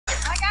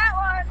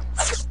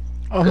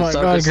Oh my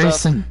god,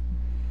 Grayson.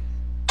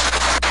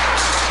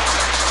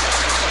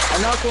 I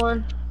knocked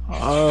one.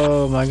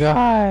 Oh my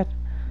god.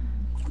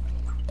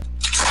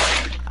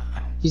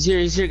 He's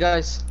here,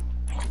 guys.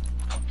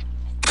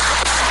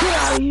 Get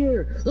out of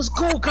here! Let's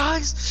go,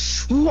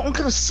 guys! Ooh, I'm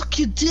gonna suck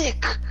your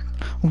dick!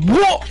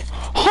 What?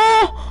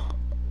 Huh?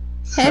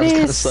 That was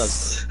kinda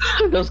sus.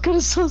 That was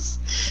kinda sus.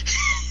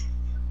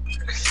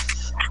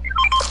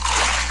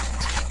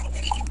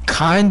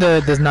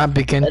 Kinda does not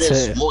begin that to.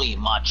 Is muy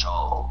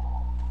macho.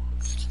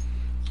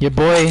 Your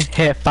boy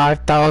hit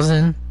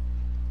 5,000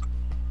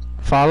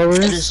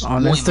 followers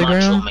on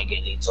Instagram.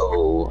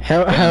 Macho,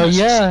 Hell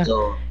yeah.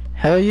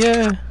 Hell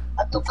yeah.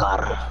 A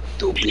tocar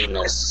tu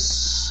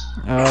penis.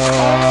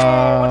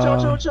 Watch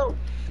out.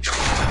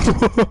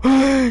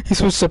 He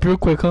switched up real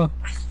quick, huh?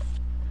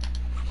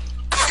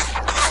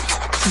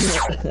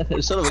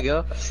 Shut up,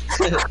 Miguel.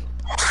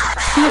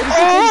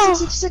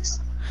 66.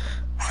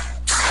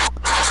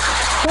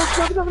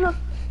 No.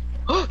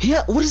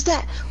 Yeah, what is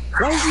that?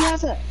 Why does he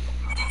have that?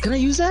 Can I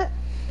use that?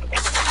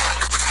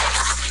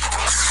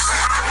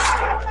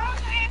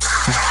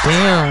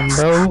 Damn,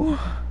 bro.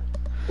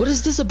 What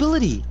is this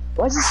ability?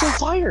 Why is it so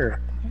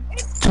fire?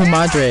 Tu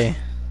madre.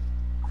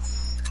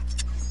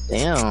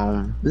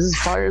 Damn, this is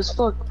fire as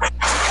fuck.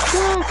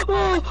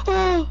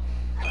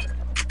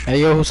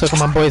 Hey yo, who's sucking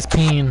my boy's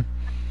peen?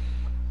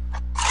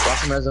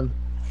 Blossom res him.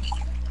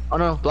 Oh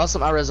no,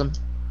 Blossom, I res him.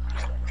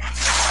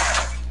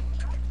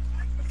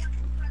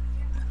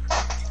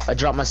 I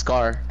dropped my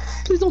scar.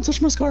 Please don't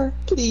touch my scar,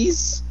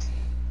 please.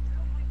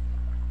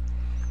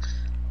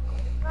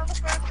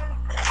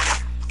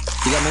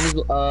 You got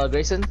minis,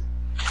 Grayson?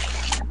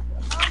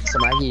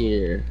 Some right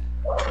here.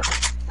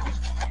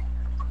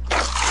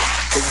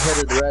 Big hit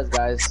of the res,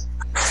 guys.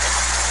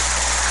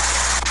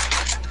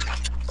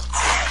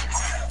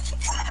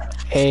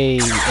 Hey.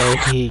 Get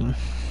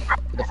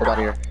the fuck out of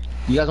here.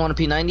 You guys want a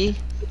P90?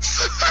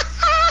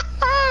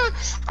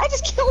 I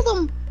just killed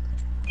him.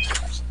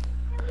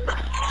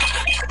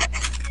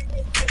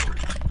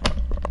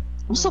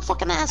 I'm so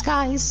fucking ass,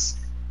 guys.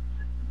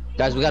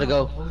 Guys, we gotta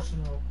go.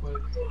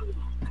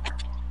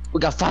 We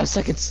got 5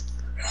 seconds.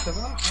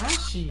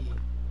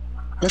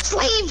 Let's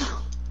leave.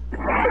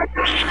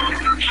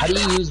 How do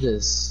you use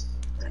this?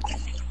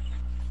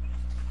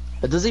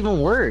 It doesn't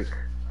even work.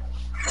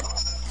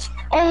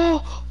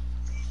 Oh!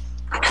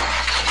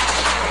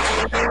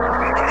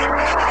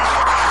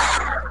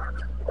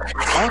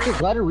 I can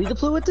glider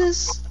redeploy with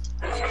this?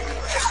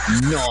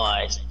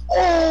 Nice.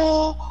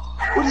 Oh!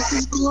 What is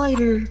this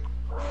glider?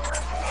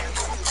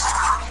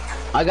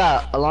 I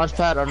got a launch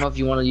pad. I don't know if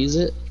you want to use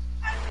it.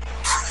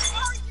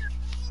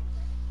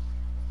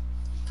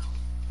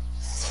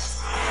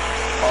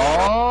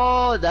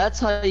 Oh, that's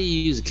how you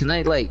use it. Can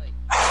I like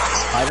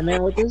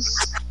Spider-Man with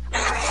this?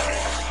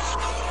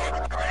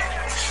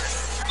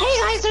 Hey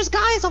guys, there's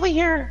guys over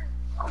here.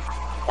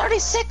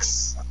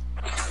 36.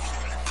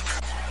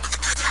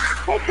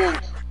 Hey, dude.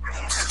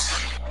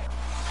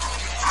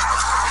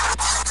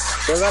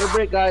 Still got a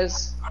brick,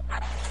 guys.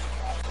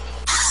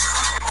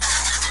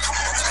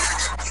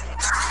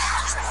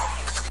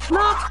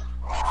 Knock.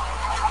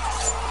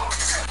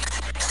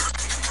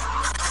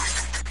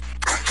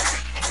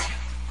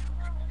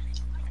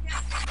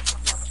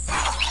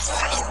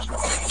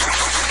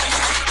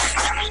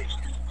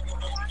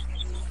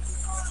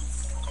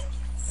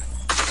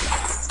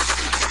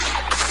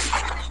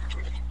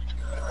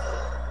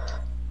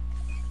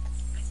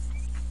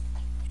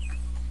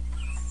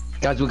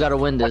 Guys, we gotta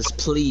win this,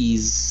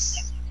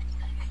 please.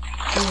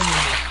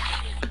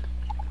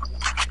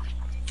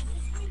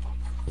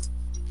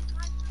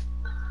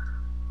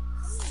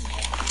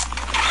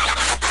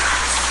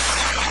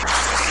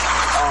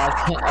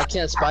 I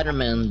can't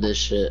Spider-Man this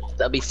shit.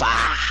 That'd be fine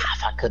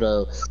if I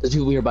could've. There's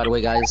people here, by the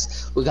way,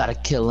 guys. We gotta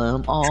kill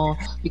them all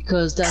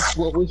because that's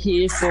what we're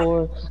here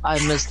for. I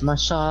missed my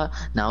shot.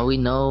 Now we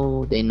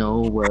know they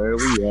know where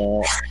we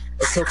at.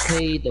 It's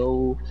okay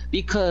though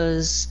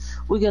because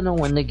we're gonna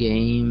win the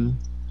game.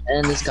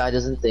 And this guy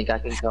doesn't think I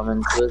can come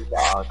into his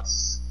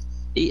box.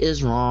 He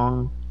is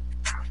wrong.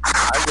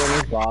 I go in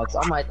his box.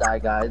 I might die,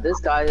 guys. This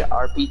guy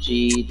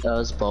RPG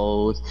does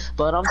both,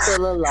 but I'm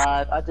still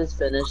alive. I just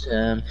finished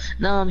him.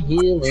 Now I'm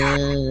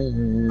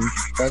healing,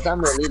 cause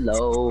I'm really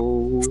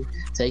low.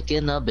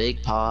 Taking a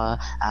big pot.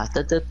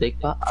 After the big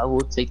pot, I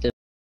will take the.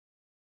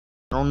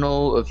 I don't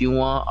know if you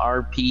want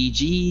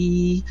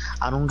RPG.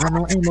 I don't got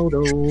no ammo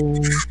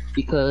though,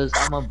 because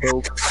I'm a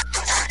broke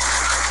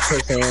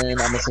person. I'm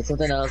gonna say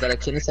something else that I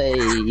couldn't say.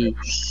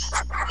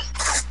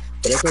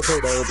 But it's okay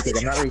though, because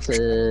I'm not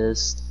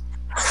racist.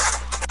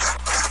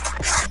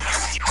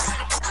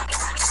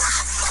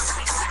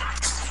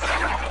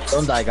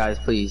 Don't die, guys,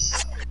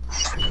 please.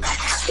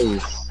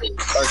 Please.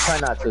 Or try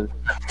not to.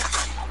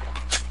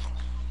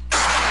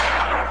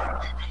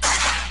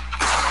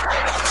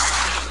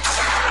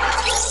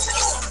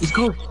 He's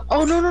good.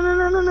 Oh no no no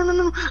no no no no no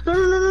no no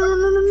no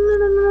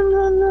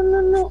no no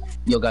no no.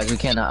 Yo guys, we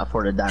cannot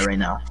afford to die right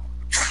now.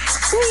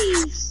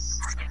 Please.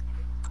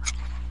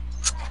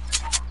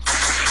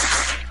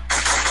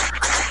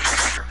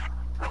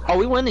 Oh,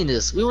 we winning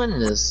this. We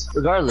winning this,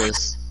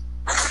 regardless.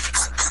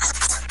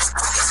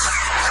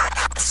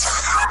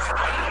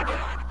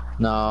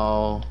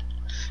 No,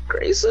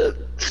 Grayson.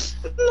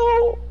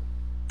 No,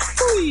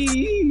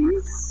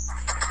 please.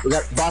 We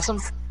got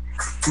Blossom.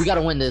 We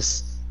gotta win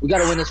this. We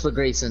gotta win this for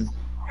Grayson.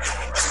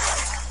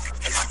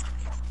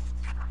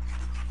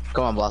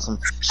 Come on, Blossom.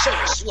 Show your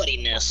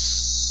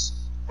sweatiness.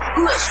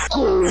 Let's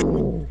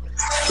go.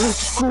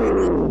 Let's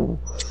go.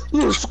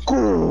 Let's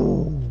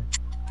go.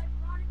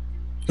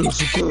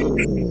 Let's go.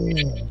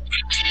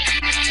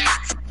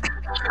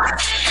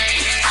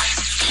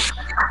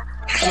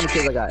 How many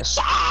kills I got?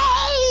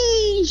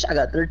 Sheesh! I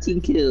got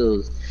 13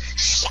 kills.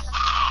 Sheesh!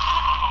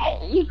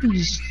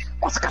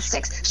 Also got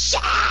 6.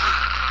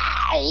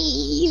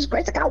 Sheesh!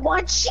 Grayson got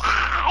 1.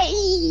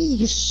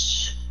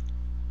 Sheesh!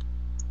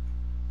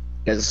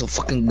 You guys are so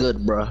fucking good,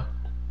 bruh.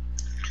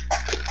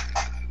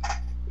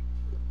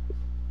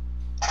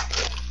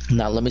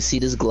 Now let me see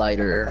this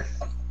glider.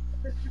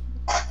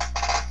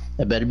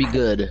 It better be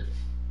good. It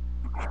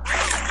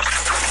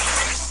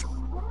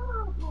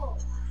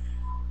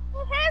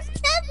has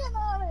Kevin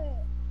on it.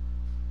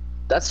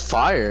 That's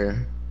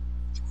fire.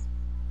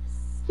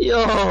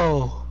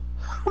 Yo,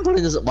 I'm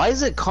putting this. Why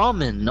is it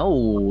common?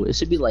 No, it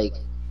should be like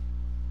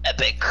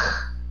epic.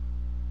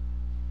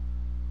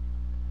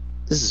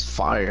 This is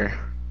fire.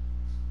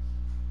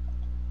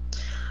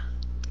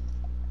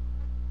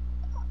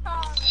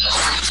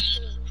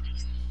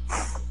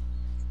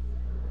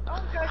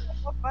 Don't judge a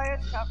book by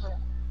its cover.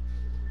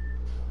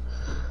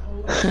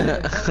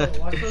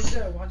 Watch your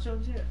shit. Watch your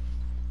shit.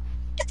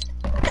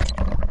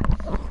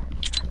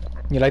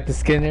 You like the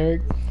skin,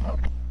 Eric?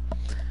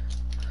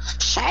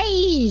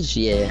 Sheesh,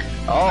 yeah.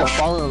 Oh,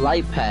 fallen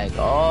light pack.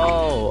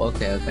 Oh,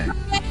 okay, okay.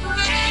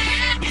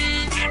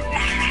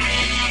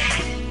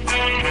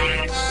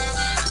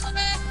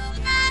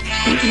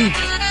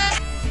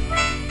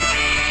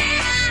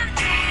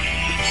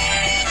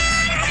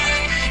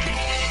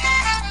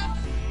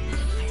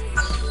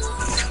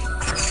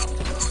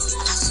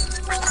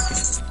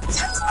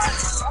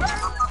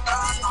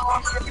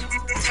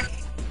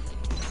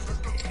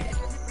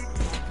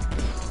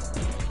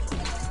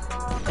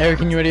 Eric,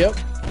 can you ready up?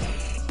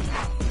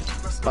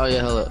 Oh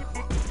yeah, hold up.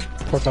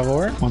 Por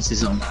favor. Want to see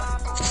something?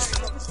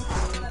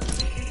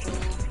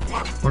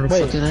 Where the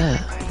Wait. fuck is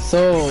that?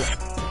 So,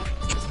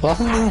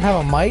 Blossom doesn't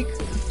have a mic?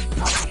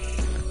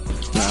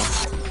 No.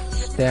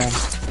 Damn.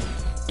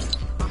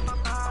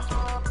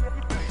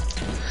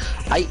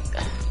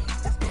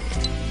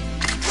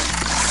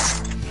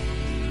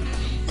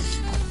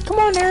 Come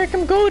on, Eric,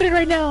 I'm goated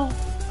right now.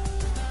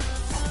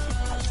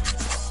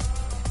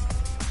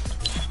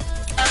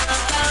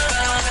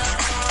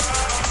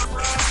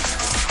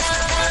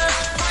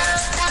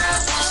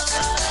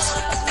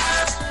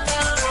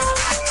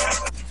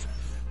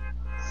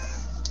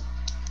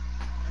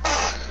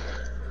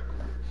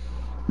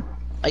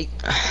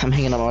 I'm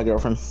hanging out with my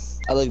girlfriend.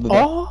 I like the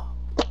Oh,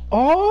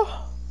 oh.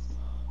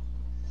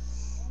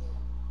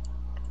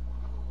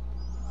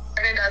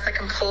 It does, it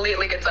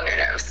completely gets on your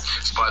nerves.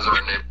 Spies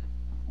are name.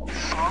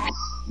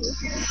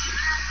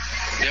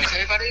 You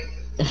okay, buddy?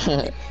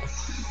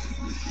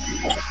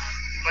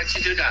 Why'd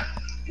you do that?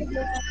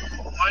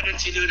 Why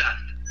did you do that?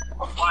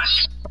 Why?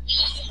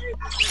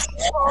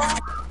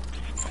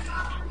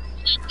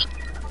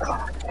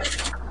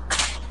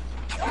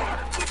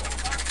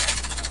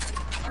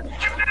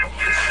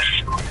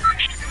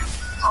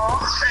 Oh,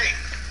 hey.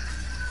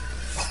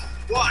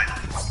 What?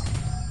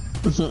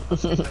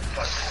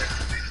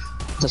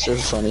 That's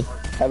just funny.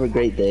 Have a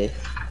great day.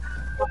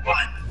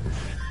 What?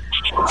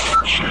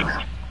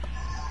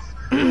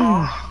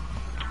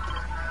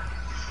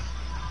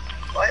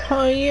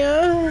 Oh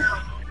yeah.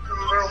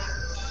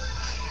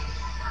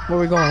 Where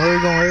we going? Where we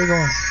going? Where we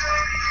going?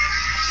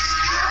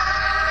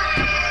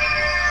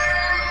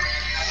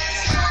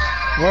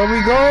 Where are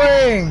we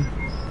going?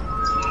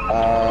 I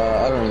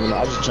don't even know.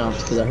 I just jumped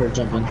because I heard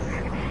jumping.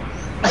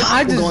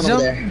 I We're just going over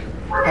jumped. there.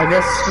 I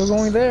guess we're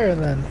going there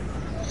then.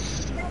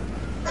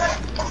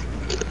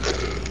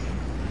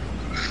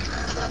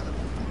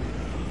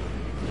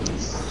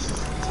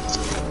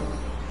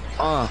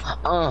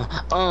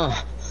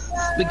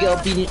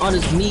 Miguel beating on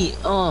his meat,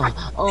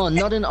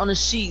 nothing on the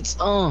sheets,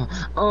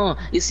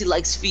 yes, he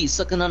likes feet,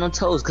 sucking on her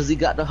toes, cause he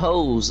got the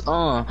hose,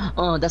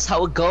 that's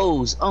how it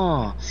goes,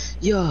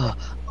 yeah,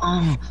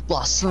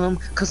 Blossom,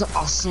 cause I'm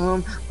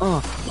awesome,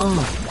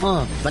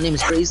 my name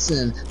is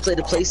Grayson, play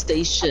the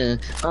PlayStation,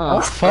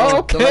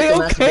 Okay,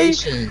 okay.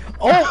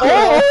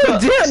 Oh,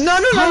 damn, no,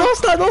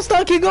 don't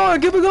stop, keep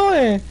going, keep it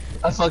going.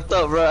 I fucked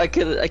up, bro, I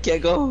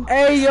can't go.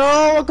 Hey, yo,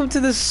 welcome to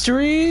the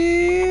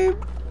stream.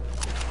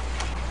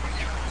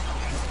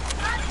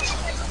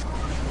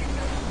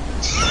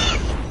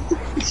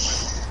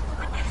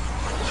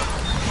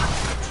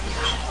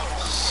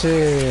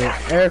 Shit,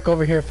 Eric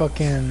over here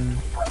fucking...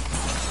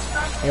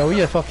 Yo, we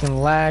just fucking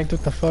lagged,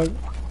 what the fuck?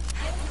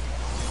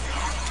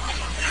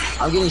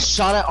 I'm getting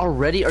shot at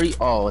already, are you?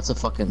 Oh, it's a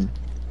fucking...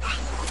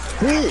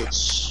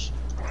 Bitch!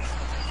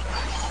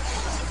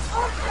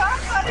 Oh,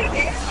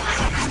 somebody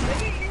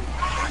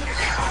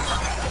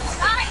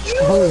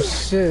Oh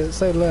shit,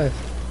 say left.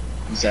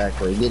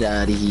 Exactly. Get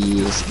out of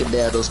here.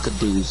 Skedaddles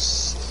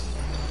cadoose.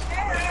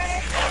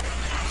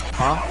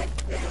 Huh?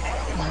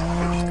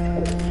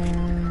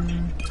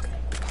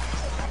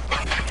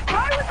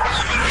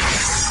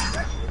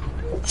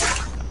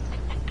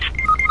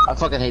 I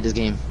fucking hate this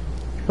game.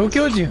 Who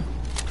killed you?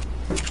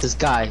 This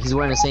guy, he's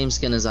wearing the same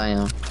skin as I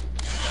am.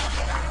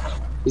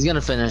 He's gonna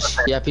finish.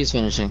 Yep, he's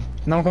finishing.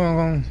 No, come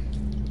on.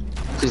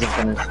 He's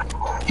gonna finish.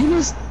 He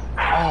missed.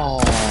 Oh.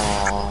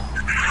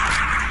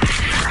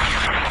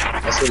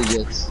 That's what he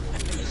gets.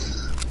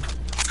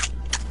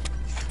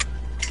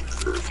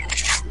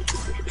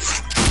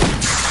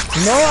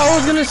 No, I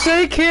was gonna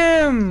shake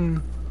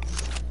him!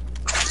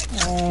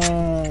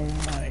 Oh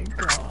my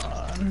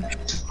god.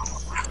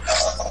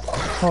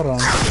 Hold on.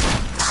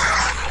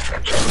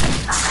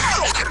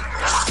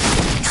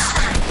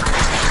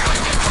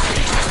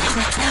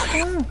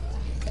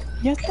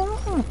 Ya está.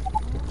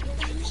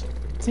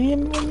 Sí,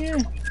 muy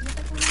bien.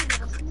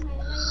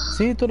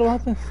 Sí, tú lo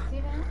haces.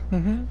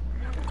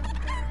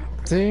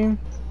 Sí.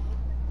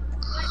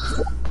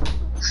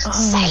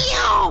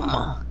 Sam!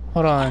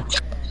 Hold on.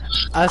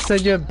 I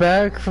said you're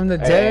back from the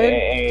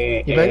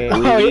dead.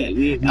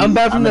 I'm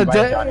back from the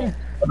dead.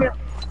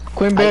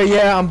 Queen Bear,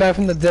 yeah, I'm back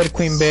from the dead,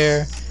 Queen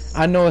Bear.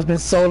 I know it's been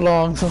so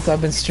long since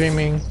I've been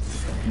streaming.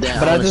 Damn,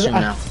 but I wanna stream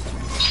now.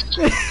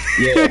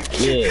 Yeah.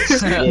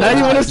 Now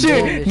you wanna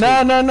stream?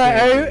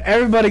 No.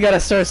 Everybody gotta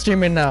start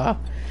streaming now.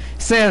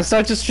 Sam,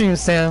 start your stream,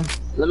 Sam.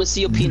 Let me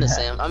see your penis,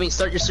 Sam. I mean,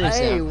 start your stream,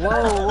 Sam.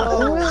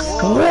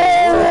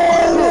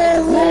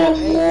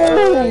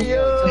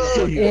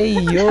 Hey,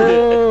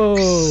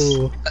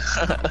 yo.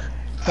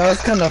 That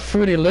was kind of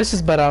fruity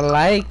delicious, but I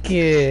like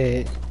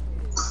it.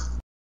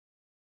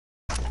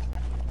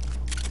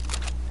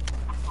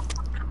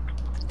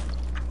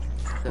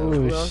 So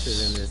who else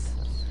is in this?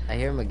 I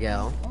hear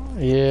Miguel.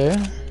 Yeah.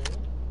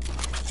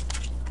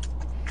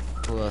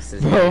 Who else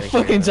is Bro,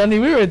 fucking Johnny,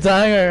 we were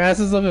dying our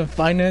asses up in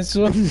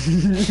financial. Shut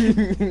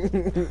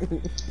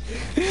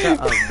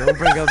up, don't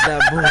bring up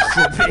that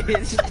bullshit,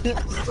 bitch.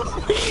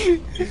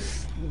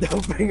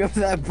 Don't bring up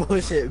that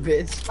bullshit,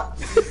 bitch.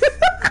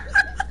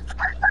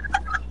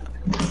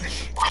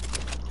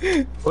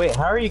 Wait,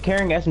 how are you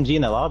carrying SMG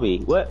in the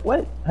lobby? What?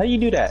 How do you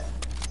do that?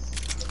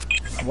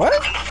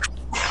 What?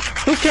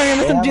 Who's carrying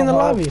an SMG in the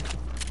lobby?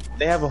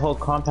 They have a whole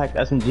compact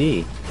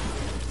SMG.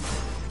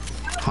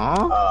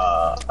 Huh?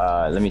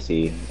 Let me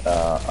see.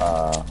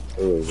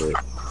 Who is it?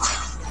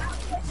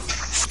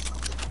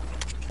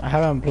 I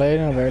haven't played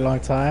in a very long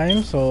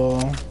time, so.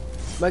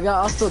 Miguel,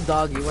 I'll still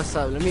dog you. What's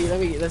up?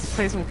 Let's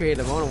play some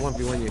creative. I wanna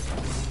 1v1 you.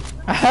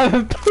 I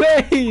haven't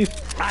played!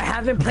 I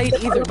haven't played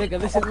either, nigga.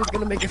 This is what's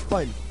gonna make it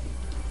fun.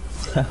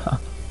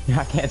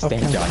 I can't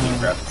stand Johnny,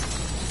 bro. I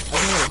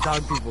just wanna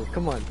dog people.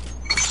 Come on.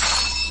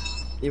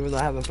 Even though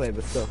I haven't played,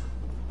 but still.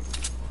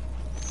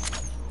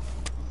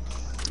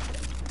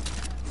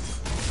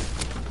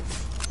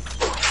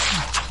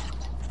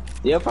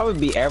 You'll probably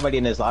be everybody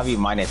in this lobby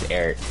minus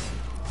Eric.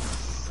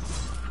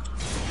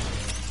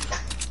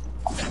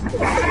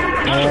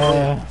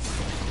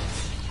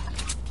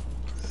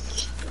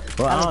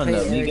 Well, I don't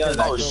know. Miguel's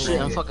Oh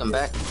shit, I'm fucking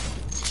back.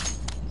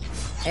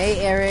 Hey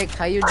Eric,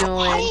 how you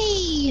doing?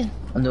 Hey!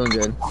 I'm doing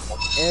good.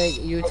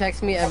 Eric, you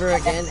text me ever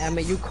again? I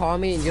mean, you call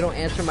me and you don't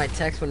answer my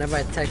text whenever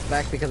I text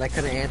back because I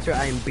couldn't answer.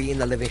 I am beating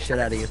the living shit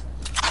out of you.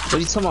 What are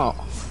you talking about?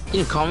 You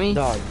didn't call me?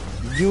 Dog,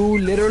 you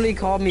literally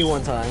called me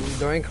one time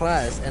during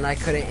class and I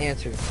couldn't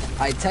answer.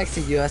 I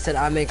texted you, I said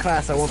I'm in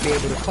class, I won't be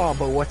able to call,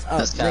 but what's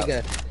up,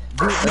 nigga?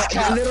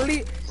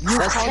 Literally, you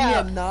called me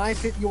at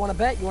 9:50. You wanna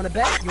bet? You wanna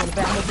bet? How much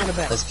you wanna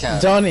bet? That's cap.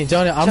 Johnny,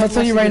 I'm gonna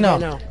tell you right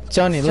now.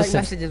 Johnny, Check listen.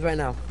 messages right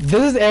now.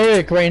 This is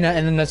Eric right now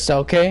in a nutshell,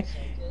 okay?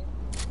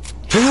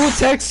 He will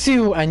text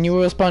you and you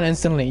will respond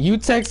instantly. You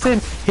text him,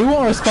 he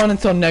won't respond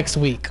until next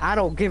week. I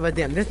don't give a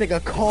damn. This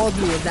nigga called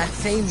me in that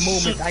same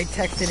moment. I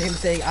texted him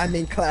saying I'm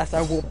in class.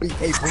 I won't be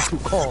able to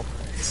call.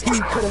 He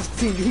could have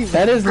seen.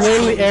 That is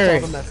literally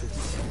Eric.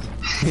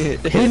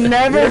 He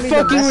never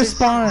fucking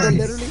responds.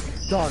 Literally,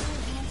 dog.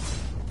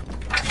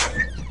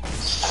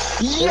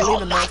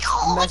 Literally the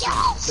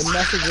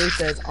message really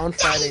says on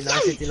Friday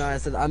 9:59.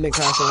 It says I'm in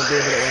class. I won't be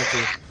able to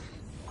answer.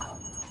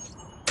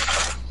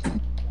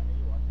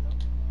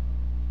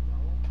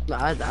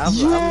 I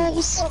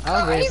was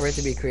waiting for it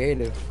to be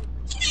creative.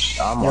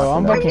 Yo,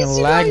 I'm fucking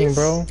lagging,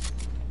 bro.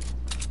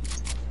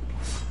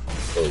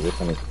 Hey, this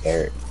one is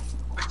Eric.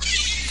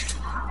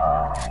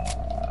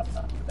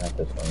 Not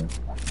this one.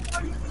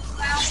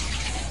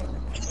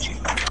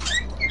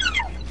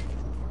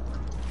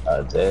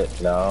 That's it?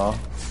 No.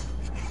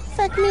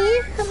 Fuck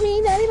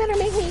me, daddy better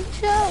make me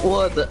show.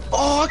 What the?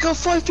 Oh, I got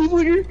 5 people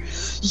here.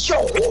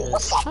 Yo,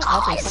 Shut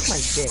up and suck my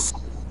dick.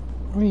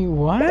 Wait,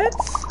 what?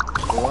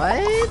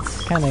 What?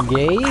 Kinda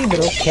gay, but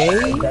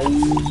okay.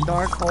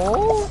 Dark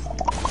hole?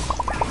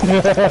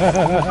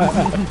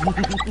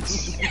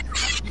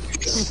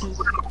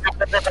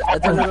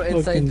 That's a little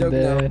inside joke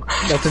now.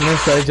 That's an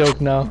inside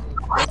joke now.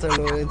 That's a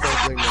little inside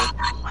joke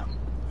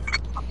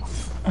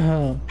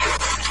now.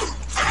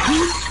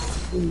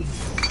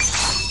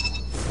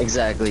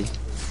 exactly.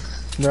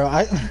 Bro,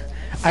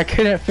 I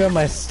couldn't feel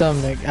my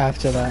stomach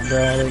after that,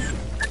 bro.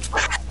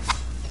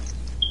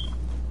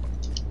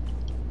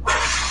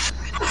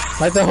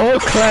 Like the whole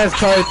class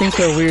probably thinks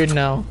we're weird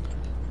now.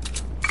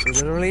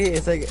 Literally,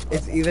 it's like,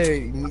 it's either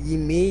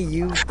me,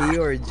 you, D,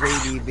 or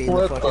JD being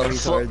the fucking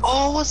retards.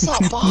 Oh, what's up,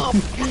 Bob?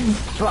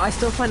 But I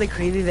still find it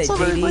crazy that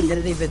JD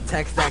didn't even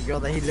text that girl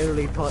that he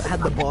literally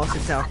had the balls to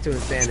talk to in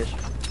Spanish.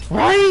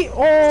 Right?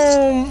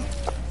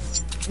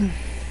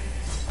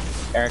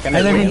 Eric, And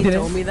then when he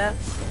told me that,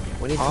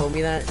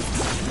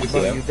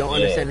 bro, you don't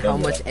understand how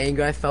much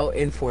anger I felt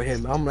in for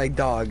him. I'm like,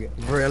 dog,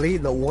 really?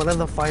 One of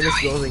the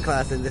finest girls in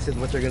class, and this is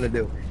what you're gonna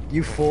do.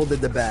 You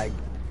folded the bag.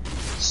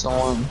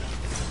 Someone.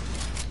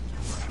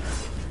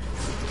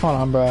 Hold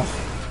on, bro.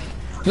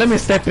 Let me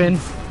step in.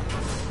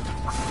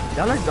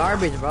 Y'all are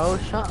garbage, bro.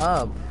 Shut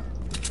up.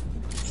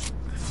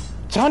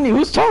 Johnny,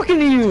 who's talking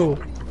to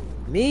you?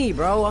 Me,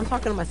 bro. I'm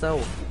talking to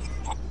myself.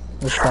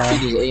 Let's He stop.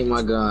 just ate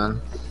my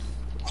gun.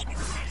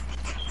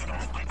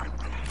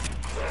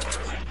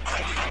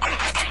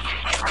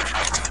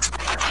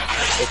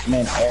 This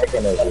man Eric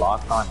and his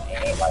lock on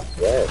aim like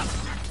this.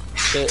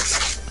 Shit.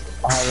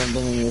 I haven't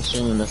been in your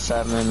stream in a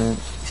fat minute.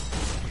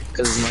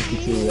 Cause it's my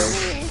computer.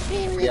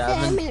 Yeah,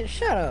 I've been...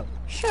 Shut up.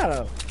 Shut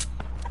up.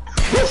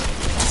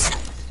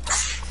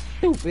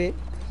 Stupid.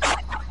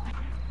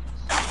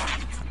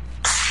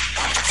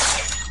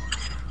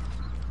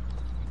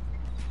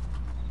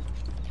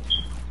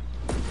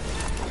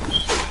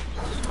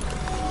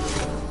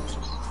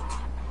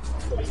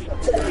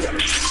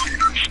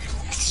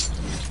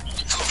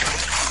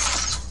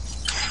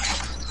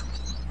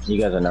 You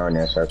guys are nowhere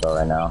near circle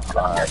right now.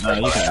 No,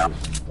 you can.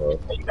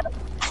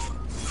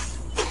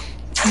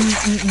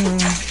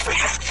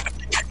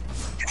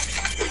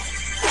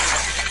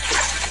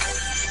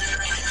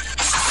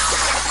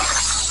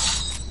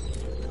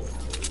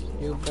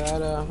 You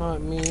better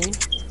hunt me,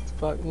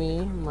 fuck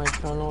me, my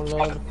tunnel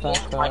love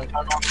fat cock.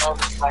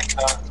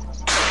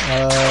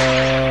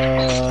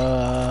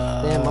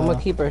 Damn, I'm gonna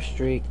keep her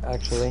streak,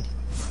 actually.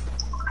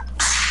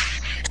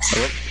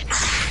 Yep.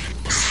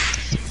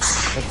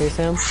 Okay,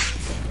 Sam?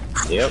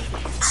 Yep.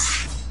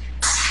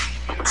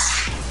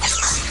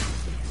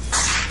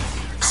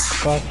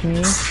 Fuck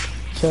me.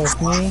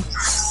 Choke me.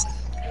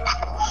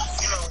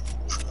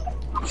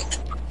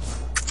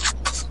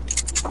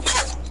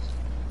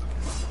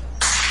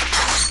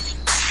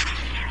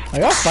 Are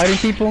y'all fighting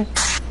people?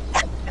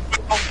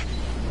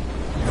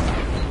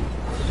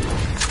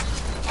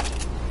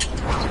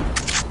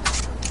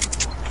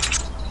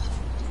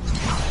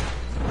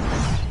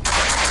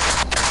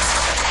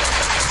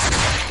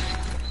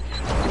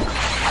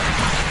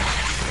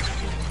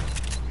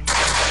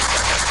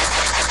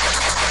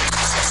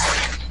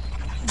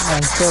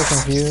 I'm so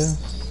confused.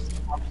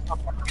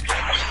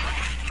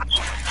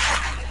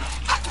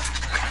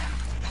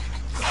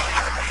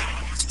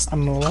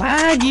 I'm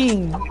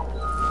lagging.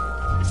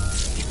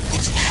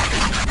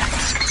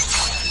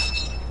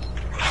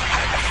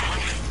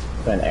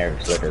 Then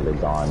Eric's literally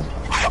gone.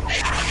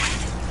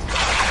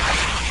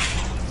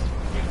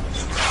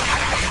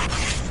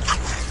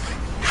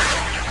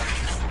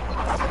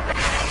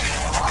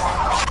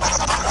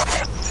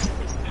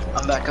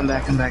 I'm back.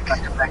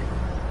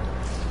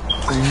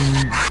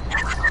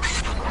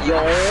 Yo,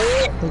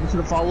 thank you for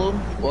the follow.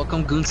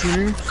 Welcome,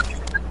 Goonsooner.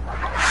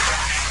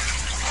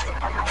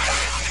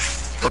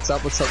 What's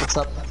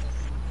up?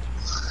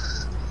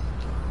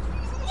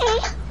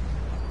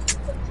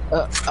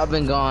 I've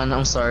been gone.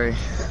 I'm sorry.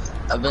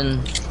 I've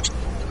been.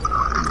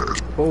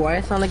 Well, why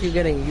it sound like you're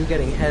getting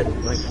head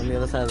like on the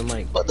other side of the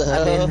mic? What the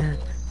hell?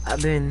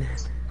 I've been.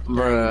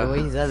 Bruh. The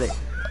way he said it.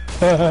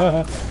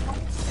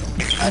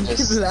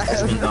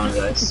 I've been gone,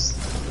 guys.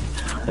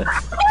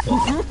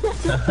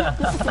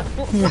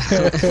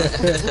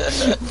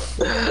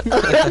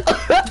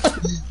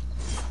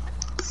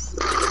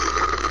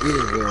 You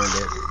just ruined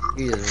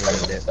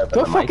it.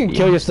 Go fucking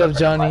kill yourself,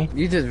 Johnny.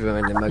 You just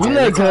ruined it, my You guy.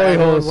 let This is why glory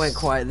everyone holes. went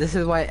quiet. This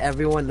is why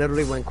everyone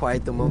literally went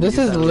quiet the moment This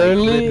you is started,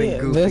 literally- like,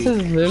 flipping this Goofy.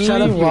 is literally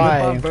Shut up, you why.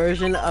 rip-off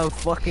version of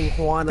fucking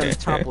Juana's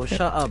Chapo.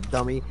 Shut up,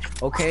 dummy.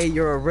 Okay,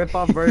 you're a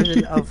rip-off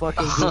version of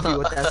fucking Goofy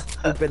with that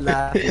stupid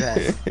laugh you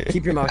had.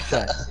 Keep your mouth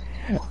shut.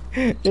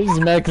 It's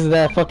mad cause of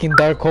that fucking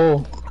dark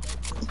hole.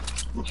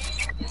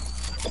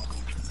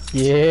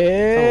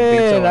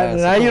 Yeah.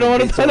 Now you don't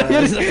want to talk.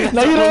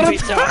 Now you don't want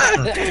to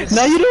talk.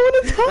 Now you don't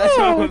want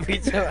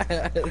to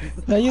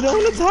talk. Now you don't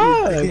want to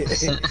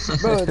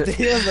talk. Bro,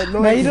 Theo's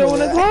annoying. Now you don't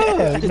want to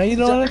talk. Now you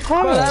don't want to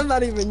Bro, that's talk.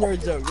 not even your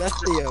joke. That's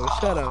Theo.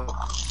 Shut up.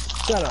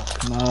 Shut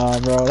up. Nah,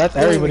 bro. That's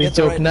Don't even everybody's get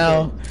the joke right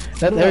now. name.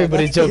 That's No,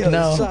 everybody's joke Theo's.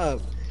 now. Shut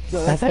up.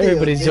 No, That's Theo's,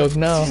 everybody's man. joke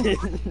now.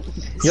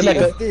 You're like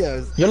a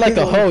Theo's. you're like He's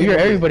a the hoe. one You're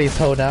keeping everybody's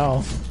hoe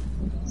now.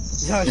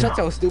 Yo, shut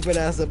your stupid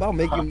ass up. I'll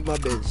make you my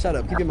bitch. Shut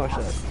up. Keep your mouth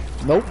shut.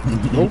 Nope.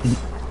 Nope.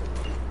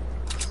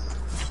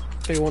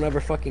 So you won't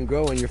ever fucking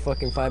grow in your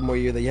fucking 5 more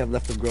years that you have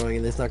left of growing,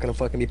 and it's not gonna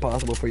fucking be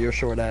possible for your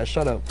short ass.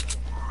 Shut up.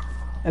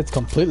 It's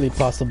completely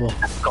possible.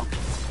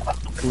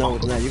 No,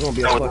 it's not. You're gonna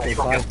be a fucking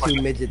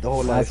 5'2" midget the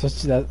whole life.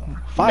 That's what that.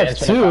 Man,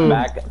 should I come 5'2".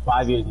 back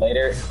 5 years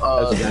later.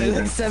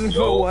 Like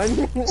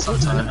 7'1".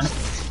 Sometime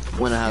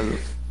when I have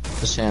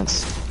a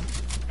chance.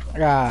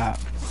 Ah.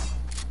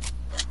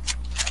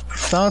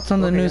 Thoughts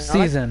on the new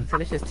season?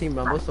 Finish this team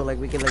rumble so like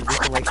we can like do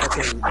some like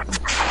fucking I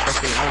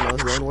don't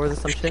know, Zone Wars or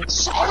some shit.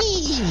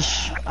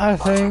 I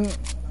think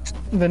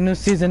the new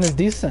season is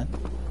decent.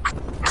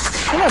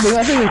 Yeah, but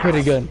I think they're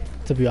pretty good,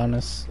 to be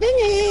honest. Fuck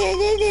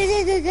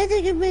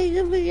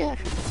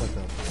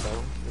up, bro.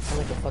 You sound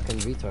like a fucking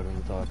retard when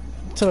you talk.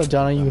 Shut up,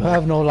 Johnny. You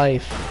have no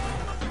life.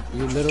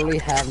 You literally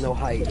have no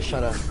height.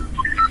 Shut up.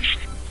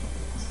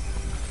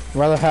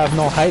 Rather have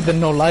no height than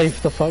no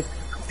life. The fuck?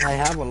 I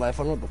have a life.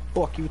 I don't know what the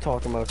fuck you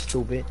talking about,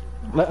 stupid.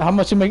 How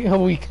much you make a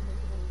week?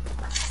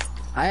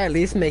 I at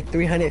least make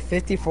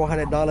 $350,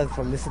 $400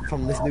 from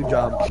this new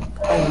job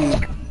a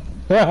week.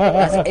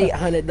 That's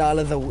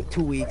 $800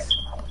 2 weeks.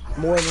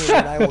 More than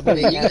what I will do.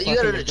 You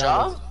got a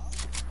job?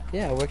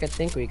 Yeah, I work at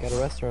Think Week at a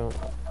restaurant.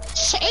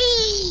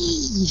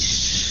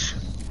 Sheesh.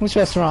 Which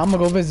restaurant? I'm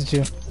gonna go visit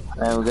you.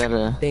 Man, we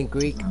gotta Think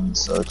Greek.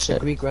 so check.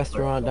 Greek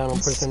restaurant down on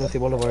Presidency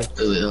Boulevard.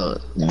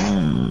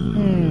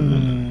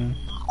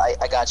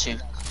 I got you.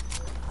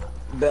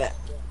 Bet.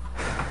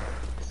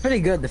 Pretty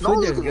good. The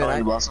food is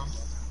good. Blossom.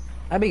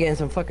 I be getting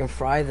some fucking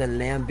fries and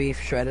lamb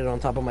beef shredded on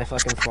top of my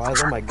fucking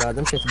fries. Oh my god,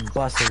 them shit's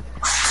busting.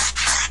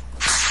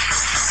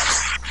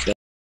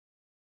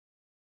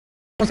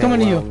 What's coming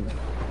to you?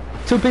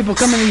 2 people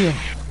coming to you.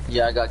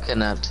 Yeah, I got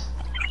kidnapped.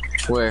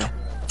 Where?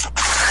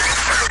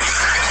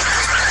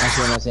 I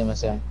see him.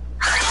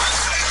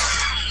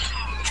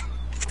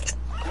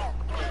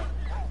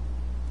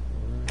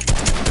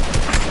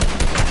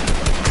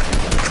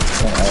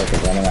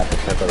 Because running out the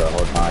circle the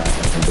whole time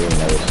and doing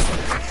those.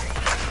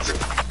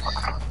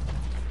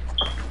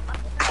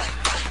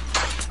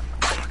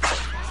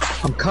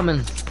 I'm coming.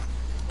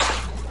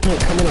 Hey,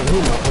 coming on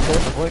who, motherfucker?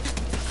 What the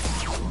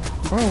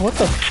fuck? Bro, what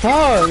the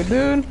fuck,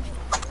 dude?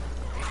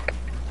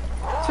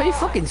 That's why you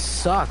fucking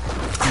suck.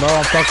 Bro,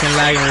 I'm fucking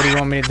lagging. What do you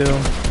want me to do?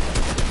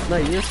 No,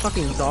 you're just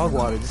fucking dog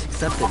water. Just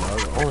accept it,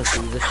 dog.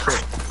 Honestly, this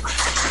shit.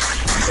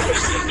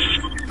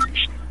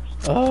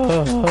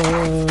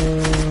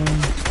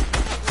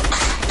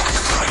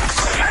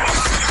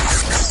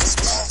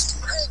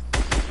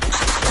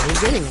 He's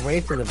getting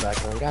raped in the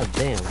background. God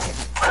damn.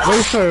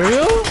 Wait, for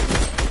real?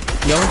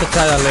 Yo, I want to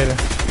try that later.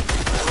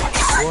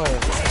 What?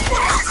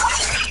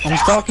 I'm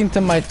talking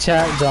to my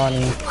chat,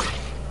 Johnny.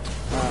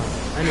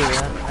 I knew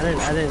that. I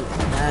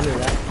knew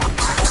that.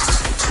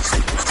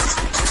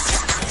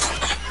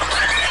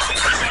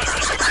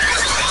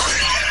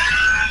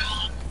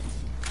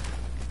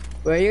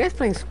 Wait, are you guys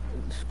playing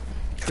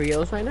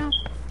trios right now?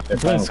 They're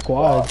playing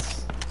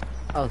squads.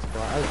 Oh,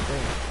 squad. I was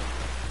saying.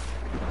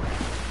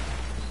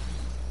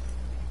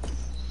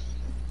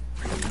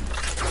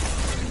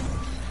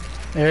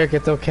 Eric,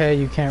 it's okay.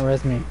 You can't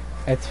res me.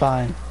 It's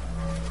fine.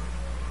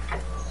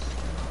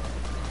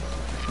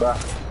 Bruh.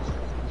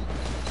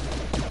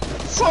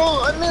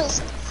 Oh, I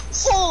missed.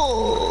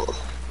 Oh,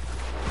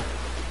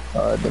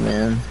 the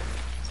man.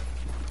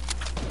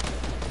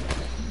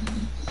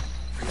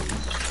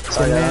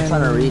 Sorry, I'm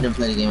trying to read and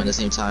play the game at the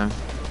same time.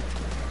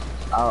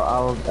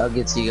 I'll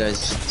get to you guys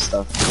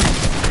stuff.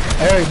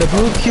 Eric, the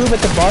blue cube at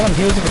the bottom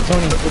heals you for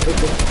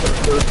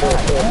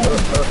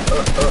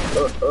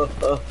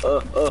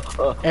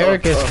 20.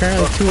 Eric is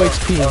currently 2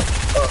 HP.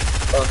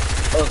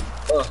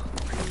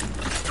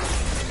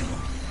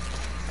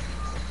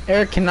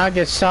 Eric cannot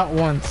get shot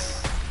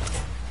once.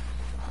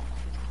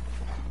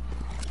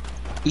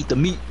 Eat the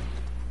meat.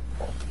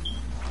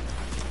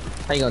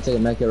 How you gonna take a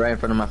mech right in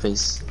front of my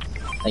face?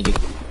 Thank you.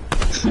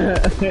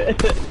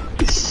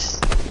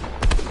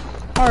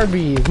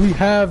 Arby's, we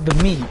have the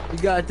meat. You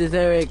got this,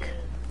 Eric.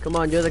 Come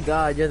on, you're the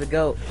god, you're the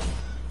goat.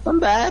 I'm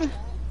bad.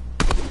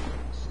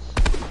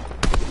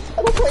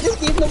 I don't play this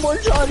game no more,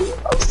 Johnny.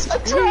 I'm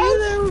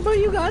trash. But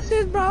you got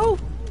this, bro.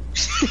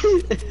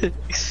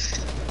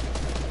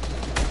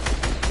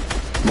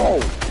 Whoa!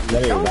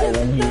 Right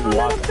when he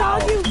walks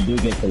out, you do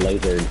get the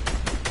laser.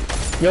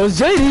 Yo, is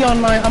JD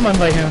online? I'm gonna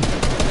invite him.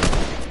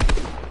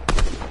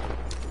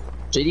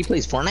 JD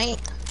plays Fortnite?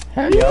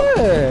 Hell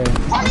yeah!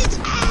 Fortnite's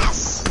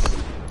ass!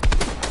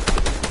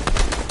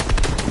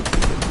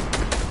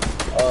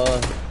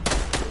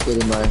 Get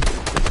him, man.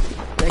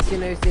 Next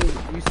thing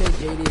you say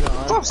JD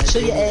on. Bro,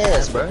 chill your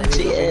ass, bro.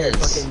 Chill your ass.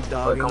 Fucking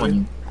dog. Come on,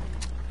 you.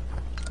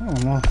 I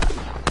don't know.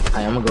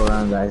 Alright, I'm gonna go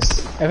around, guys.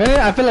 If anything,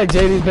 I feel like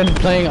JD's been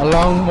playing a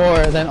lot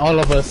more than all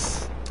of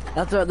us.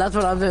 That's what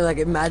I'm saying. Like,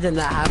 imagine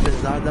that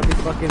happens, dog. That'd be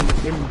fucking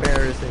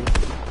embarrassing.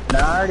 Nah,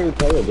 I already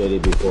played with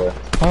JD before.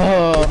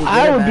 Oh,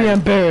 I would be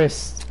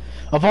embarrassed.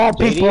 Of all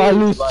people, I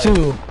lose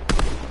to.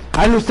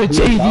 I lose to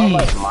JD.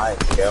 Like my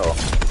skill.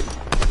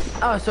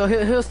 Oh, so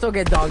he'll still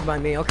get dogged by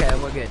me. Okay,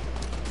 we're good.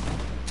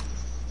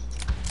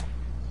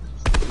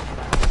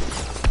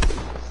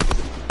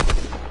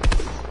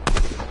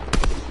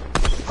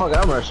 Fuck it,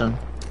 I'm rushing.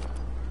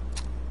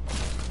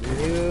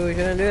 You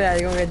shouldn't do that.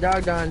 You're gonna get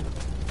dogged on.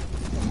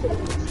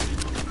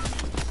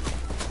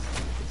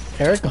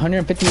 Eric,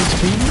 150 HP.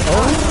 Oh.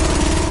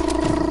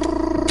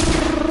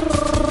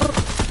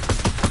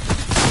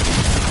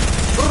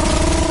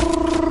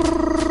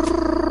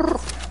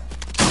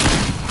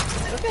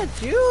 Look at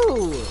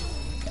you!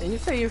 And you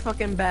say you're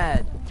fucking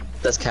bad.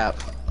 That's cap.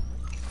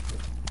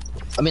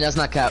 I mean, that's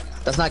not cap.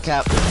 That's not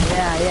cap.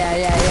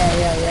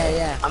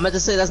 Yeah. I meant to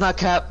say that's not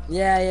cap.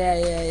 Yeah.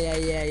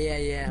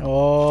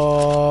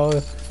 Oh,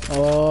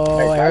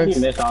 Hey, Eric's,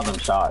 you missed all them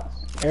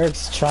shots.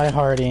 Eric's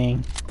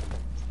tryharding.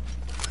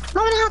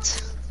 No, I'm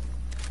not.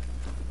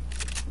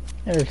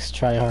 Eric's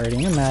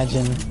tryharding.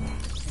 Imagine.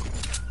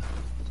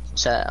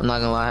 Chat, I'm not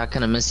gonna lie, I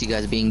kinda miss you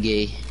guys being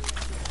gay.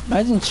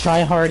 Imagine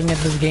tryharding at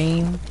this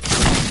game.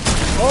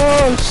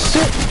 Oh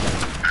shit!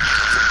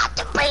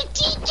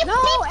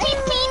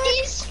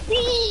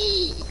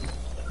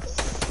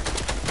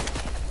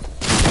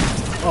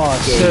 Oh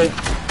shit!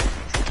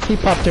 He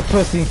popped your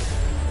pussy.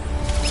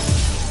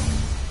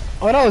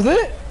 Oh, that was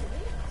it?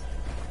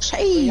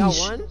 Y'all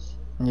won?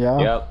 Yeah.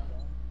 Yep.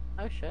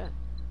 Oh shit.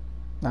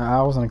 Nah,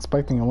 I wasn't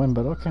expecting a win,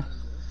 but okay.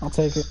 I'll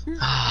take it.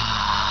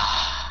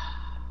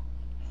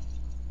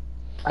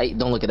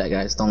 Don't look at that,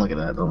 guys. Don't look at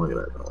that. Don't look at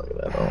that. Don't look at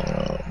that.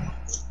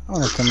 I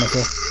want to come with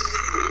this.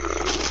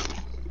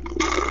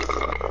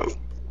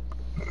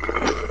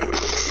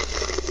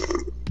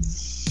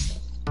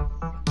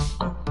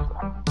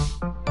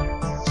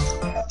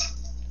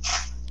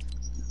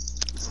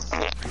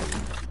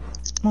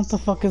 What the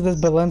fuck is this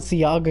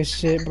Balenciaga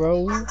shit,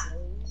 bro?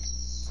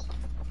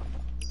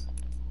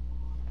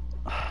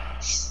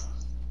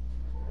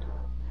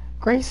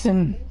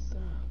 Grayson,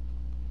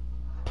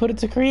 put it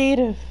to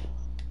creative.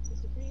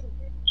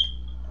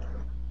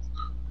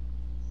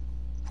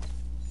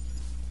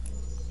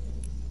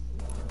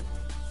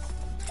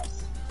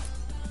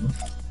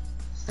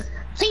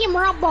 Team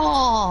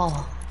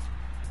Rumble!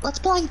 Let's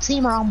play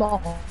Team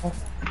Rumble.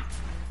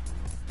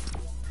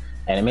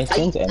 Anime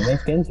skins? Anime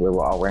skins? We're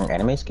all wearing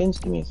anime skins?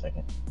 Give me a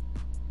second.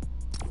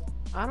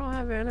 I don't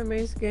have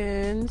anime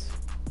skins.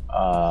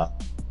 I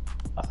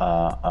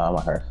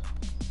want her.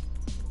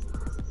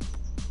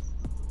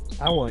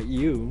 I want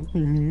you. I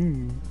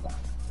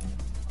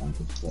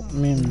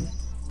mean,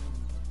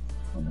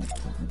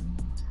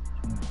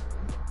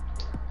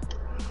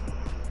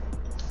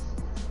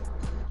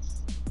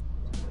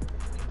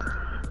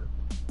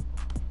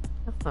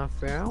 That's not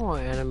fair. I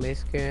want anime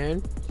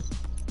skin.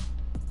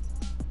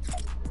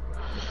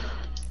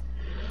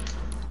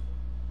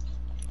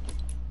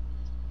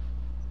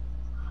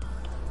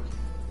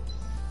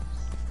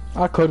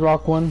 I could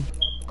rock one,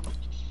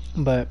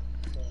 but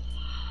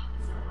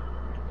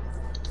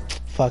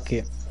fuck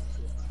it.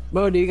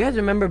 Bro, do you guys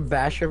remember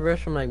Basherverse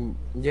from like? Do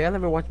you guys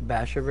ever watch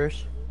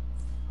Basherverse?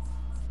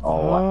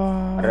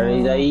 Oh,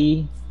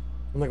 really?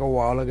 Like a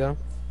while ago.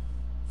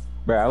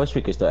 Bro, I wish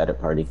we could still edit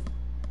party.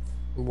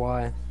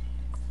 Why?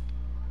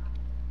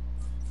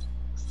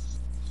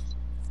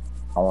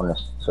 I want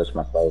to switch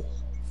my place.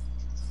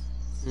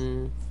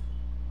 Hmm.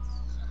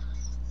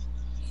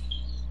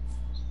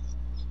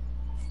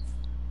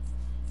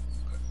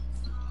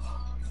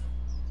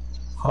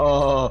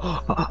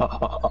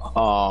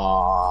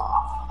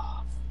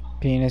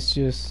 Penis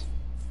juice.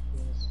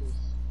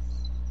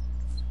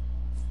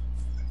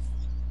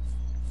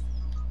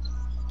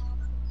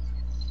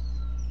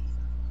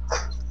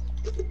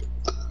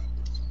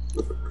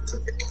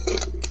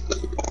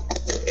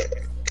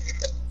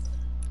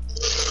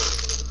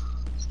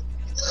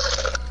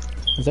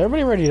 Is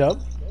everybody ready up?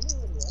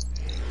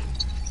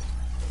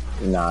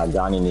 Nah,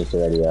 Johnny needs to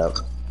ready up.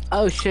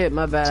 Oh shit,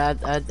 my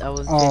bad. I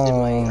was changing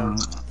my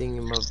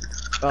thinking of.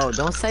 Bro,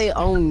 don't say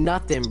oh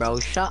nothing, bro.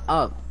 Shut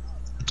up.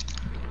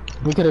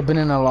 We could have been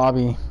in a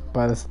lobby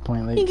by this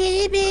point. Like,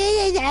 hey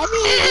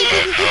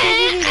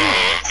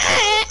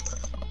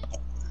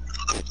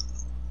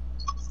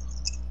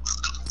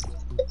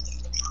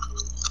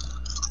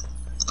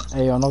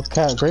yo, no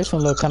cat. Grayson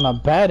look kind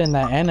of bad in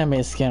that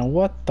anime skin.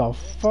 What the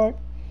fuck?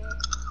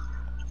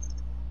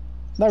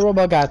 That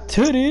robot got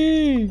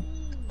titty.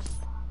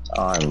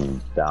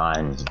 I'm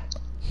done.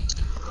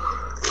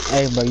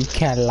 Hey, bro, you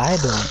can't lie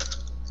to him.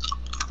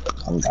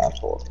 I'm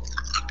baffled.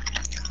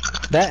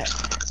 That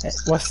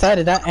what side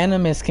of that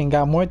anime skin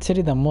got more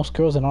titty than most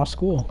girls in our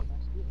school?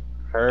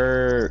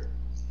 Her.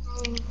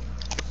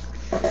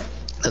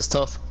 That's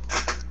tough.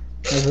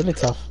 It's really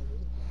tough.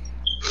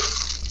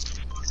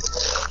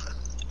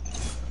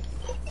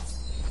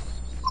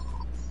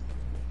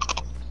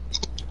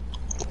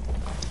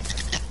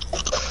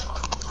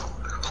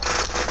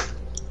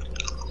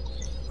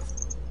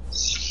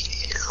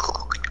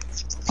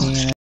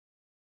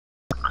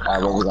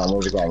 Alright, where we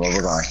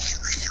going?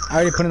 I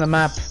already put in the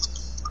map.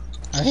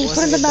 I already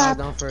put in the map.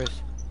 Down first.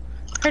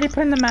 I already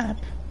put in the map.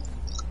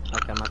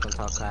 Okay, I'm not gonna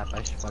talk crap.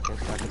 I should fucking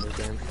suck in this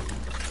game.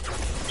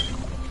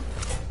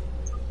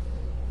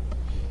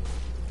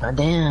 I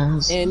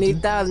dance. Any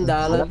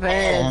 $1,000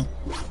 fan.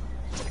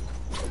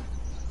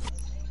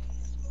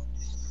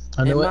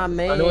 I know And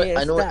my it. I know it. man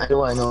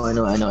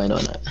I know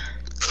it.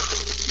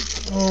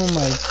 Oh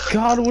my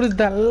god, what is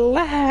that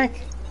lag?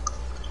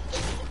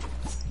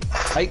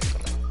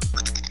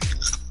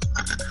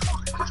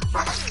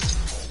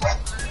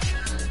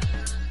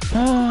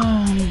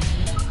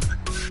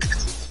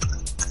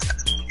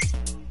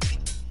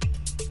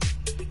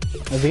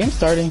 Is the game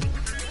starting?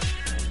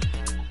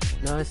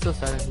 No, it's still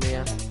starting for me,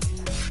 yeah.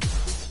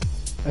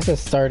 This is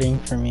starting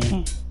for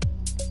me.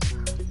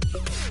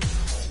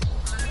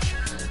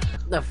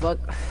 The fuck?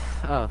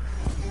 Oh.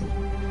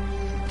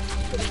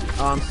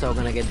 Oh, I'm so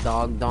gonna get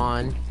dogged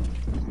on.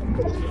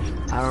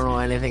 I don't know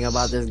anything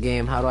about this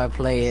game. How do I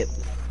play it?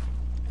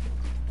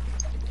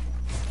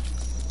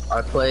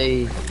 I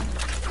play.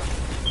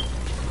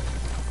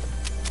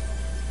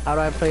 How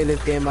do I play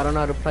this game? I don't know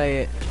how to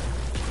play it.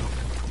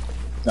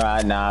 No.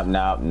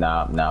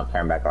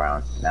 Turn back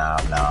around. No.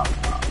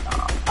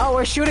 Oh,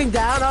 we're shooting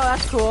down? Oh,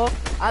 that's cool.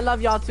 I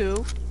love y'all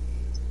too.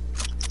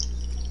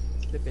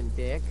 Flipping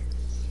dick.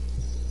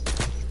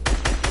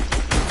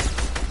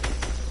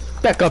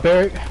 Back up,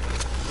 Eric.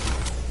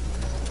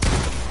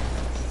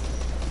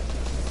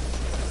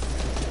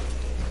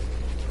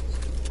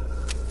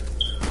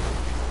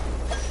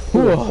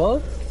 Whoa.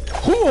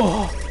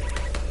 Whoa.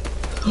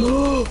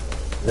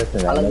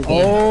 Listen, I love the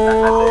game.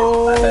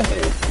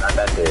 not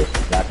that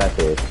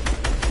serious.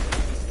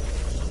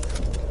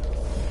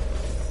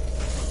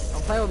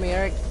 Don't play with me,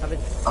 Eric. I'm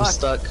Fuck.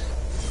 stuck.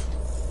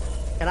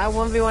 Can I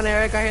 1v1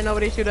 Eric? I hear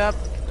nobody shoot up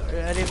or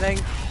anything.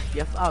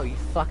 Oh, you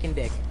fucking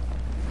dick.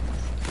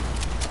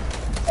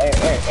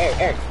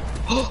 Eric.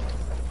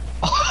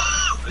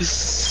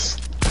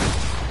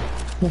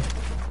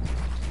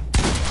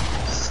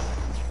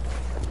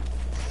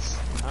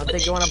 I don't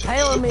think you wanna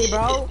play with me,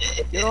 bro.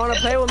 You don't wanna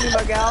play with me,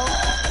 Miguel.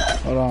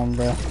 Hold on,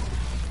 bro.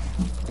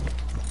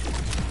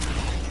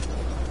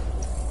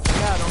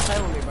 Yeah, don't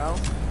play with me, bro.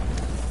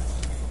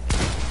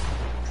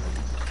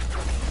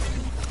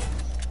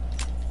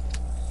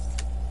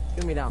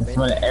 Shoot me down, bitch.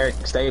 When Eric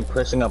stay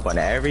pushing up on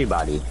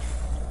everybody.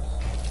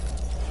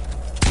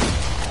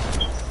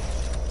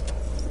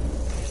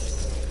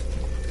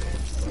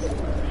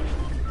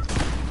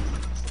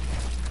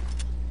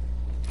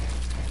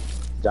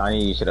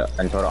 Johnny, you should have,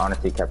 in total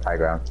honesty, kept high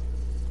ground.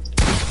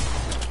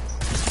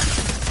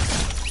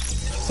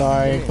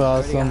 Sorry, Yeah,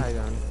 Blossom. already got high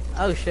gun.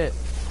 Oh shit.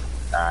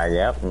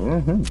 Yep.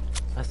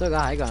 I still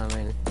got high gun,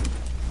 man.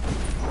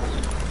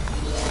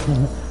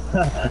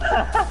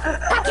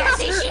 I can't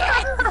see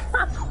shit!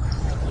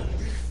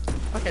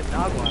 Fucking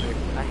dog water.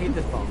 I hate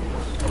this ball.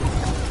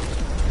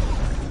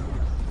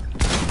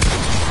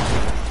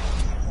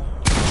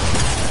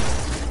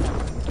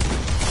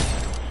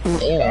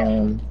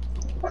 Damn.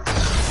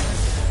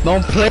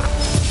 Don't play.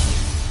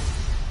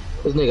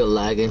 This nigga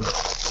lagging.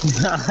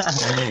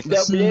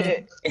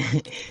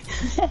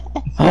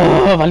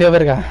 Oh, valió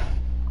verga.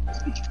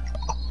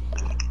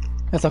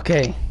 It's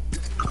okay.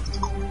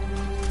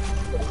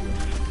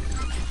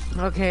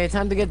 Okay,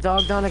 time to get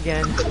dogged on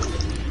again.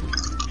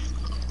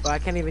 But I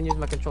can't even use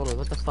my controller.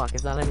 What the fuck?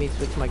 It's not letting me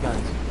switch my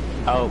guns.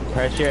 Oh,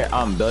 press your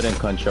building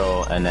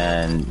control and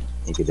then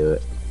you can do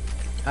it.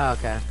 Oh,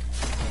 okay.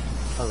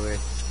 Oh, weird.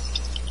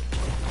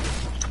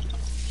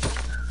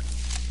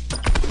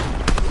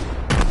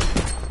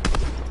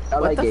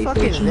 What the fuck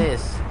is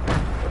this?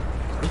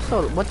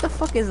 What the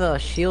fuck is a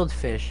shield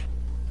fish?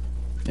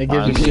 It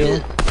gives you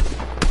shield.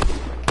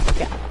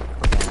 Okay,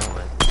 never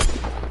mind.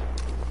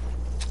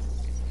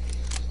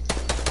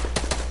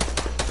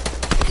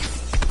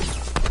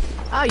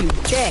 Oh, you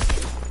dick!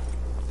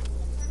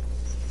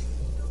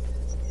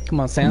 Come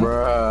on, Sam.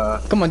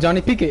 Bruh. Come on,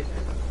 Johnny, peek it.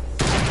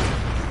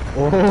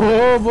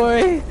 Oh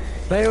boy.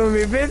 Play with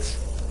me, bitch!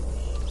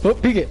 Oh,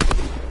 peek it.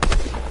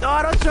 No,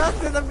 I don't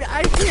trust this.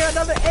 I see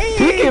another aim!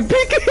 Peek it,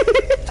 peek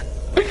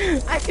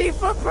it. I see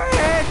footprint!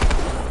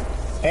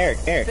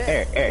 Eric.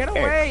 Get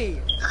away!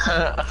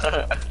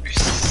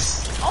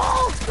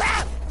 Oh,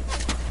 crap!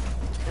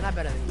 You're not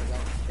better than me, Miguel.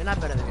 You're not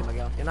better than me,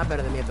 Miguel. You're not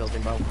better than me at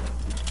building, bro.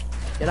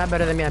 You're not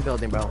better than me at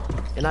building, bro.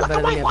 You're not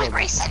better than me at building.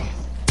 Grayson!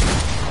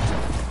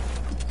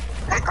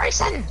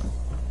 Grayson!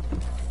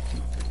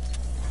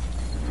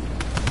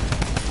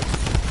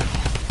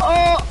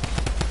 Oh!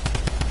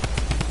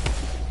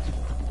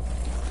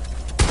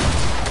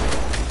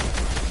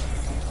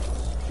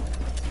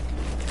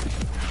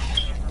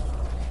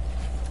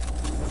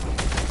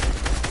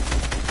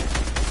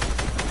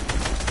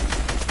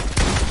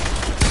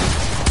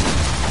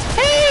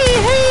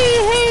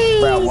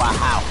 Bro, wow,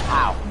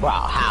 how? Bro,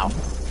 how?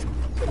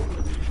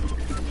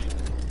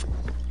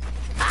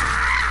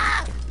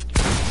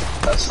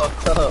 That's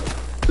fucked up.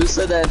 Who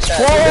said that in chat?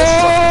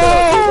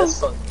 Whoa! That's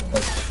fucked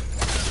up.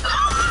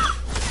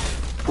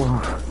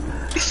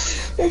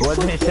 What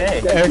did he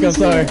say? Eric, I'm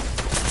sorry.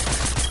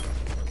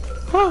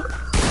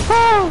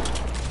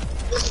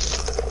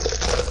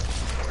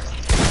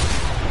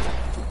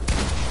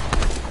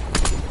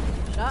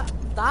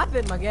 Stop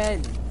him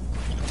again.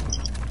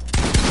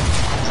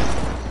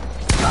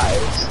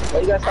 Guys, why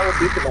you guys talking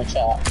deep in that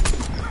chat?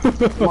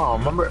 Come on,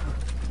 remember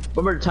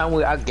the time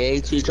we got gay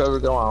to each other?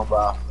 Go on,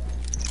 bro.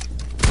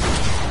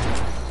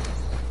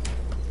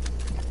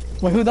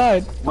 Wait, who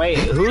died? Wait,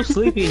 who's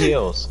Sleepy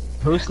Heels?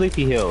 Who's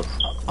Sleepy Heels?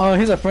 Oh,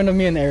 he's a friend of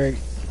me and Eric.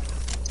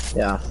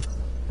 Yeah.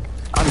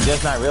 I'm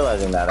just not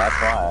realizing that, that's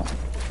why.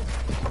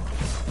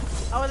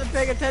 I wasn't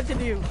paying attention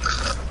to you.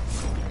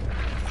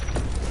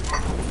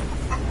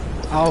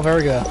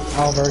 Alverga.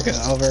 Alverga.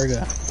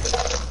 Alverga.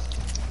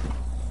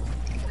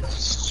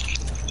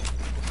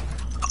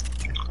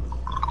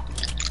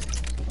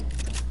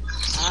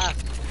 Ah.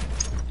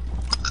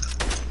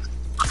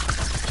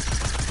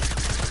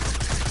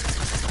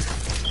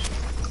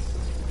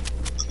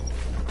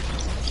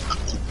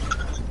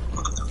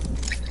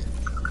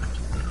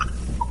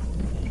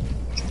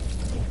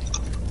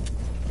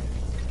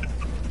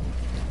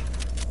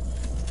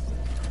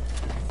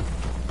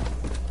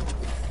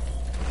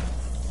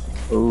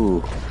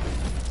 Ooh.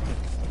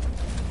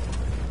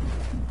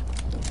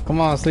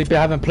 Come on, Sleepy.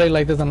 I haven't played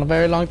like this in a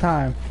very long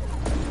time.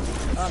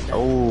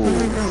 Oh.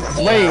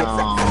 Wait.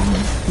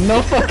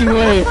 No fucking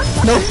way.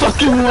 No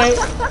fucking way.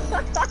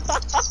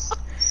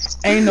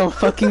 Ain't no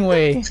fucking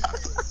way.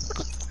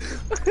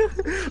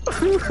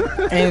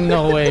 Ain't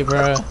no way,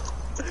 bro.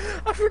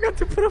 I forgot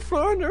to put a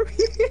floor under me.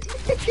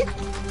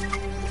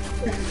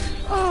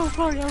 Oh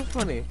fuck, that was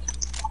funny.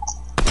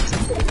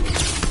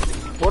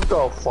 What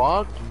the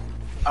fuck?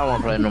 I don't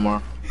wanna play no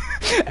more.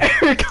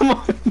 Eric, come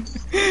on.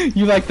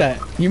 You like that.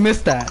 You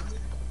missed that.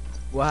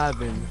 What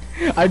happened?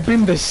 I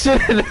beamed the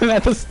shit out of him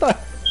at the start.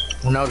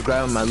 When I was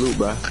grabbing my loot,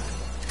 bro.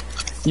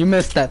 You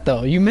missed that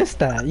though. You missed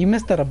that. You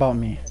missed that about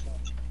me.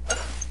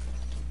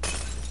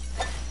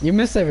 You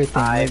missed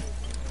everything. Like,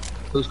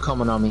 Who's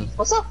coming on me?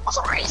 What's up? What's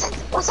up, Grayson?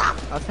 What's up?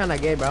 That's kinda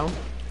gay, bro.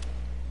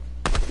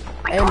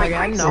 Hey, God,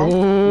 Miguel, no.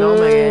 Ooh. No,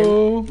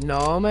 Miguel.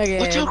 No, Miguel.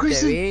 Watch out,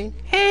 Grayson. Te vi.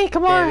 hey,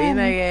 come Te vi, on.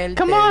 Miguel.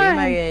 Come Te vi, on.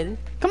 Miguel.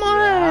 Come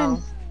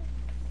on.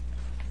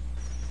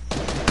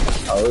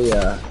 Oh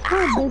yeah.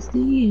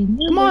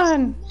 Come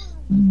on.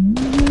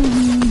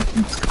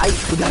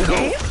 We gotta go.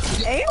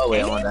 Aim, Oh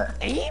wait, I want that.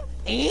 aim.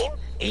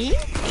 We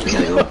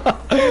gotta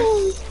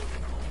go.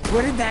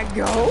 Where did that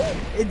go?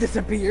 It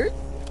disappeared?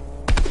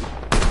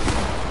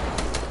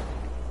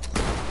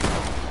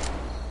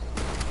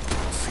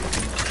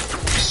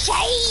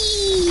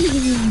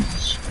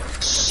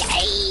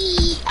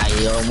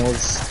 I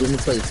almost didn't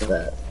play for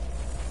that.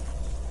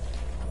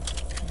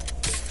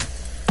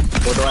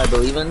 What do I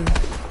believe in?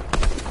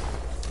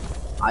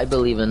 I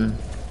believe in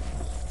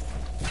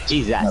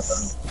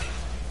Jesus.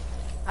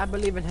 I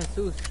believe in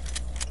Jesus.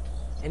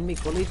 And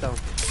Miguelito.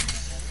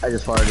 I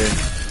just farted.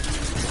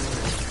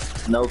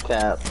 No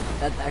cap.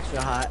 That's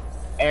extra hot.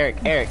 Eric,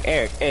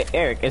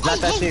 it's not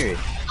that serious.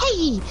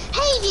 Hey,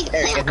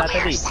 Eric, it's not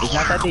that deep. It's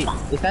not that deep.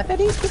 It's not that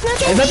deep. It's not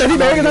that It's not that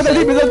deep, Eric. It's not that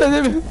deep. It's not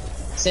that deep.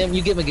 Sam,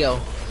 you get Miguel.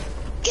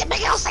 get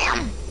Miguel,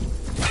 Sam.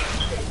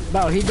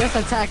 Bro, he just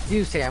attacked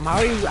you, Sam. How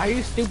are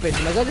you stupid?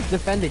 Miguel just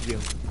defended you.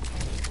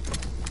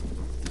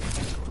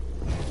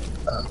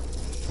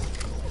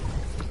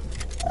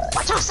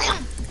 Watch out, Sam.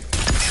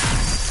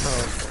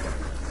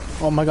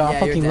 Oh my god, I'm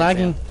you're fucking dead,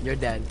 lagging. Sam. You're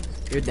dead.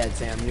 You're dead,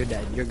 Sam. You're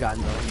dead. You're gone,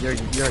 bro. You're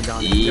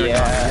gone.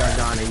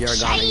 Yeah. You're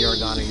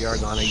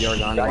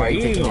gone. Why Are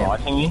you taking even it?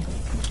 watching me?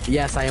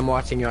 Yes, I am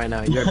watching you right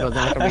now. You're building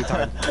like a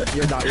retard.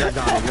 You're dead.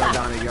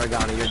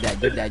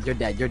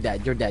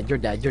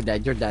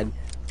 You're dead.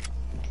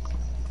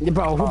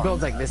 Bro, who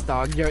builds like this,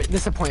 dog? You're a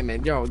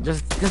disappointment. Yo,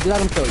 just let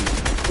him kill you.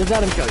 Just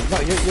let him kill you. Bro,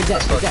 you're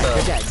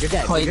dead. You're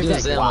dead. Why you You're doing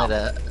dead. Sam like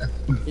that?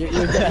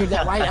 You're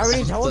dead. Why? I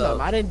already told him.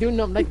 I didn't do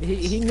no. Like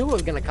he knew it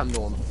was gonna come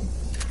to him.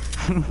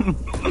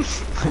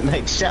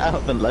 Like, shut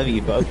up and love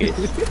you, focus.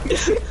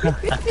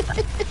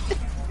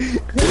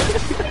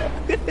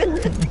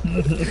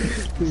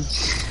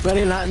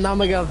 Ready? Now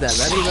Miguel's dead.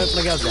 Ready?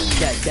 Miguel's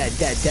dead.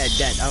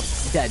 Dead. Oh,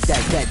 dead.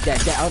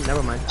 Oh,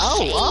 never mind.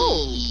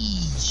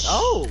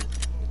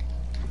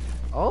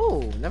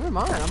 Oh, never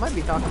mind. I might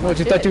be talking about What,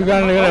 you shit. thought you were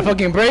gonna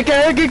fucking break,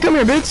 Eric? Come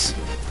here, bitch.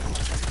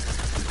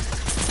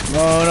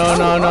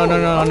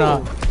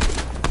 No.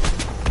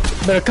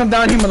 Better come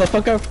down here,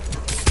 motherfucker.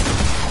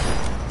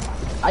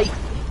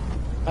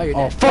 Oh, you're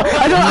Oh, dead. fuck.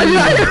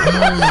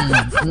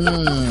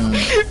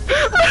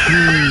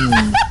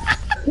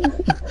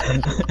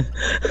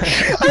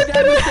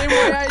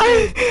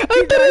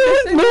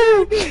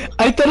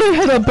 I thought I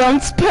had a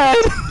bounce pad.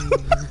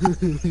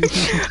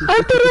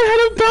 I thought I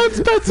had a bounce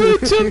pad, so I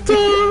jumped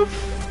off.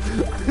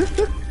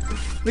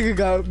 Look at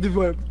God.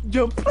 Do it.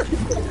 Jump.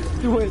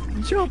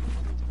 Jump.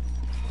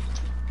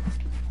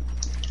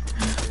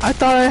 I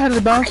thought I had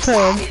a bounce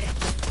pad.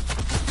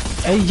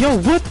 Hey, yo,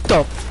 what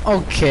the?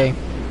 Okay.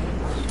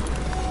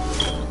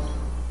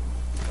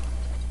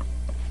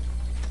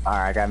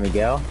 Alright, I got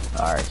Miguel.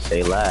 Alright,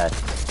 stay last.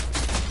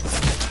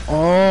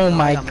 Oh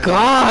my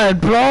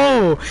god,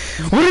 bro!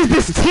 What is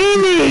this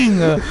teaming?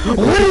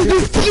 What is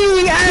this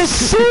teaming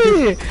ass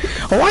shit?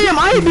 Why am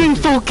I being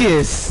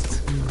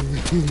focused?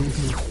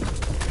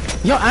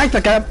 Yo, act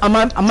like I'm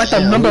at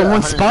the number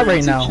one spot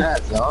right now.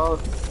 Bro,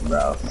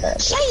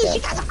 Jeez,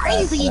 you guys are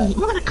crazy. I'm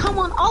gonna come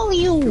on all of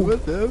you.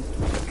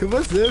 Come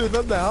on, Sam. It's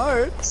not that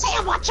hard.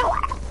 Sam, watch out.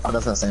 Oh,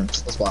 that's not Sam.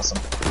 That's Blossom.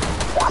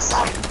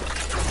 Awesome.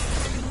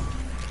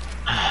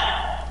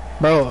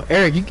 Bro,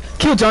 Eric, you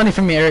kill Johnny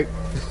for me, Eric.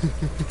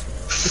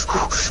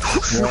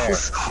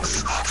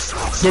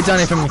 Get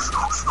Johnny for me.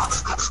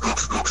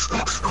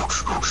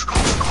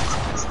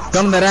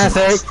 Gun on that ass,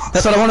 Eric.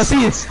 That's what I want to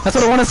see. That's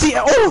what I want to see.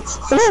 Oh, look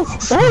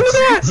at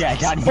that. Yeah,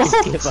 Johnny,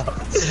 just give up.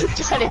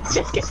 Johnny,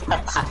 just give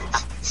up.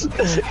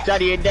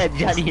 Johnny, you're dead.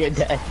 Johnny, you're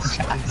dead.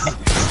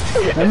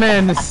 That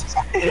man is...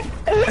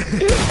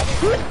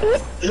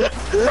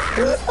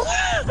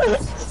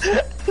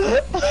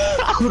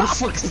 Who the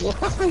fuck is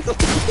lying?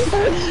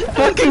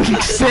 Fucking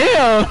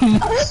Sam!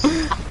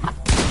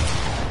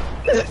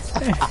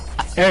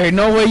 Eric,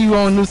 no way you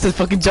won't lose this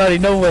fucking Johnny,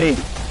 no way.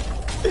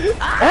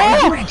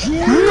 Oh!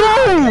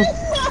 No!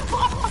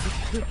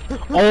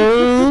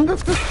 Oh!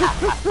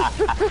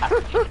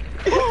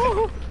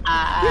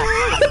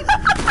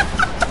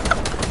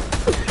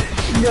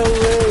 No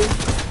way.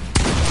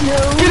 No.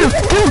 Get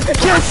him!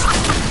 Yes!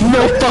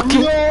 No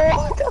fucking...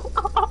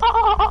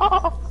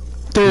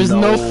 There's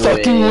no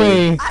fucking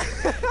way.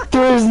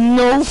 There's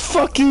no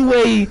fucking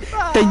way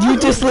that you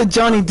just let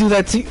Johnny do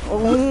that to you.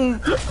 Oh.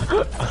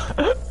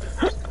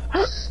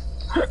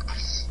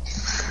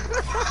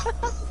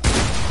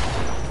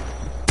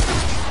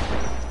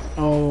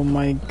 Oh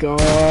my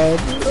god.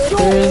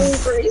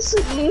 There's...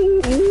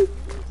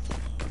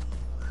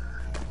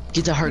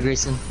 Get to her,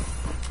 Grayson.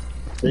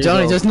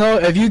 Johnny, just know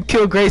if you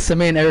kill Grayson,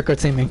 me and Eric are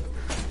teaming.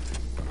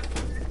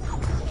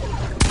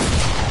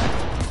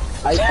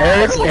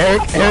 Eric,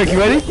 you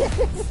ready?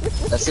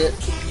 That's it.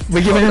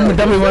 We're giving him the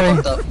double warning.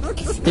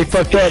 He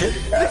fucked up.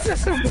 This is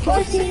some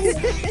bullshit.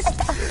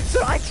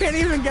 So I can't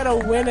even get a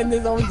win in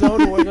this own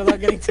zone war without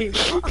getting teamed.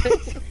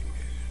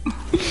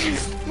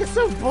 This is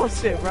some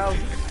bullshit, bro.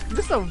 This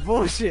is some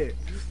bullshit.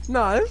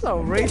 No, this is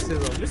no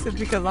racism. This is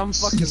because I'm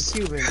fucking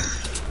Cuban.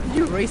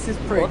 You racist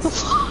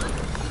pricks.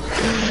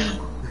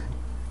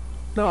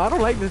 No, I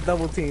don't like this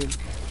double team.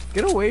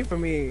 Get away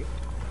from me.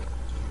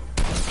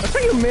 That's how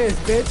you miss,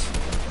 bitch.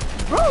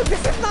 Bro,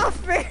 this is not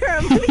fair.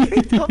 I'm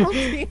literally double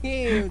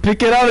teamed.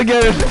 Pick it out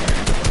again.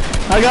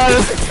 I got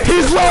it.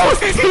 He's low.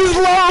 He's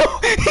low.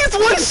 He's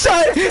one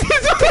shot.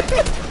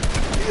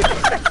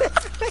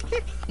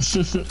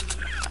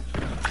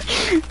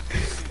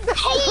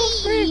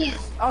 Hey!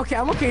 Okay,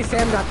 I'm okay.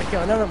 Sam got the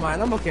kill. Never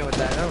mind. I'm okay with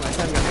that. Never mind.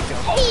 Sam got the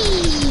kill.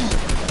 Hey!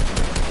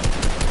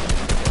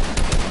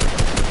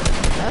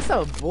 That's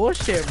some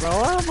bullshit, bro.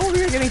 I'm over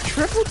here getting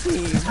triple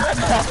teamed.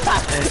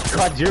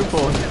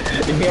 Quadruple.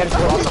 He had to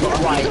cross the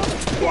white.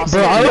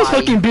 Bro, I was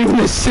fucking beating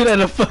the shit out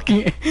of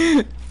fucking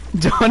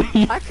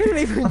Johnny. I couldn't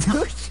even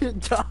do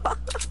shit, dog.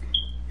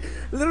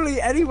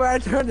 Literally anywhere I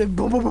turned, and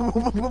boom, boom, boom,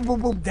 boom, boom, boom,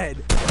 boom, boom,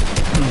 dead.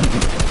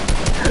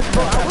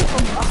 Bro, I went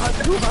from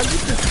 200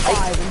 to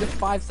 5 in just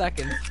 5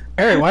 seconds.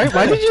 Eric,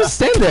 why did you just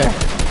stand there?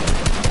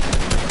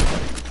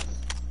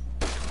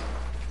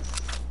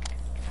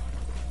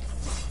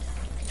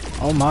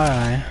 Oh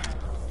my.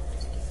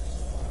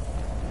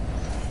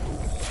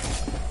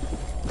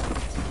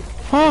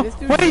 Huh? This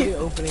dude's Wait! really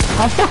opening.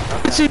 I'm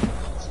fucking...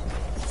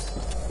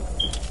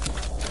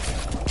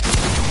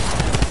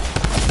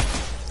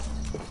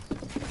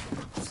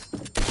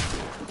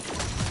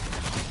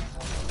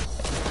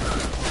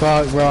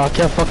 Fuck, bro, I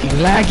kept fucking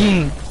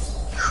lagging.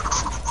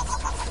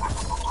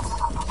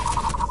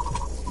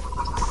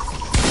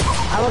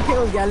 I'm okay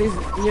with Gally's,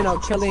 you know,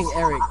 killing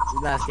Eric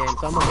last game,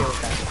 so I'm okay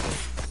with that.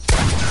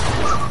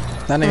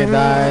 That nigga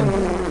died.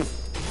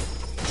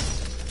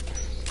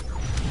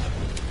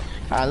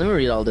 Alright, let me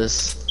read all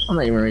this. I'm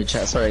not even reading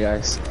chat. Sorry,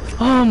 guys.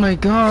 Oh my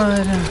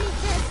god.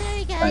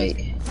 Sorry, guys.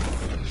 Right.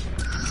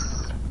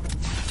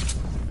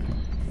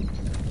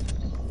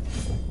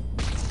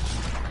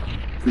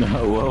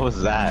 No, what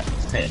was that?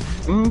 Damn,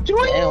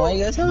 why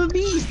you guys have a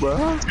beef, bro?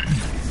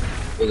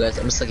 Hey guys,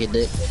 I'm gonna suck your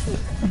dick.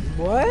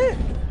 What?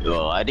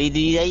 What did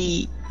he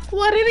say?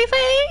 What did he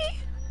say?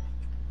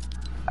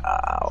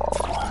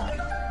 Ow.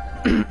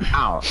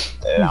 Ow.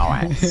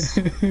 Nice.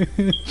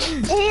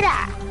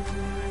 Era!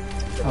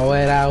 Oh,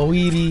 era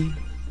weedy.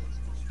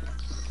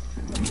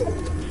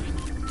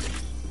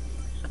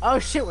 Oh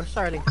shit, we're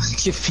starting.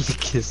 Give me a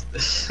kiss.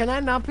 Can I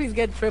now please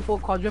get triple,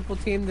 quadruple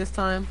team this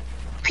time?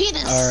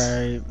 Penis!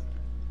 Alright.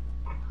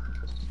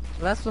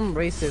 That's some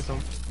racism.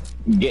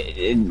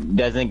 It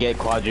doesn't get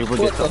quadruple,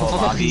 gets the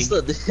whole lobby.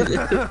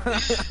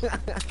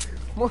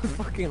 Most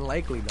fucking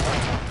likely, dog.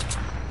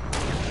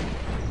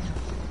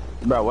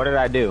 Bro, what did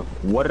I do?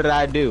 What did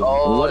I do?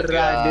 Oh, what did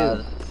I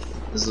do?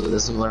 This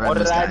is what What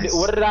did I do? guys.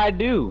 What did I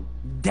do?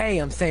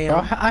 Damn, Sam.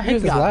 Bro, I hate you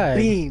this got lag.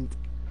 beamed.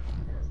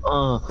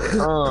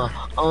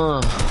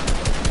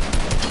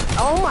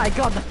 Oh my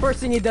god, the first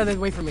thing he does is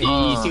wait for me.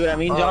 You see what I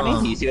mean,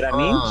 Johnny? You see what I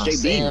mean? Straight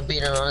Sam beam.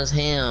 beating on his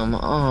ham. No,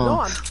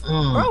 I'm...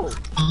 Bro.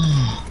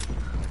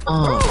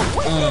 Bro,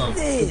 what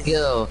is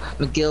this?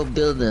 Miguel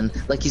building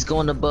like he's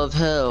going above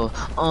hell.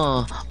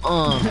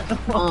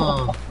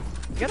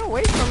 Get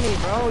away from me,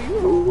 bro. You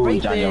Ooh,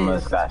 Johnny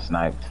almost got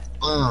sniped.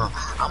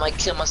 I might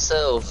kill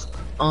myself.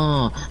 Bro,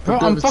 I'm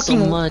I'm so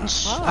fucking...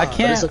 much. I But it's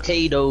can't...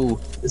 okay though.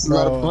 It's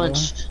not a Bro.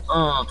 bunch.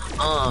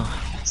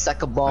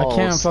 Sack of balls. I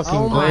can't fucking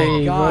Oh my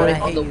play, God, I bro.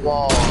 hate On the you.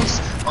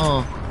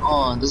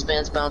 walls. This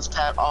man's bounce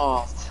pad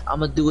off.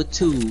 I'ma do it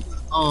too.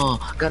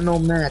 Got no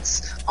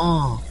mats.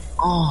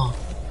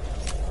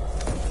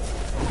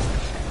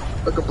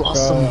 Look at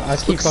Blossom. Bro, I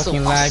keep Looks so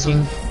fucking awesome.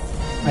 lagging.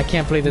 I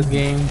can't play this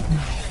game.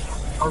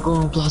 I'm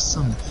going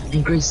Blossom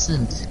and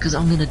Grayson, cause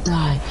I'm gonna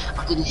die.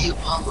 I'm gonna hit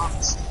all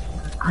lungs.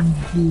 I'm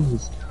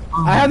confused.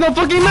 I have no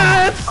fucking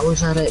mats! I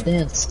wish I had that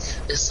dance.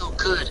 It's so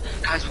good.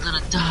 Guys, we're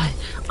gonna die.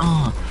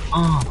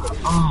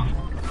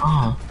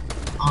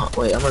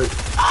 Wait, I'm gonna...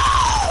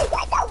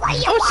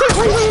 Oh shit,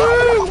 wait.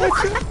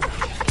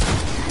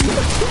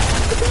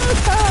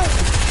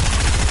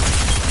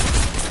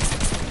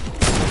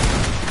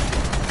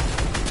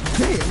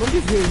 Damn, look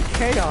at this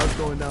chaos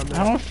going down there.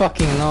 I don't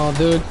fucking know,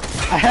 dude.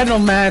 I had no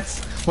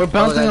mats. We're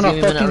bouncing guys, on a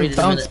give me a minute, I'll fucking read this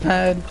bounce minute.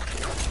 pad.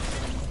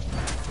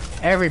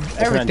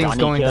 Everything's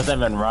going kills down.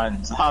 him and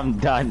runs. I'm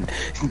done.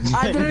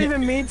 I didn't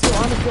even mean to,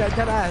 honestly, I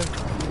dead ass.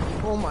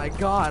 Oh my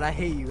god, I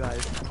hate you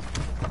guys.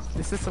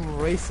 This is some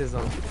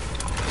racism.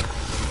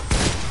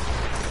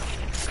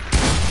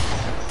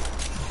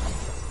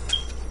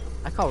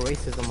 I call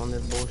racism on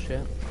this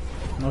bullshit.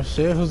 No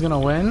shit, who's gonna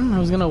win?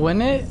 Who's gonna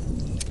win it?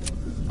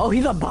 Oh,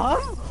 he's a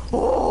bum?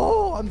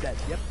 Oh, I'm dead.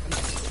 Yep.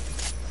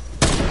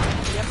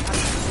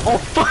 Oh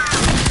fuck!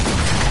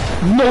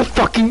 No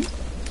fucking.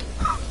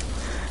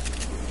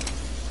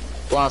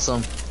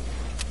 Blossom.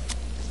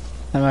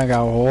 And I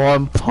got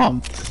one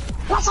pumped.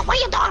 Blossom, what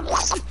you doing,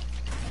 Blossom?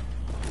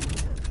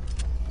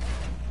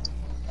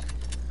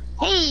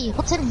 Hey,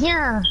 what's in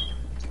here?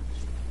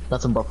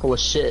 Nothing but full of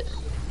shit.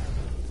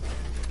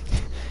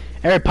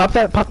 Eric, pop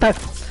the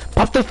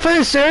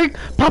fish, Eric!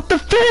 Pop the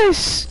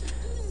fish!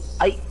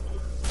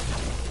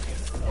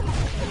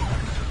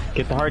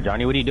 Get the heart,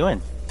 Johnny. What are you doing?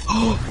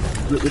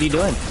 What are you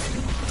doing?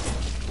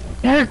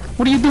 Eric,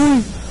 what are you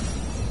doing?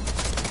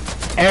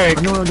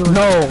 Eric, no,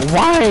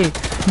 why?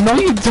 No,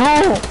 you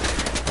don't!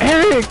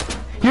 Eric,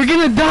 you're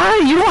gonna die!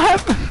 You don't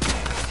have...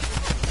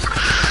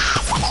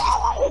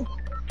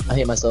 I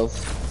hate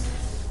myself.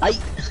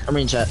 I'm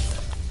in chat.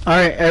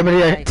 Alright,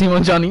 everybody, team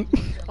on Johnny.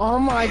 Oh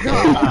my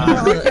god.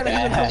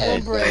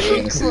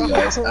 Alright,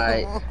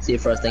 see you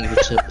first. Thank you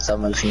for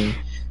submission.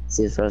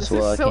 See you first. This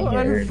Well, is so I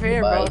can't hear.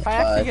 unfair, bro. If I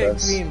actually get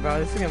clean, bro,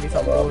 this is gonna be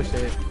some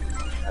bullshit.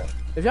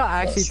 If y'all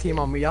actually team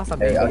on me, y'all stop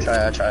being I'll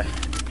try.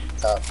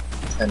 Top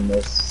 10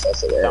 most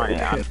there. Johnny,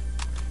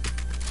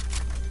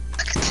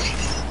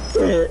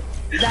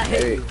 That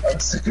hit you.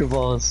 Sucker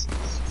balls.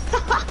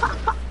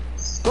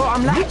 Bro,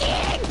 I'm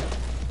lagging!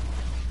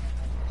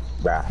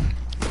 bruh.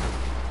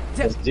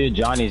 This dude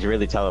Johnny's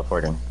really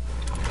teleporting.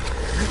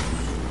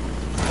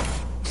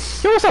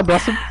 Yo, what's up,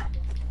 Blossom?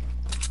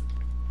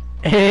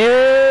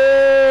 Hey!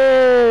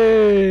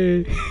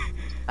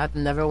 I've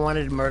never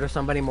wanted to murder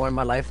somebody more in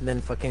my life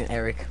than fucking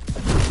Eric.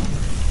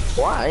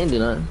 Why? I ain't do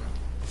nothing.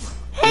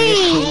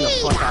 Clean the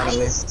fuck out of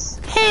me.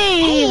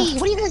 Hey,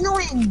 what are you guys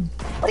doing?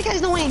 What are you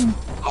guys doing?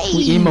 Hey.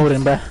 We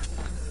emoting, bruh.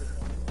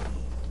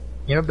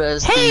 Your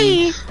best.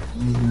 Hey.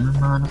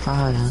 I'm on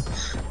fire.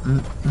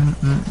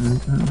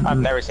 I've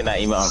never seen that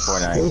email on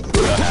Fortnite.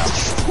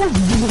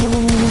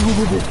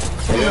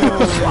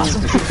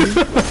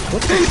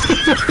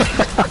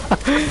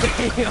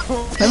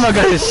 That man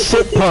got his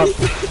shit popped.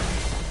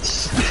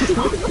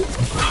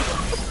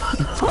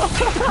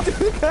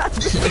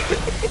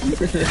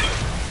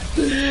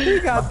 He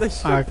got the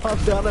shit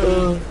popped out of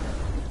him.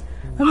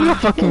 I'm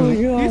not fucking.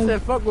 He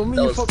said, fuck with me,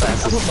 That you was fuck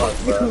fast as fuck,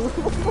 bro.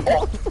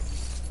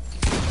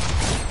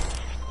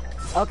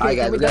 Okay, Alright,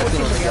 guys, can we got a team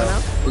double Miguel.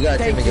 now? We got a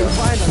team Thank you, Miguel.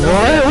 finally.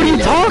 What? What are you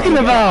talking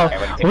about?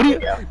 What are you?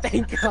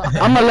 Thank God.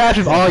 I'm gonna laugh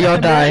if all y'all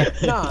die.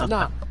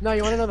 No,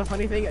 you wanna know the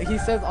funny thing? He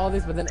says all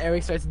this, but then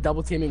Eric starts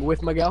double teaming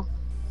with Miguel.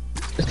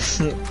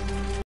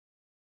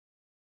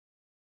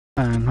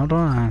 Hold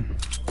on.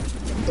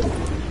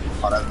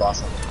 Oh, that's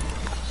Blossom.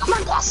 Come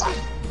on, Blossom.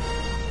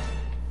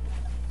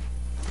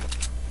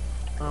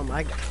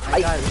 I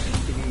got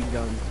shitty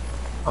gun.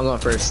 I'm going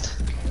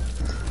first.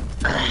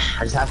 I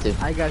just have to.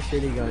 I got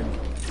shitty gun.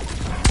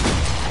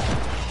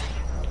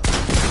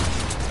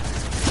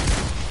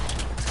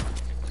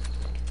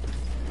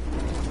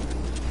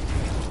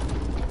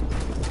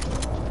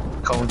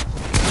 Cone.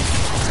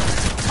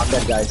 I'm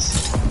dead,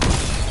 guys.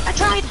 I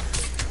tried.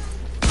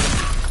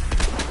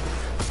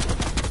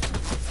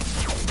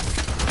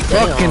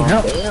 Fucking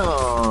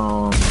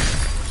hell.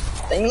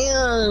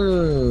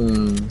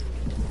 Damn.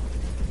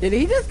 Did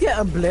he just get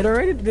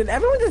obliterated? Did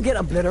everyone just get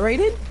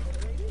obliterated?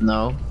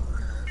 No.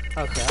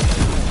 Okay.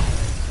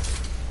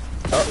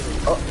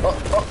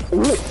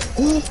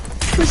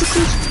 Where's the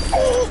fish?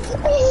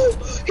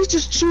 Oh, he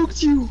just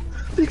choked you.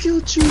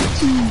 Miguel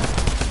choked you.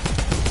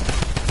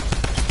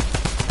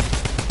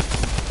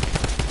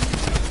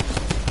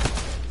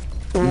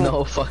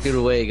 No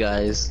fucking way,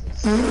 guys.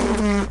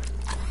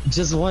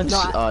 Just one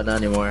shot. Oh, not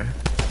anymore.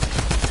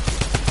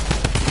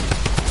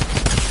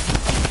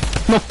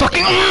 No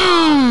fucking.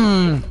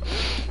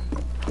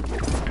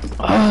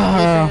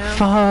 Oh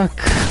fuck.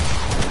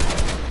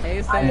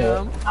 Hey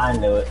Sam. I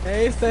knew it.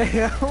 Hey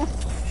Sam. Come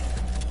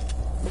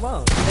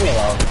on.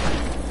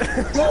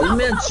 This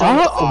man choked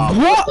Oh, off.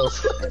 what?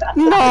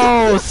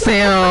 No,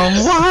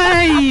 Sam.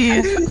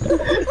 Why?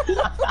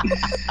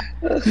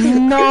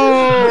 No.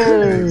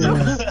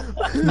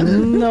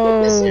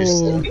 No.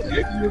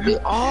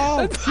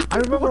 Oh, I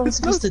remember I was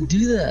supposed to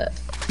do that.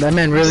 That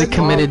man really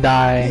committed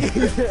die.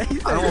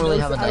 I don't really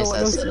have a nice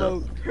ass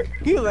setup.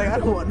 He was like, I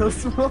don't want no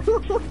smoke.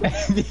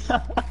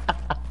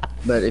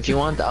 But if you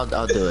want, I'll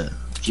do it.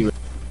 If you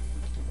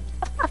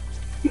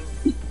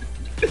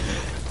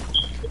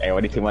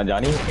Everybody team on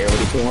Johnny.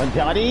 Everybody team on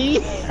Johnny.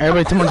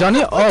 Everybody team on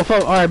Johnny? Oh,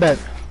 fuck. Alright, bet.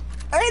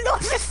 I know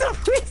this is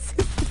racist.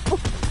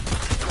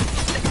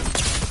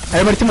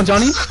 Everybody team on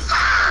Johnny?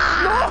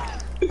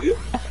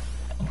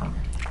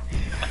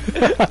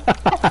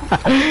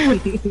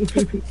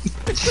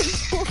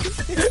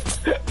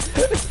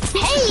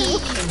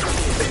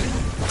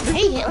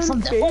 Hey, handsome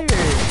devil.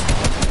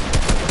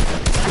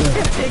 I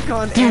can take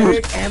on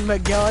Eric and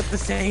Miguel at the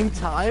same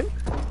time.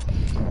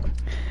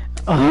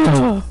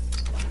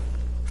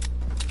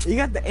 You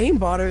got the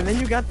aimbotter and then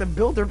you got the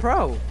builder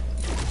pro.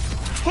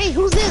 Hey,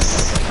 who's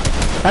this?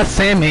 That's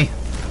Sammy. Hey,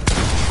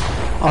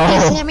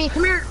 Oh. Sammy,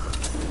 come here.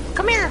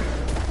 Come here.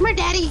 Come here,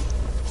 daddy.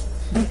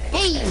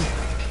 Hey.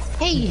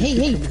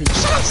 Hey.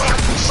 Shut up, Sam.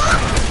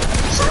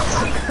 Shut up.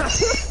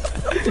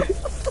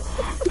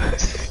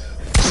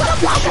 Shut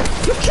up, Walker.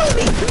 You killed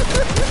me.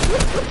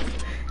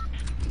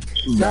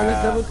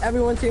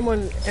 Everyone team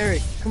on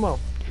Eric. Come on.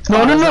 No.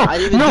 I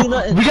didn't even do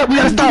nothing. We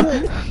gotta stop.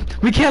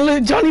 We can't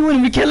let Johnny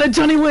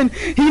win.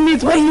 He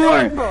needs one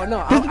more. Bro,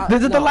 no.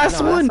 This is the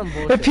last one. That's some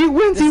bullshit. If he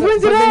wins, he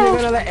wins it Then you're all.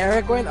 gonna let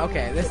Eric win?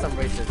 Okay, this is some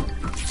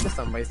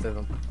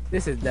racism.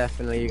 This is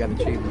definitely you gotta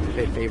treat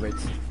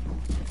favorites.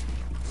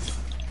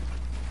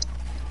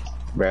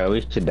 Bro,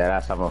 we should dead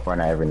ass have on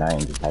Fortnite every night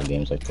and just have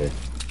games like this.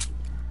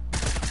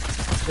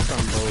 This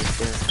some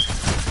bullshit.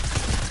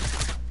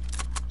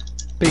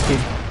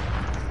 Speaking.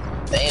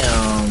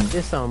 Damn.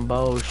 This some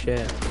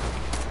bullshit.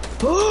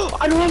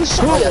 I don't have a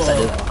shot. Oh, yes, I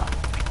did.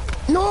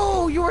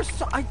 No, you were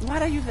so.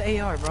 Why'd I use the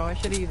AR, bro? I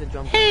should have used the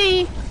drum.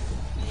 Hey.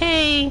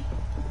 I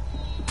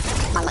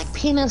like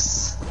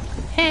penis.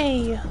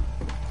 Hey.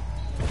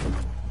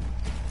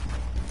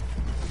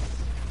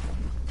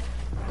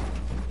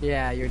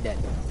 Yeah, you're dead.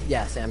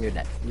 Yeah, Sam, you're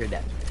dead. You're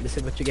dead. This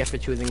is what you get for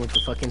choosing with the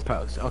fucking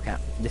pros. Okay,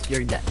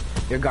 you're dead.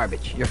 You're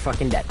garbage. You're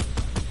fucking dead.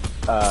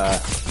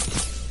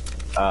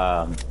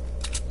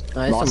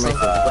 Lawson,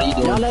 what are you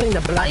doing? Y'all letting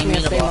the black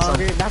man stay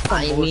longer? That's some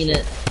I mean bullshit.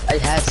 it. I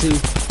had to.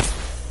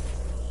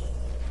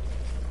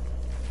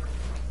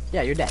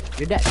 Yeah, you're dead.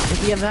 You're dead.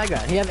 He has high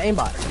ground. He has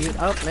aimbot.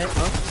 Oh, man.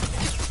 Oh.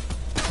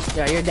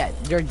 Yeah, you're dead.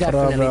 You're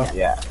definitely bro? dead.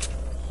 Yeah.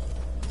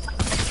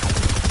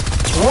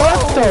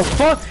 What the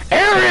fuck?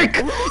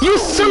 Eric! You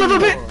son of a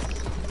bitch!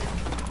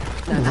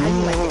 Now, how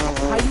you like it?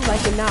 How you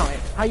like it now?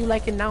 How you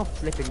like it now,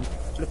 Flip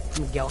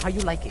Miguel? How you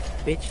like it,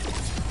 bitch?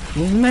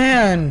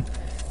 Man.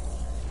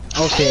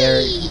 Okay,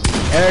 Eric.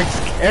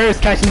 Eric's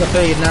catching the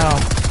fade now.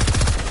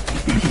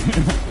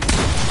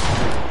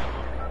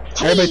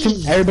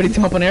 Everybody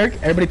team up on Eric.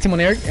 Everybody team on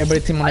Eric. I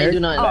do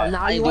not. Oh,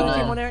 now I you do want to not.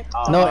 team on Eric?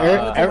 No,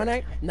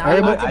 Eric. Now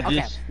you want to I team? Okay,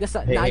 just-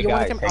 listen. Hey, Now hey you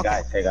want to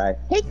guys, team? hey guys.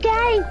 Hey,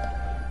 guy.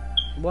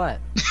 What?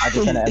 I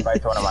just sent an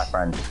invite to one of my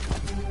friends.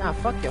 Nah,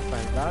 fuck your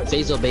friend, dog.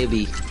 Faisal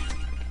baby.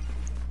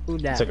 Who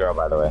that? It's a girl,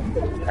 by the way.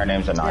 Her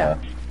name's Anaya.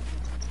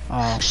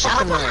 Oh. Shut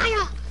up,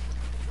 Anaya.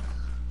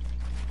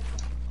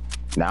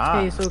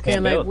 Nah. Hey, so can't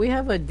can like build. we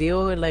have a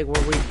deal like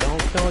where we don't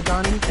kill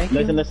Johnny? Thank you.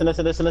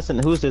 Listen.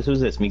 Who's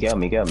this? Miguel.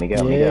 Yeah.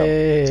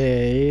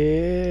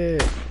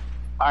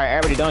 Alright,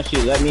 everybody don't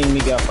shoot. Let me and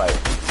Miguel fight.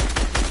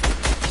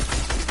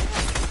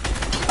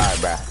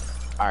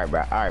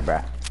 Alright,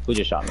 bruh. Who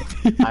just shot me?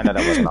 I know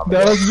that wasn't on me.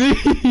 That was me.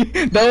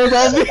 That was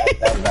on me.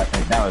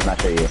 That was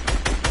not sure you.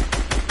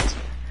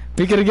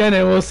 Pick it again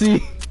and we'll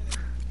see.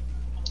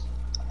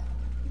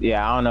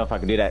 Yeah, I don't know if I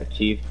can do that,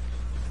 Chief.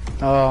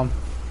 Now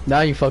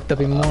you fucked up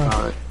even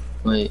more.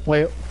 Wait.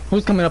 Wait,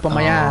 who's coming up on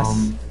my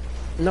ass?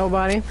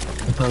 Nobody.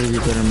 I'll probably be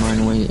better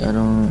mine. Wait, I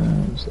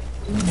don't.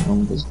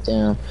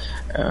 Damn.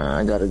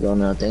 I gotta go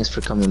now. Thanks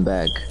for coming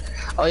back.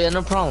 Oh yeah,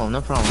 no problem.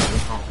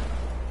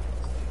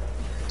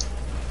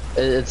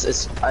 I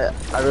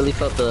really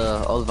felt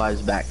the old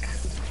vibes back.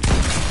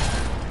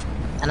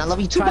 And I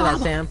love you too, Try that,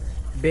 Bob. Sam.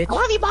 Bitch. I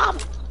love you,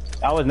 Bob.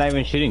 I was not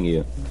even shooting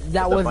you. That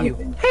That's the was funny you.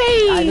 thing.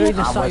 Hey. I literally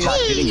just I saw was you. not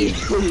shooting you.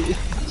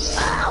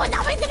 Oh,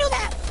 now we can do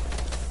that.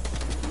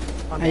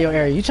 Hey, yo,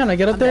 Eric, you trying to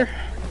get up there?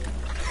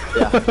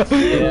 Yeah. No,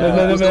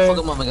 Let's go no.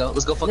 fuck him up, Miguel.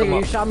 Let's go fuck him Nigga, you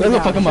up. shot me Let's go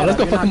down. fuck him up. Shut Let's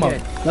go up, fuck you're him not up.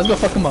 good. Let's go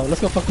fuck him up.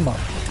 Let's go fuck him up.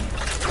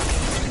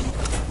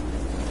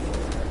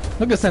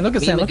 Look at Sam. Look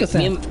at Sam. Look at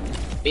Sam.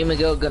 Me and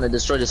Miguel gonna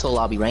destroy this whole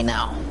lobby right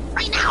now.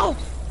 Right now.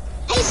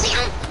 Hey,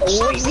 Sam.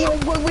 Shut up, Sam.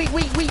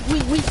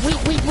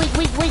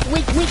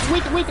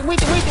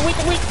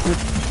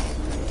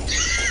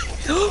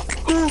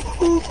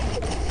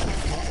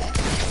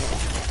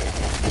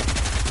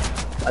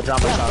 I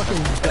dropped my shot.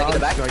 Can I get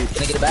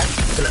it back?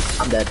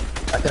 I'm dead.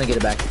 I couldn't get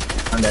it back.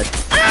 I'm dead.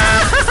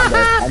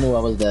 I knew I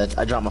was dead.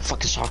 I dropped my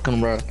fucking shotgun,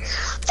 bro.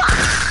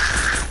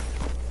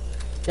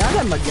 Y'all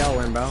let Miguel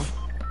win, bro.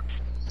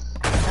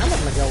 Y'all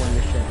let Miguel win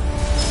this shit.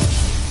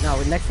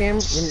 No, next game,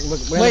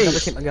 we're gonna double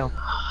team Miguel.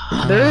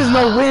 There is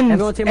no win.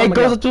 Everyone team It up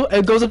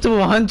goes up to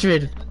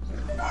 100.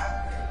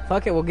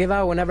 Fuck it, we'll give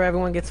out whenever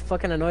everyone gets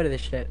fucking annoyed of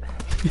this shit.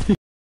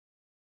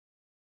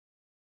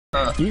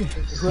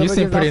 You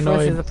seem pretty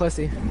annoyed. Is a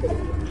pussy.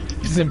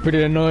 You seem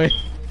pretty annoyed.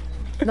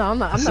 No, I'm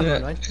not. I'm never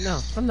annoyed. No,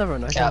 I'm never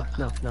annoyed.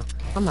 No, no.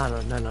 I'm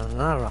not. No,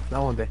 not at all.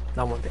 Not one bit.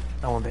 Not one bit.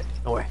 Not one bit.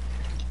 No way.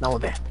 Not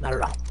one bit. Not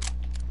at all.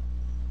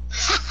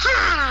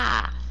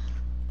 Ha!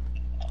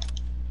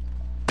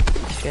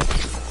 Shit.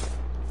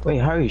 Wait,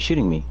 how are you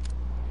shooting me?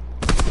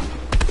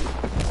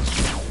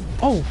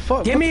 Oh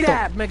fuck! Give me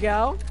that,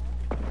 Miguel.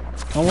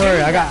 Don't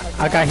worry, I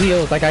got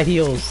heals. I got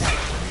heals.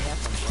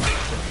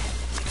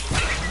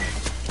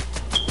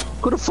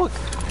 Who the fuck?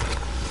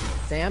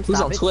 Sam, Who's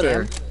stop on it.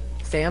 Twitter?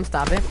 Sam,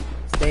 stop it.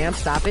 Sam,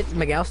 stop it.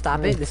 Miguel,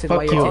 stop it. This is Fuck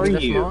why you. you're taking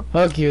this small.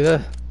 Fuck you.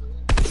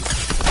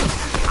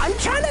 I'm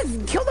trying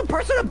to kill the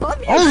person above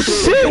you. Oh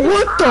shit!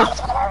 What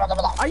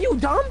the? Are you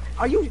dumb?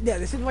 Are you? Yeah,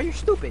 this is why you're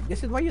stupid.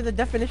 This is why you're the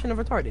definition of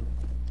retarded.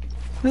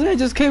 This guy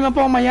just came up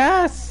on my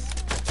ass.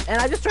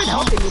 And I just tried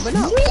helping you, but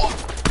no.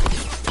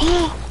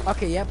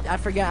 Okay, yep. I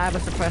forgot I have a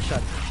suppress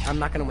shot. I'm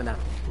not gonna win that.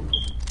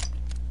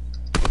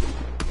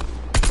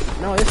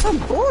 No, it's some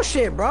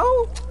bullshit,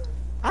 bro.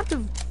 I have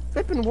to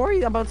flipping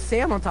worry about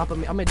Sam on top of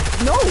me. I mean,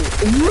 no.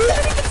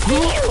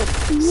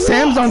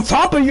 Sam's on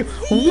top of you.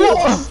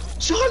 What?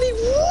 Johnny,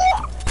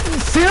 what?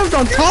 Sam's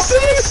on top of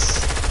you.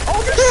 Oh,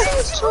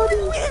 this is Johnny.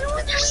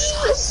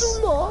 You're so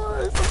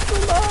lost. I'm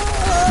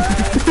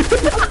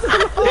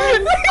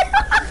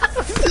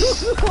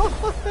so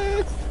lost.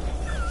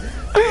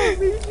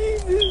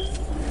 Jesus.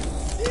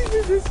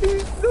 Jesus, this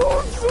is no,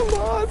 I'm so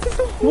lost.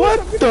 What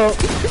the?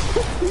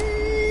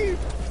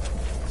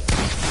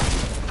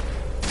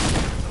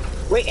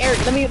 Wait, Eric,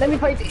 let me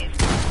fight.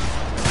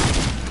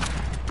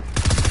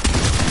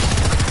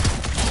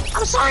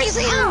 I'm sorry,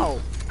 Sam.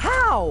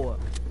 How?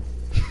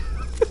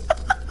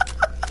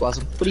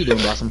 Blossom, what are you doing,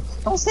 Blossom?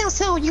 Don't stand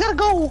still. You gotta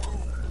go.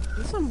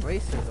 There's some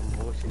racism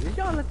bullshit. Did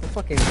y'all let the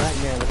fucking black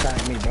man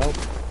attack me, bro?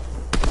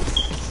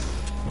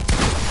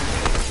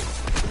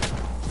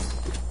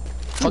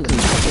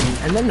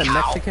 And then the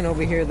Mexican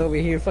over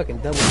here fucking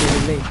double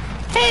teaming me.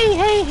 Hey,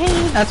 hey,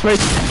 hey. That's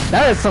racist.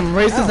 That is some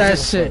racist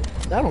ass shit.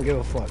 I don't give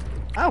a fuck.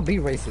 I'll be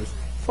racist.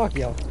 Fuck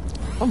y'all.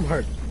 I'm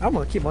hurt. I'm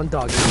gonna keep on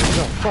dogging you.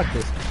 No, fuck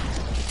this.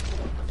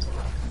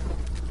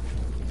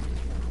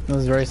 That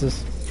was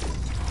racist.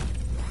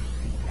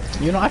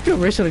 You know, I feel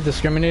racially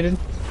discriminated.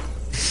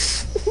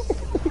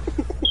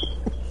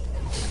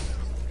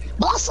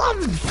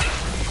 Blossom.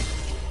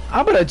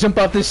 I'm gonna jump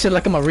off this shit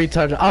like I'm a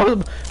retard. I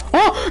was.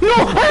 Oh no!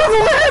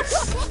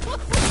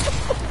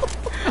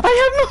 I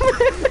have no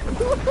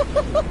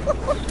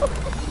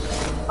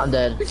meds. I'm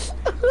dead.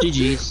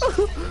 GG's.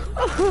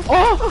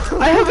 Oh,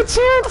 I have a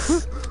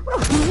chance.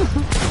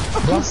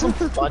 Blossom,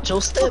 watch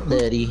your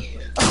stepdaddy.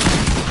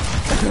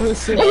 The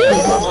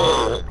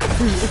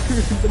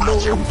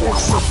jump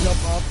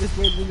off this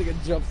way, the nigga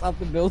jumps off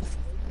the building.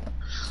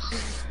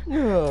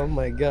 Oh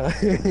my god.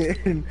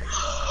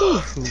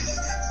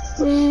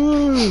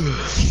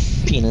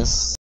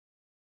 Penis.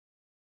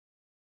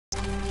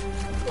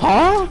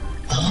 Huh?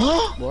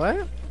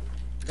 What?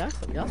 Y'all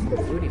some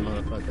fruity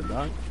motherfuckers,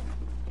 dog.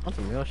 On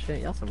some real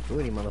shit, y'all some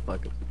fruity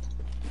motherfuckers.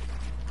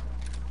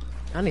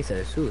 I need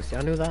to Zeus,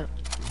 y'all knew that?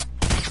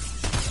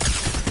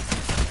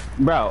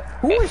 Bro,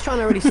 Who was trying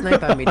to already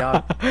snipe at me,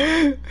 dog?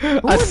 Who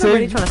was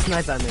already trying to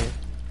snipe at me?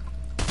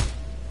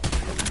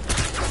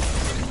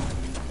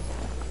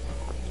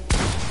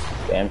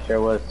 damn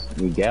sure was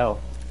Miguel.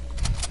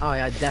 Oh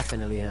yeah,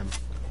 definitely him.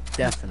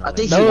 Definitely. I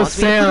think That he was wants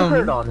me to Sam. put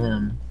hurt on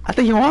him. I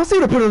think he wants you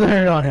to put the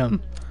hurt on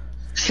him.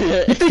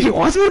 You think he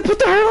wants me to put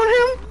the hurt on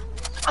him?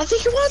 I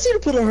think he wants you to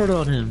put a hurt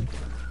on him.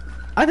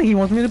 I think he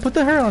wants me to put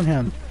the hurt on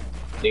him.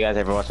 Do you guys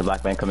ever watch a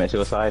black man commit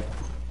suicide?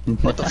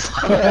 What the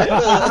fuck?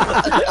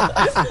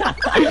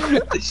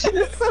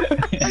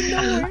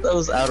 That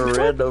was out of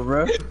random,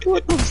 bro.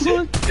 What the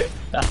fuck?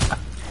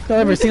 Y'all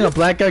ever seen a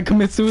black guy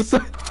commit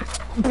suicide?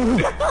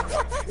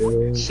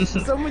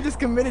 Someone just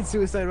committed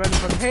suicide right in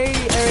front of me.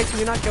 Hey, Eric, can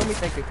you not kill me?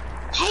 Thank you.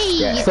 Hey.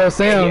 Yeah. So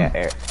Sam, Yeah,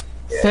 Eric.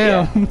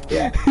 Sam,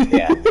 Yeah.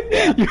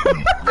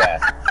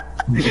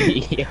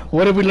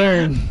 what did we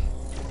learn?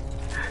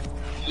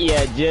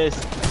 Yeah,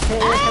 just. Hey,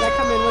 Eric, can I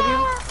come in with you?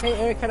 Hey,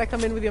 Eric, can I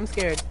come in with you? I'm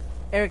scared.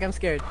 Eric, I'm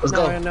scared. Let's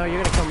go. No,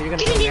 you're gonna kill me. You're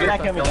gonna kill me. Do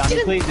not kill me,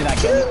 Johnny. Please do not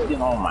kill me.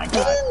 Oh my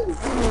god.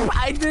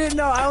 I didn't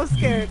know. I was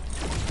scared.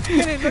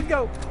 Let's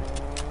go.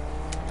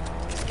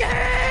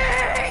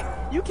 Scared.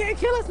 You can't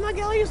kill us,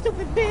 Miguel, you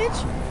stupid bitch.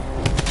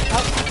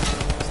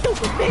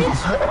 Stupid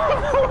bitch.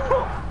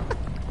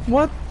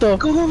 What the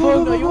fuck?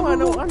 No, you wanna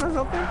know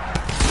something?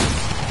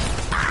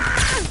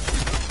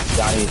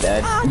 Johnny's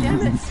dead. Oh, damn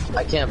it.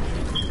 I can't.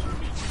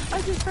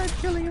 I just tried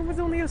killing him with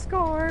only a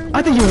scar.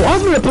 I think he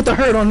wants me to put the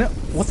hurt on him.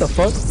 What the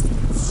fuck?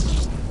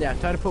 Yeah,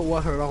 try to put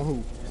what hurt on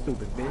who?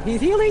 Stupid bitch.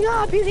 He's healing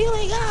up. He's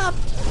healing up.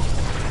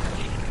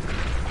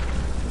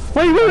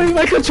 Wait,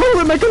 my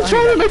controller, my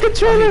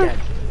controller.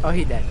 Oh,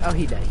 he dead.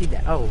 He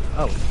dead. Oh.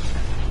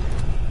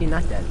 He's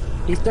not dead.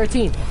 He's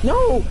 13.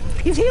 No,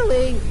 he's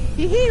healing.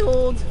 He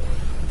healed.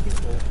 He's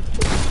cool.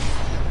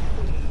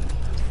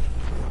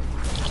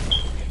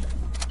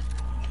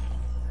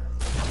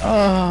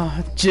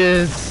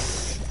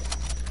 Jizz.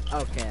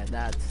 Okay,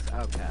 that's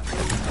Okay.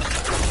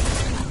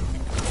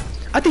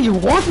 I think he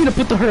wants me to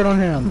put the hurt on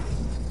him.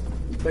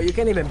 But you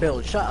can't even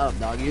build. Shut up,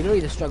 dog. You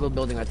literally just struggle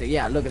building right there.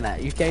 Yeah, look at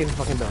that. You can't even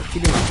fucking build.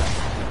 Keep your mouth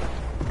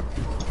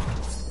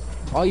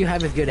shut. All you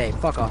have is good aim.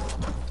 Fuck off.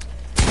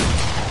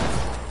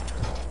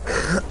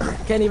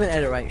 Can't even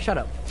edit right. Shut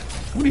up.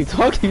 What are you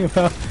talking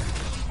about?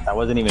 That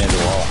wasn't even in the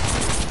wall.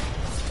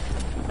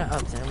 Shut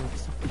up, Sam.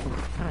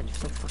 God, you're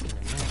so fucking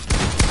annoying.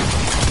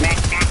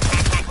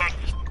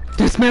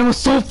 This man was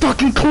so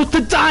fucking close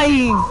to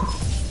dying!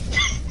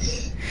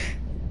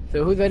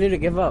 So who's ready to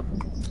give up?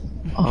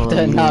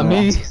 Not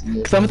me,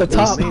 cause I'm at the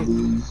top.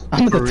 I'm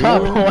at the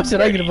top. Why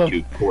should I give up?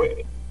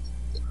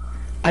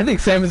 I think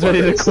Sam is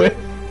ready to quit.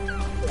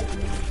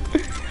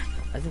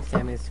 I think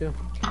Sam is too.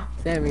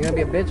 Sam, you gonna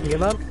be a bitch and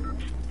give up?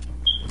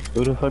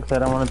 Who the fuck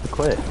said I wanted to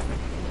quit?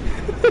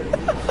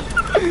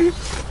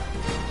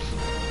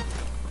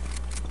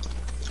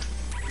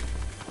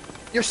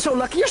 You're so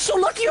lucky, you're so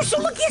lucky, you're so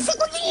lucky, you're so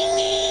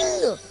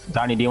lucky!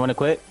 Donnie, do you want to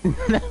quit? No,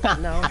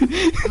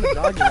 I'm a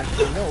dog next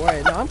game, don't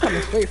worry. No, I'm coming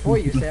straight for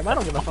you, Sam. I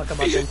don't give a fuck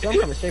about them, so I'm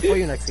coming straight for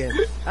you next game.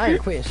 I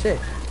ain't quitting shit.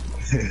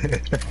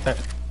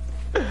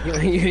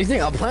 You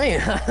think I'm playing?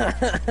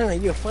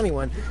 You a funny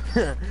one.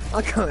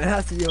 I'm coming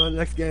after you on the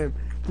next game.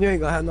 You ain't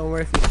gonna have no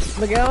mercy.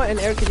 Miguel and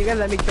Eric, you gotta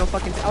let me kill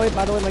fucking... Oh wait,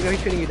 by the way, Miguel, he's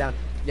shooting you down.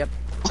 Yep.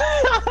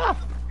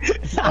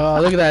 Oh,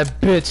 look at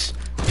that bitch.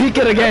 Peek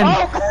it again.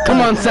 Come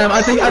on, Sam.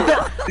 I think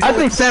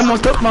Sam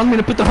wants me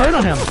to put the hurt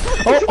on him.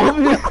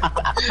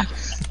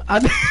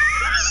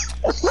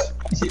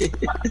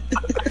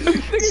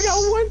 Nigga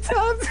got one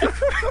tap.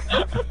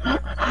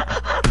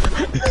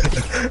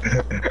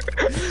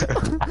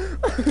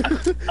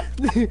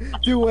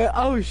 Dude went,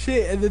 oh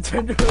shit, and then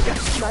turned around and got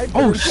sniped.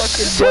 Oh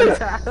fucking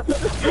shit!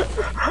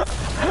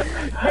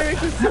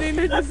 Eric was sitting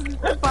there just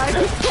buying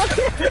his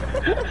fucking.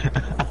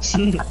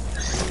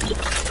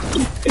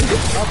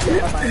 Okay,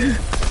 bye-bye.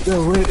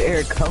 Yo, where did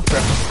Eric come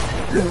from?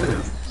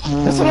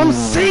 That's what I'm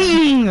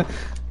saying!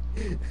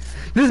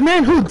 This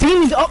man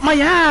Houdini'd up my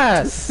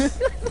ass!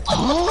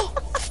 Oh!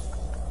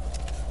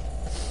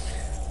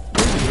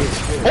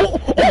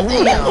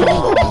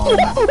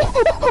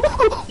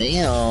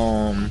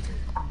 Damn.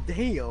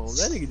 Damn,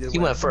 that nigga just He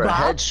went for a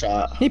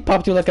headshot. He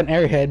popped you like an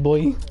airhead,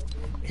 boy.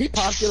 He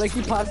popped you like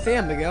he popped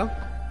Sam, Miguel.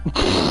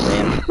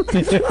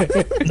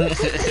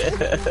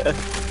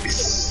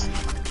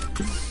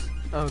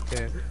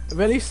 Okay.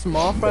 Really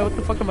small fry? What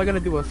the fuck am I gonna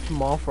do with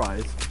small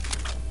fries?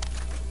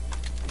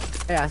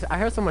 Hey, I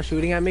heard someone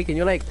shooting at me. Can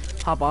you like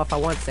hop off? I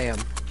want Sam.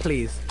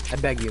 Please. I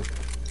beg you.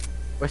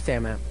 Where's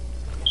Sam at?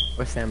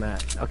 Where's Sam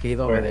at? Okay, he's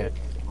over there.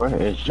 Where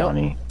is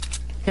Johnny?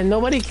 Can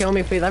nobody kill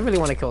me, please? I really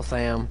want to kill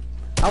Sam.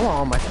 I want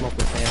all my smoke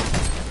with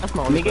Sam. That's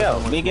my only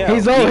Miguel.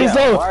 He's low, he's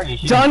low.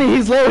 Johnny,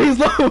 he's low, he's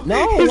low.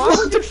 No, he's why low.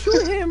 would you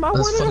shoot him? I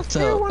wanted to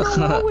stay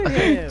one-on-one with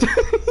him.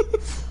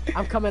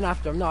 I'm coming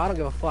after him. No, I don't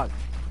give a fuck.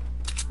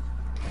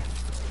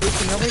 Please,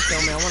 can nobody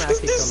kill me? I want to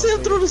actually kill him. Sam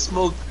through the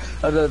smoke.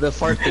 The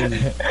fart thing.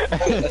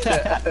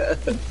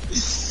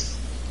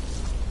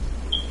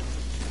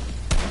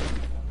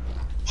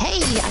 Hey,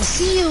 I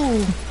see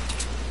you.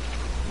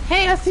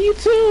 Hey, I see you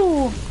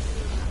too.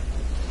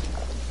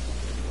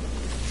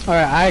 All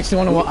right, I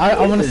actually want to.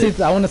 I want to see this.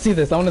 I want to see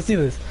this. I want to see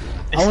this.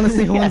 I want to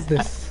see who wins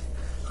this.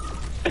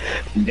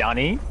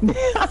 Johnny?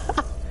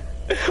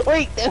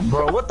 Wait,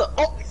 bro, what the?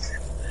 Oh,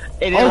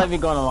 It didn't let me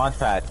go on the launch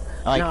pad.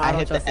 Like, No, I don't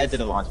hit the trust edge this.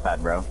 of the launch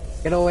pad, bro.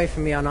 Get away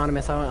from me,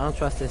 Anonymous. I don't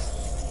trust this.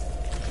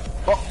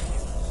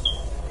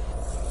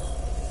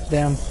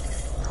 Damn.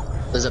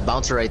 there's a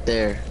bouncer right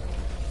there.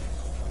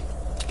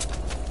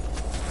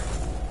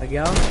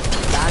 Miguel?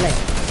 Dale.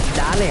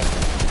 Dale.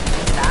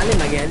 Dale,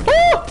 Miguel.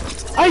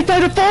 I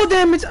died of fall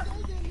damage.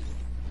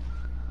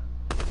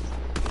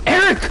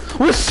 Eric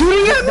was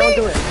shooting at me. Don't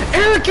do it.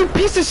 Eric, you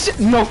piece of shit.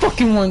 No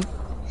fucking one.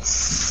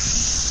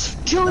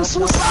 Killing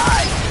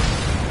suicide!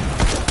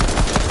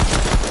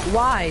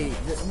 Why?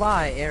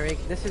 Why, Eric?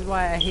 This is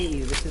why I hate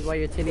you. This is why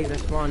your titties are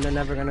small and they're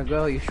never gonna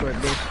grow, you short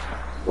bitch.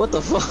 What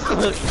the fuck?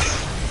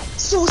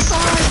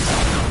 Suicide!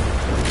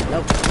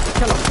 Nope.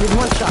 Kill him. He's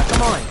one shot.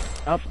 Come on.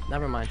 Oh,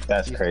 never mind.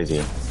 That's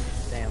crazy.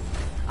 Damn.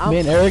 Me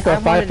and Eric are I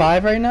wanted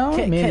 5-5 right now.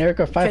 Can- Me and can- Eric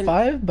are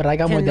 5-5, but I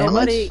got more Can damage.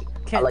 nobody?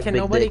 Can, I like can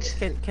big nobody? dicks.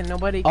 Can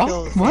nobody Oh,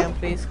 kill what? Sam,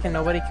 please? Can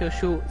nobody kill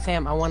shoot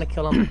Sam? I want to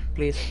kill him,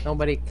 please.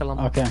 Nobody kill him.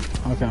 Okay,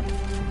 okay.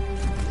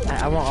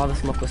 I want all the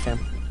smoke with Sam.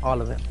 All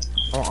of it.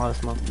 I want all the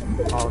smoke.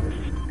 All of it.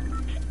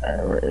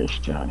 Alright, where is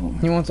Johnny?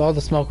 He wants all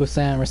the smoke with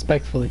Sam,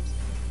 respectfully.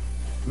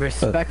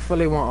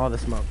 Respectfully want all the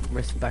smoke.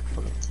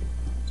 Respectfully.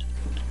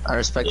 I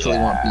respectfully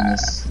want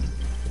penis.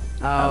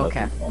 Oh,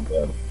 okay.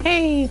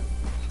 Hey.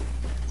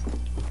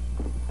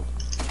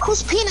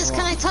 Whose penis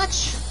can I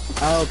touch?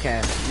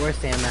 Okay. Where's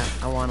Sam at?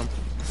 I want him.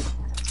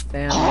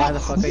 Sam, why the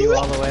fuck are you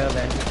all the way over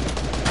there?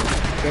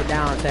 Get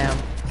down, Sam.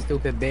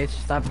 Stupid bitch.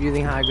 Stop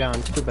using high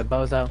ground, stupid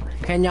bozo.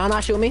 Can y'all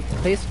not shoot me,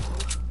 please?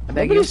 I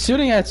beg you. Nobody's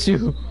shooting at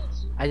you.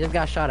 I just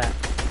got shot at.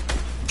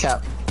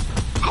 Cap.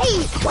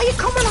 Hey, why you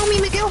coming on me,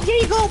 Miguel? Here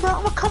you go, bro.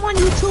 I'm gonna come on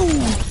you too.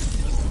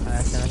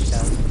 That's not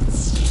shot.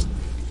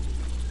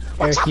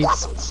 Eric, you...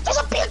 There's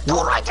a big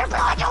door right there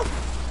behind you.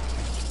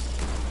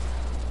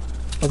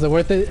 Was it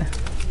worth it?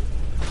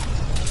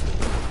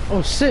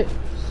 Oh shit!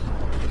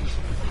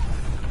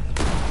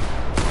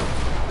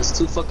 There's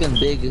two fucking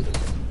big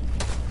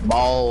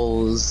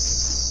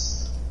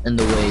balls in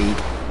the way.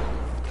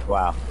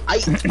 Wow. I'm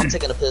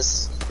taking a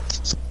piss.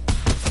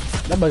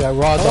 That boy got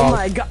raw dog. Oh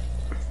my god.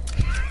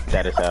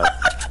 That is up.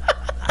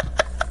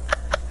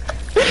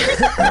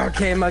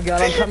 Okay, my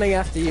god, I'm coming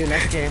after you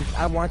next game.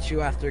 I want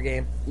you after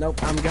game.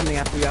 Nope, I'm coming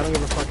after you. I don't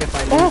give a fuck if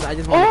I lose. I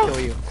just want to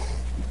kill you.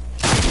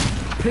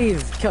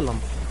 Please, kill him.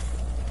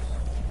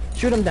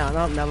 Shoot him down.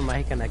 Oh, never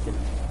mind. He connected.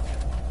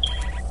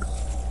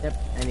 Yep,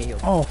 and he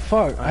healed. Oh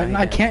fuck!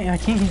 I can't.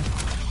 Heal.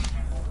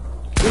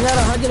 He's at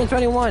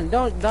 121.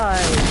 Don't die.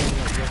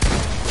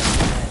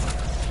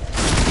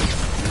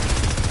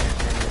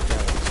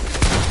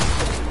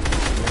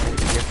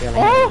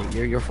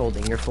 You're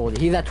folding. You're folding.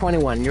 He's at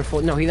 21. You're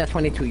folding. No, he's at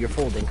 22. You're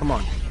folding. Come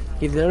on.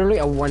 He's literally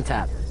a one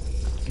tap.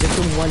 Just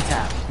a one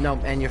tap. No,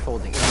 and you're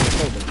folding. And you're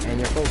folding. And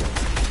you're folding.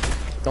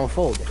 Don't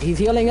fold. He's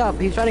healing up.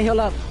 He's trying to heal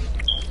up.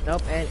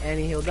 Nope, and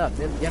he healed up.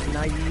 Yep,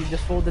 now you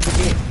just folded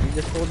the game. You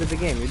just folded the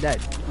game. You're dead.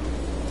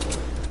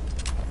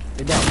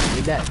 You're dead.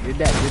 You're dead. You're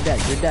dead. You're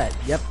dead. You're dead.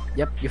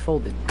 Yep, you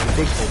folded. You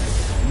big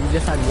folded. You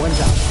just had one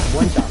job.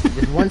 One job.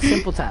 Just one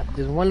simple tap.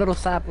 Just one little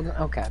tap.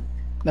 Okay.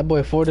 That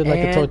boy folded like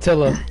a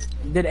tortilla.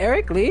 Did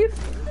Eric leave?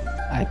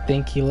 I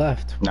think he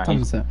left. No,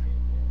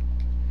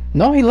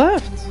 No, he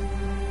left.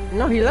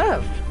 No, he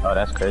left. Oh,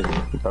 that's crazy.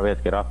 He probably had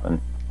to get off and...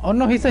 Oh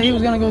no, he said he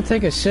was gonna go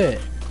take a shit.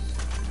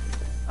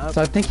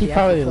 So I think he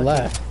probably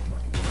left.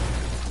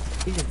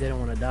 He just didn't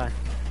want to die.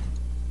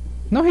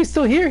 No, he's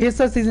still here. He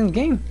says he's in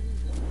game.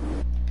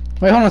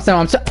 Wait, hold on,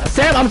 Sam.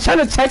 I'm trying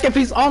to check if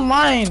he's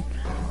online.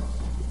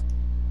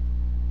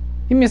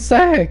 Give me a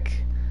sec.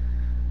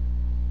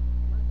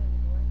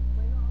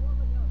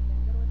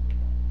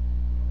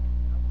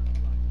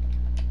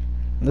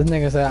 This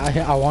nigga said,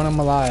 I want him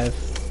alive.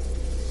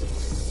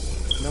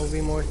 No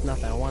remorse,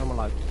 nothing. I want him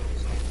alive.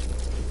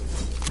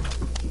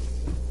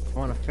 I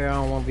want a fair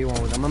on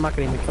 1v1 with him. I'm not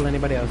gonna even kill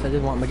anybody else. I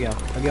just want Miguel.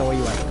 Miguel, where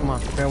you at? Come on,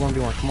 fair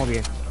 1v1. Come over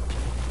here.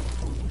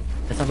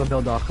 Let's have a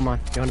build off. Come on.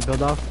 You want to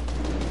build off?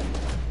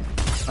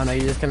 Oh no,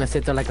 you're just gonna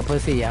sit there like a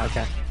pussy? Yeah,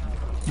 okay.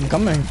 I'm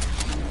coming.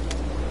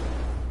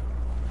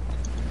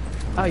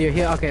 Oh, you're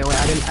here? Okay, wait,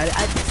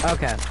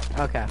 okay.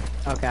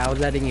 I was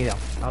letting you heal.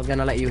 I was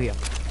gonna let you heal.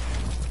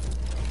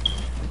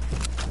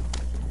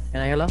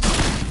 Can I heal up?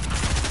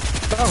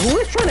 Bro, who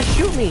is trying to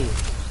shoot me?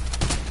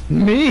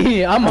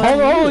 Me! I'm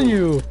on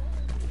you!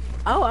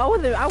 Oh, I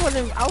was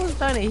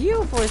trying to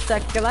heal for a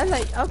second, cause I was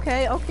like,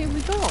 okay,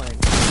 we going.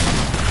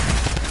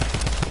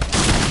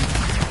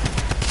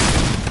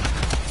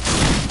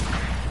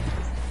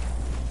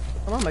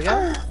 Come on,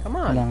 Miguel. Come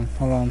on.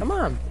 Hold on. Come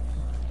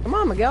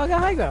on, Miguel. I got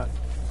high ground.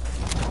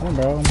 Come on,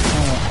 bro.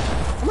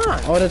 Come on.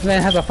 Oh, this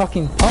man has a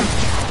fucking pump.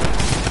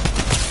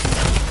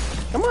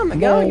 Come on,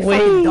 Miguel. You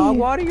fucking dog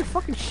water. You're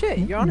fucking shit.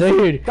 You're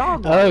honestly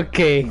dog water.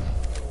 Okay.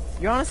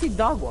 You're honestly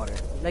dog water.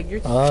 Like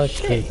you're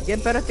okay. Shit.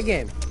 Get better at the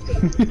game.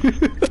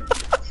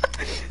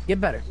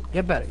 Get better.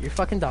 You're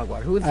fucking dog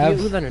water. Who's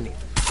underneath?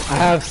 I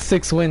have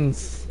 6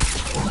 wins.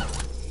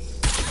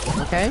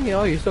 Okay,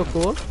 you're so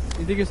cool.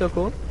 You think you're so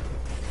cool?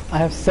 I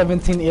have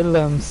 17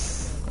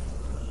 items.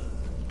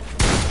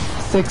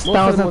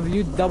 6,000.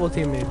 You double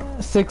team me.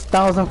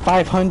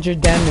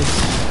 6,500 damage.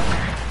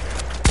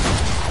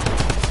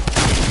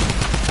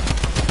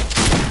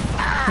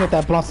 Get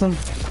that blossom.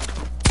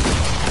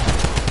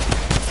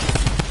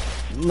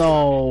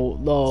 No.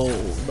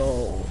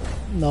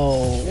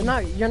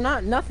 You're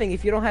not nothing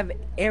if you don't have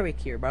Eric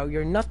here, bro.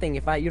 You're nothing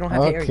if you don't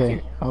have Eric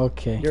here.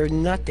 Okay. You're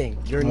nothing.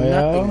 You're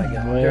nothing, my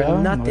guy. You're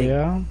nothing.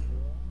 Yeah.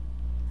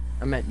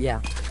 I meant,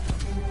 yeah.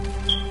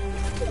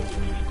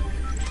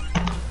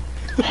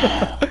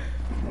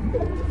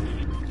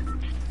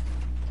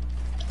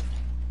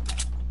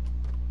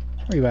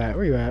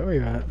 Where you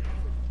at?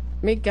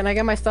 Me, can I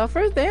get my stuff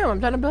first? Damn, I'm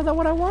trying to build out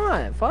what I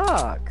want.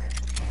 Fuck.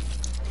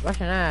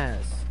 Russian ass.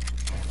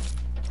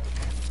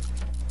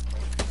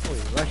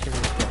 Russian.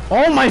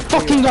 Oh my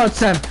fucking god,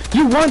 Sam!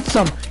 You want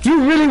some!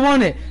 You really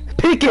want it!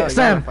 Pick it,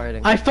 Sam!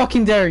 I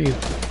fucking dare you!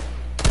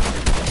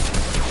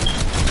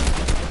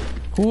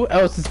 Who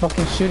else is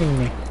fucking shooting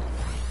me?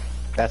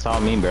 That's all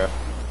me, bro.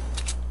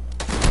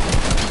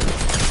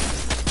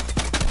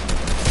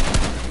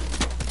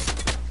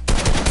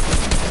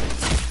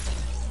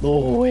 No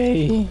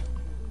way!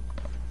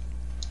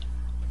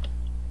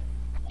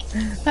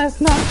 That's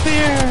not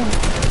fair!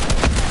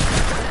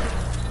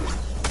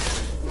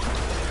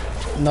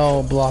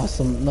 No,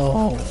 Blossom,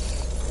 no.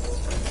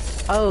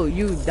 Oh,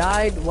 you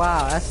died?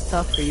 Wow, that's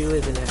tough for you,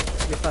 isn't it?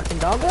 You fucking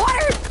dog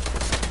water!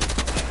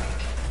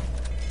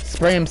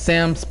 Spray him,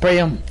 Sam, spray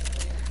him.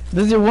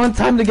 This is your one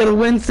time to get a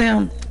win,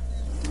 Sam.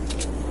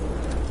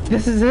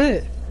 This is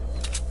it.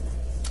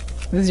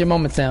 This is your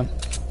moment, Sam.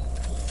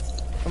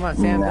 Come on,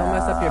 Sam, don't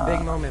mess up your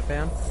big moment,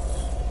 fam.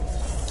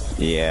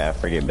 Yeah,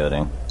 forget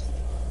building.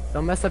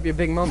 Don't mess up your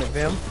big moment,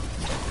 fam.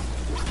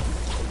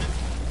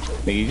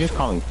 Nigga, you just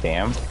call me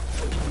Sam?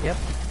 Yep.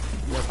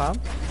 Your pop?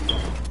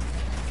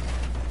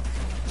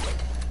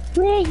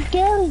 Where you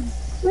going?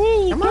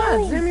 Where you Come on,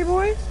 going? Sammy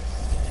boy.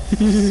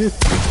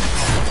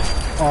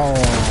 Oh.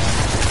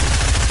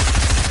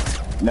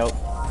 Nope.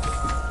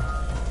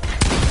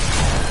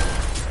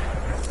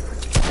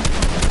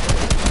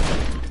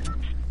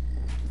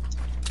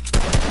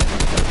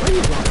 Where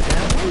you going,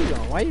 Sam? Where you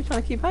going? Why are you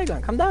trying to keep high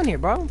gun? Come down here,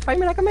 bro. Fight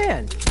me like a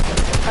man.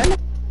 Fight me.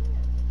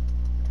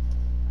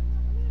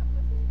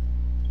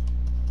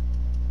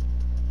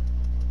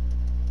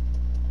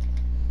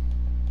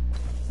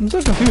 I'm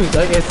so confused.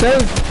 Like it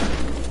says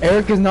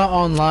Eric is not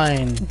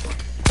online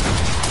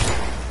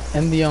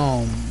in the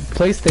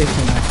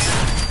PlayStation app.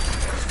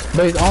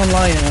 But he's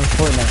online on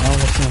Fortnite. I don't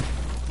understand.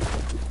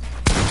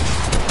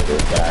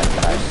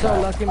 I'm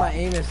so lucky my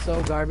aim is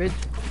so garbage.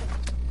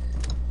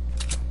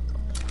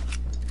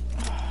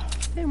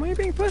 Hey, why are you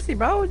being pussy,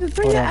 bro? Just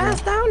bring your ass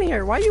down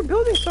here. Why are you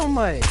building so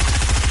much?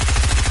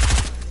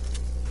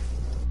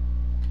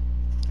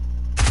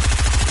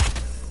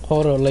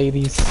 Hold up,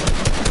 ladies.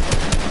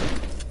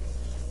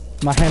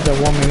 My hands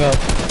are warming up.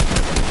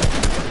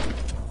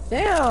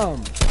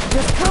 Damn!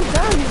 Just come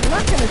down. He's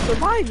not gonna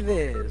survive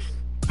this.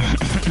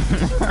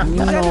 You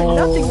got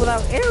nothing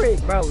without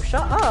Eric, bro.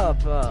 Shut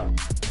up.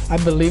 I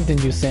believed in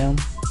you, Sam.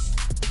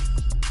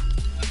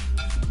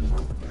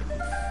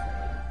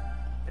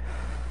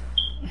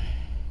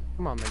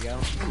 Come on, Miguel.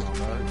 Come on,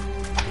 bro.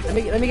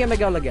 Let me get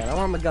Miguel again. I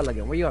want Miguel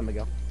again. Where you at,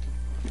 Miguel?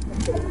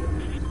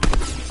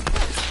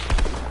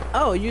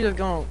 Oh, you just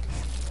gonna...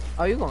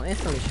 Oh, you gonna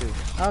instantly shoot.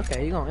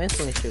 Okay, you gonna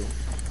instantly shoot.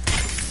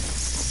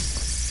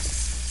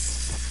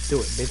 Do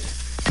it, bitch.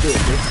 Do it,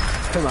 bitch.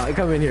 Come on,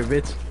 come in here,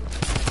 bitch.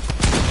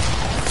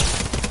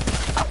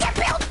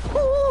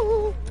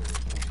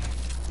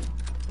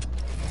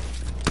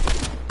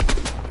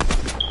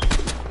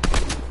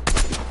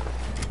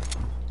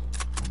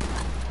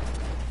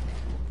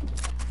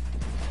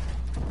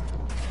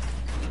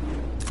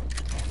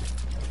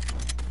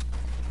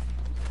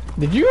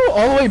 Did you go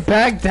all the way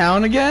back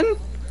down again?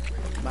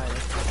 Might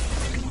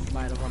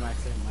have on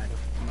accident.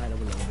 Might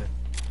have a little bit.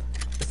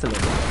 Just a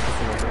little bit.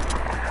 Just a little bit.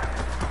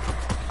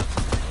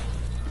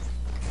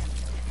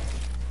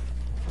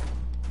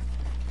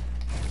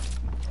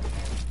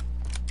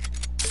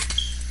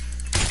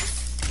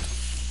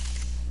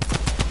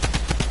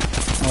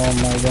 Oh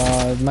my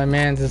god, my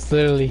man's just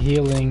literally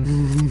healing.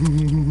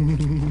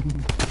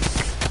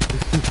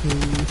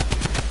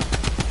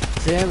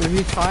 Sam, if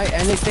you try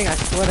anything, I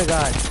swear to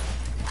God.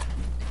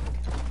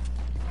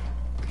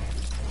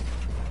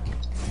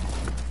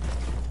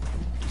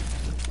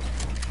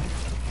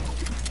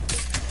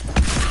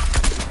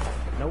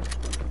 Nope.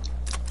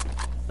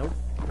 Nope.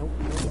 Nope.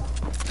 Nope.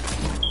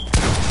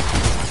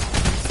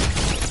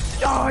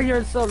 Oh,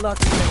 you're so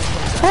lucky.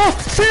 Oh,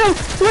 Sam,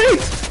 wait!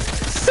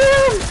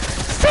 Sam!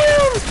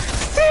 Sam!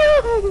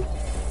 Sam!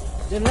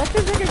 Then let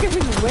this nigga give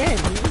me the win.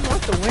 He just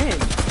wants to win.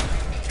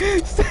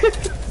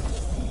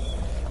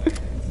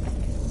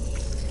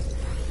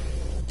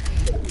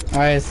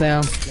 Alright,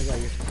 Sam. Look at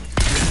you.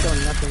 You're still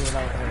nothing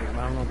without Eric. I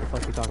don't know what the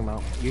fuck you're talking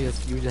about. You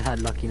just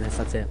had luckiness.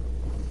 That's it.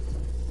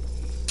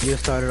 You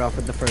started off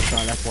with the first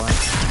shot. That's why.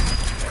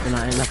 And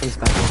ain't nothing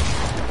special.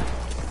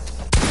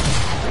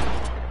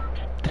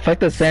 The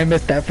fact that Sam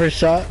missed that first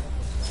shot.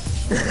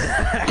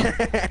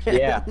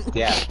 Yeah.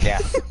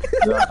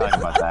 No, I'm talking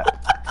about that.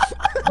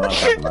 No, I'm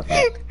talking about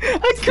that.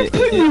 I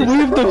completely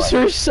weaved the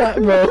first shot,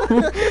 bro.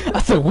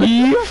 I said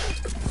weave.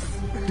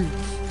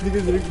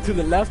 Niggas to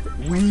the left.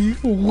 Weave.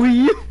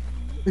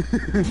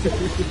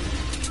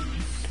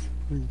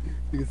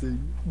 Niggas say,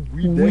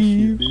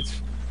 Weave. bitch.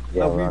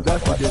 Yeah, we're on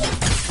top of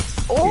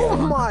that. Oh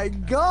my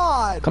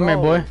god! Come here,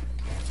 boy.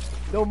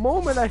 The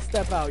moment I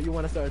step out, you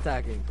want to start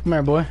attacking. Come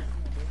here, boy.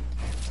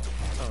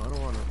 Oh, I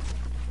don't want to.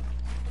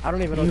 I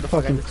don't even know You what the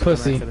fuck I fucking just took on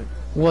pussy. accident.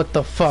 What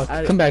the fuck?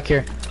 Come back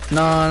here.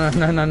 No.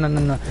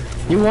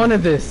 You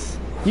wanted this.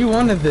 You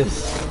wanted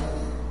this.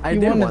 I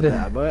did want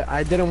that, but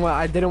I didn't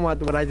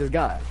want what I just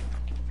got.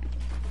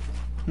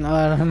 No.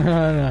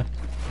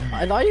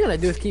 And all you're gonna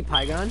do is keep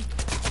high gun.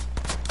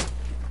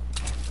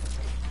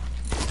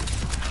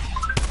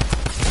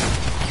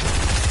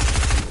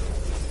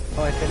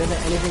 Oh, if it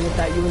isn't anything with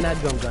that, you and that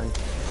drum gun.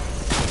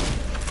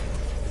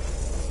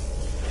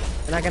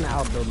 You're not gonna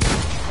outbuild me.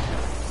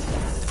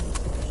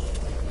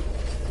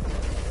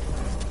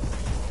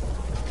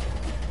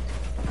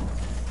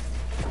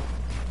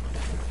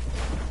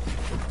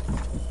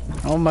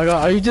 Oh my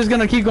god, are you just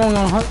gonna keep going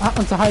on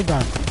onto high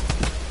ground?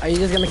 Are you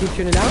just gonna keep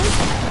shooting down?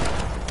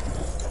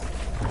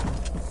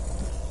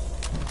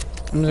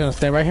 I'm just gonna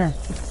stay right here.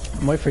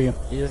 I'm wait for you.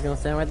 You just gonna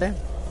stand right there?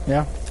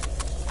 Yeah.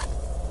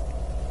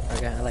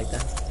 Okay, I like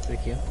that.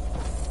 Pretty cute.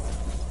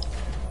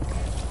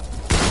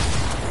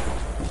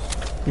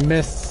 You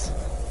missed.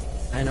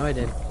 I know I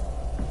did.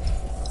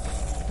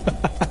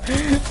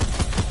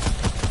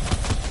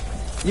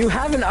 You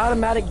have an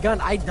automatic gun.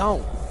 I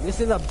don't. This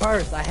is a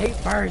burst. I hate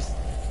burst.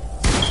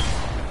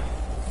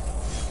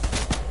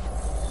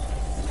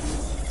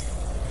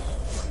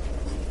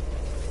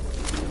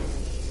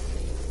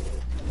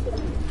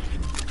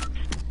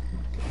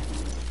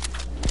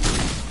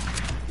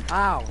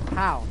 How?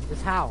 How?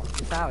 Just how?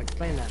 Just how?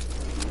 Explain that.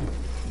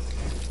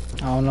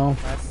 I don't know.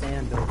 That's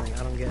sand building. I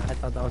don't get. I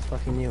thought that was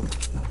fucking you.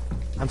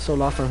 I'm so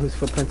lost on whose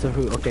footprints are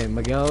who. Okay,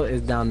 Miguel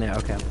is down there.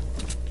 Okay.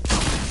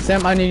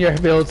 Sam, I need your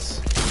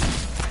builds.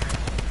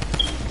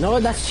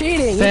 No, that's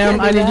cheating. Sam,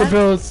 I need your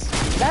builds.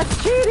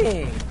 That's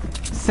cheating.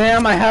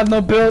 Sam, I have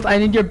no build. I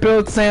need your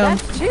build, Sam.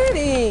 That's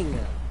cheating.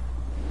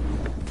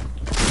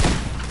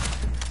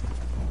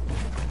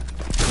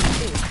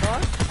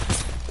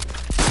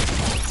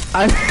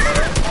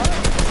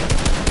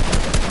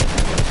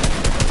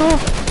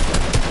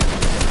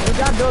 You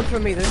got built for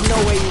me. There's no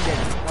way you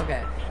didn't.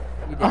 Okay.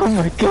 You did. Oh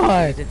my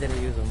god. You just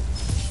didn't use them.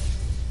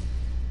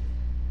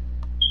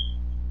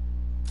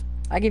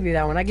 I give you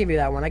that one. I give you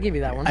that one. I give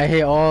you that one. I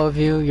hate all of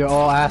you. You're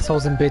all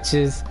assholes and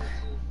bitches.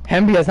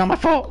 Hemby, it's not my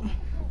fault.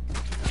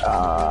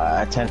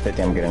 At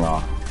 10:50 I'm getting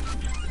off.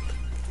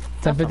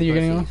 10:50 you're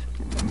getting off?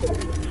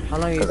 How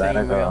long are you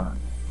saying, Miguel?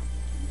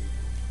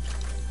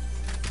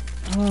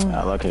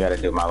 Look, I gotta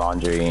do my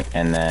laundry,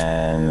 and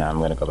then I'm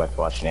gonna go back to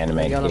watching anime.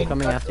 Miguel, I'm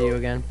coming after you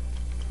again.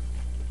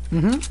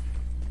 Mm-hmm.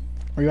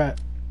 Where you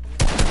at?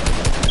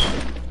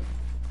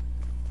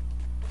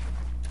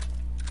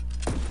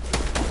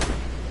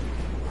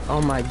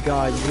 Oh my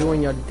god, you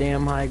and your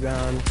damn high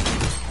ground.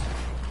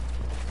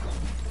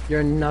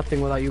 You're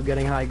nothing without you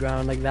getting high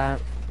ground like that.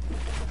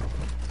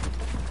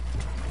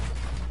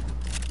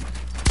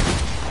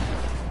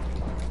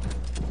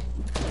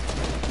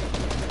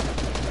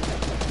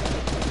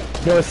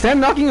 Yo, is Sam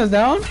knocking us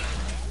down?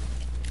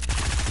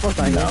 Of course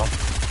I know.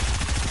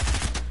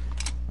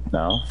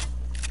 No.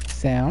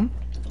 Sam?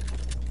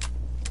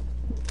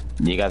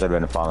 You guys have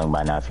been falling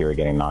by now if you were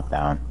getting knocked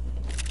down.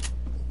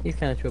 He's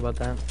kinda true about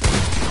that.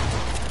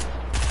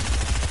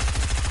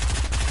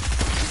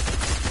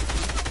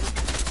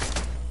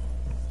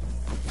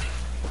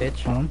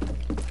 Bitch.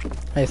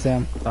 Hey,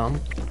 Sam. Bum.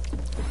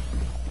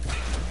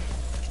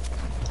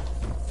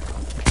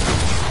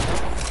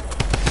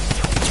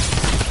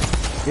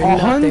 You're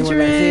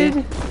 100?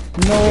 No.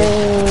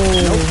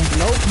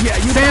 Nope. Yeah,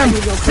 you Sam,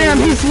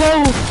 he's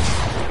low.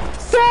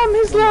 Sam,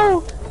 he's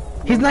low.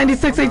 He's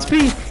 96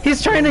 HP.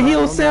 He's trying to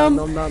heal, Sam.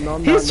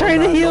 He's trying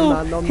to heal.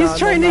 He's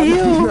trying to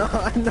heal.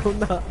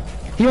 No.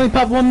 He only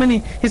popped one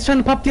mini. He's trying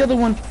to pop the other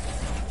one.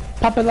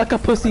 Pop it like a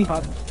pussy.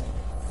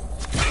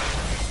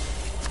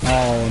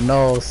 Oh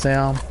no,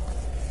 Sam.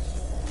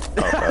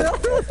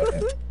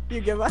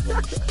 You give up.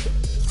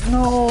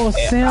 No,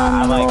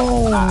 Sam,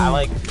 no. I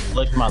like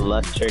flicked my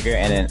left trigger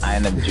and then I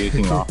end up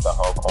juking off the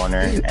whole corner.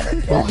 And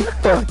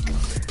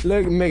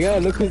Look, Miguel,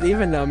 look who's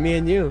even now. Me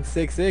and you,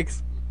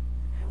 6-6.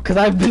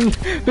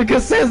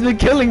 Because Sam's been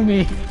killing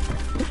me.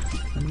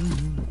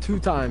 2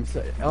 times.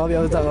 All the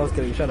other times I was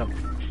killing you. Shut up.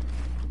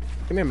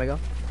 Come here, Miguel.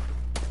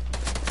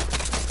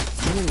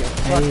 You need your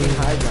fucking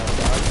high ground,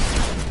 dog.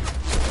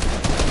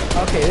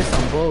 Okay, this is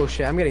some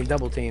bullshit. I'm getting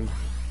double teamed.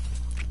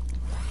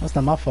 That's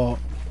not my fault.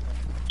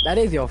 That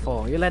is your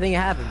fault. You're letting it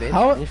happen, bitch.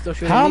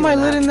 How am I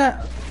letting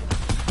that?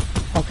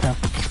 Okay.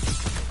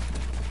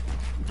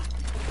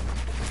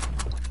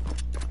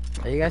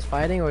 Are you guys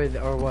fighting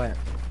or what?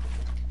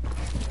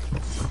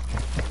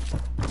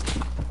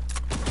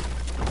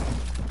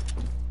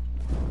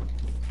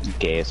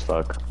 Gay as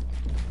fuck.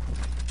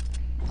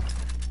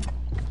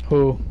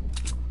 Who?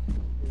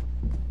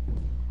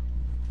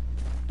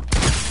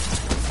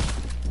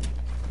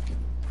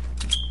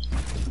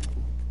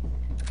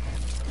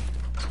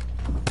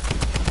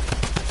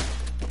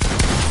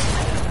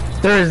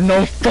 There is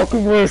no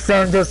fucking way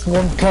Sam just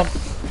one pump.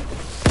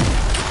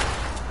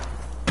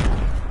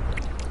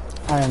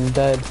 I am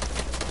dead.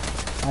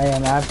 I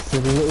am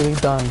absolutely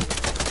done.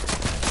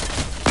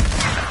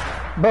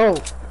 Bro,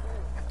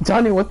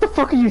 Johnny, what the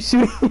fuck are you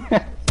shooting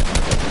at?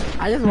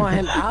 I just want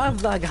him out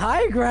of the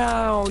high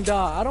ground.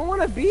 I don't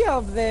want to be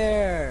up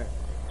there.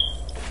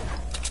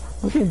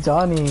 Look at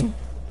Johnny.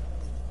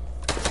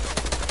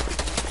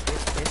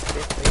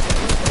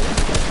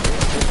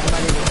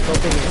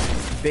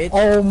 Bitch.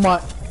 Oh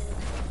my.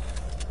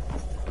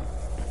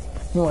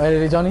 You want to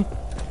edit it, Johnny?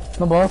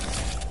 No ball.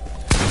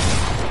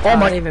 Oh my! I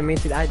didn't even mean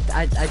to. I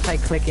tried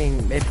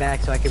clicking it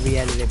back so I could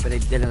re-edit it, but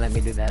it didn't let me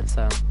do that.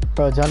 So.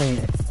 Bro, Johnny,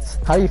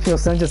 how you feel?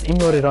 Sam just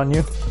emoted on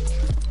you.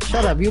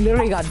 Shut up! You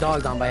literally got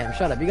dogged on by him.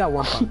 Shut up! You got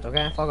one pumped.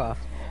 Okay, fuck off.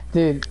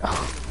 Dude,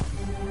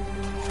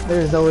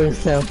 there's no way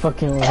Sam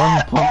fucking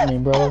one pump me,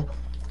 bro.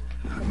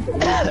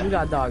 You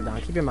got dogged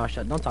on. Keep your mouth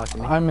shut. Don't talk to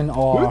me. I'm in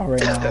awe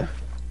right now.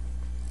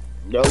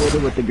 Yo, what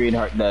do what the green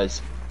heart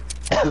does?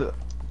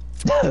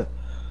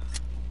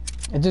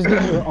 It just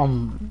gives you,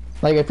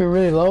 like if you're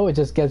really low, it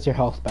just gets your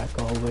health back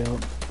all the way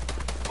up.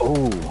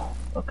 Oh,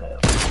 okay.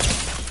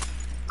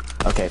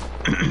 Okay.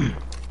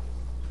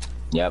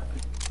 Yep.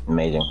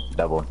 Amazing.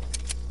 Double.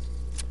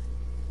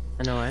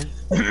 I know, right?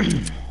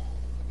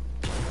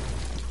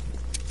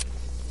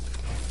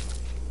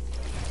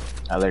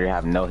 I literally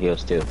have no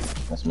heals too.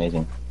 That's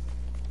amazing.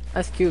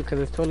 That's cute, because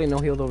there's totally no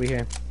healed over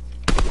here.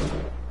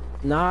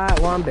 Not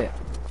one bit.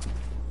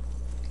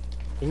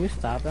 Can you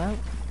stop that?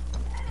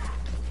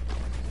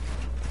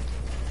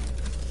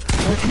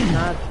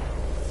 Not.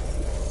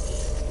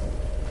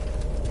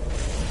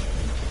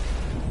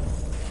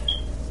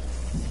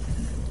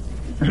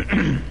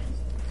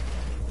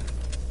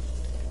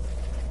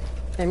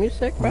 Damn, you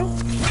sick, bro?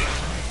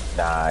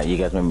 Nah, you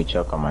guys made me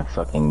choke on my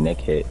fucking neck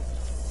hit.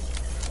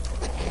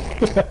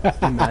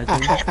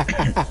 Imagine.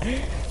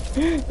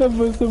 The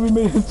first time we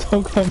made him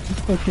talk on his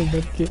fucking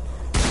medkit.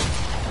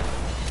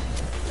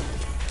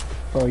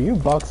 Bro, you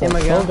box up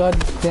so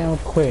goddamn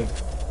quick.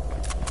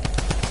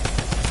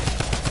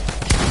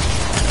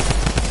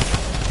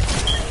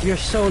 You're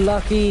so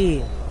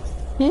lucky.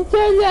 You're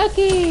so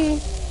lucky.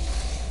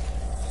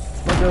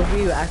 But if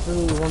you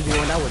absolutely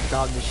 1v1, I would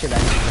dog the shit out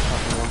of you in the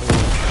fucking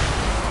 1v1.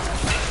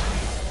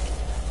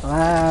 La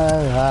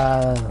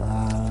la la.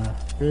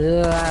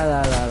 La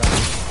la la la.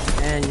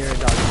 And you're a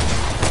dog.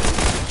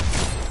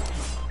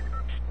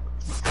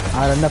 I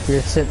had enough of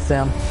your shit,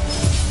 Sam.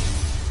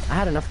 I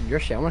had enough of your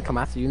shit. I'm gonna come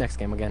after you next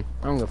game again.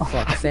 I don't give a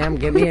fuck. Sam,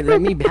 let me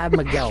have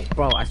Miguel.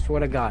 Bro, I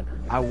swear to God.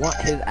 I want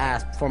his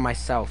ass for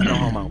myself. No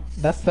homo.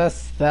 That's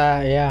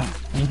yeah.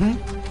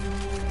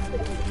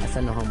 I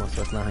said no homo,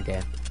 so it's not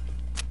gay.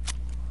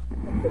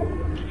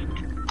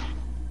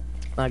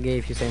 Not gay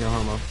if you say no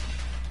homo.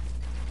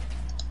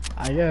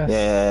 I guess.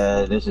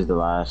 Yeah, this is the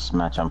last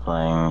match I'm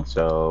playing,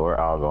 so we're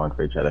all going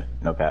for each other.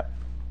 No cap.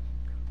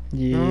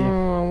 Yeah.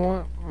 I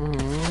want...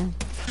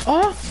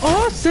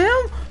 Oh,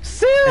 Sam!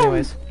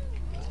 Anyways.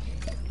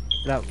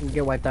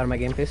 Get wiped out of my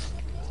game, please.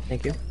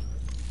 Thank you.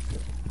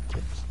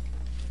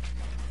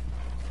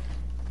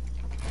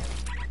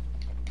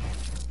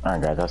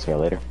 Alright guys, I'll see you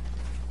later.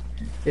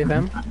 See you,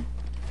 fam.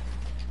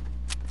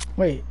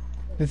 Wait,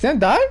 did Sam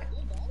die?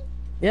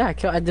 Yeah,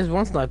 I just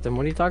one sniped him.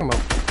 What are you talking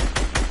about?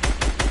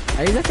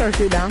 Are you just gonna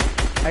shoot down?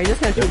 Are you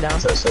just gonna shoot down?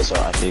 So,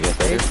 I'll see you guys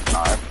later.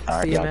 Alright,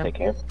 See you, y'all man. take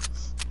care.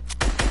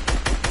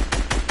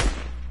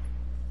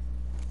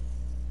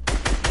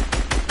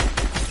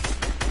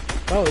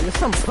 Oh, there's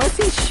some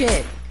pussy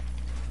shit.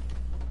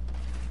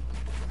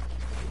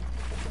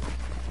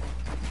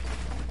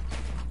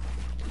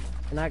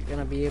 You're not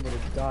gonna be able to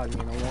dog me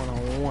in a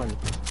one-on-one.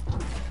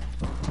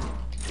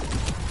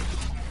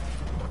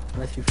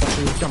 Unless you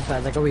fucking jump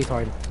pad like a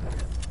retard.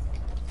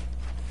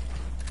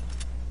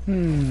 Let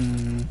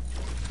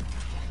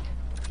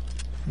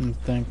me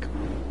think.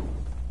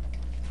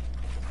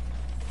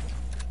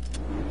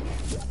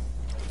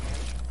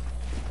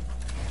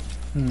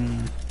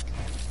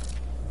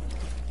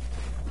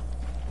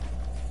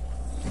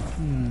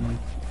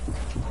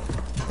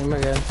 Oh my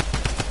god.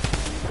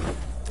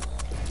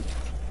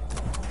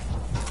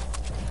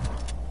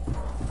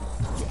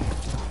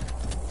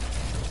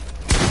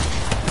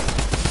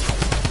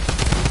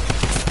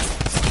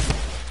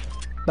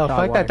 The Dog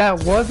fact water.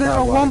 that wasn't Dog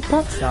a water. 1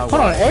 point. Dog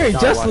Hold on, water. Eric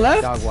Dog just water.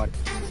 left. Dog water.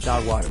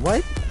 Dog water.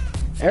 What?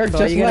 Eric So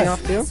just are you getting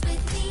left. off too?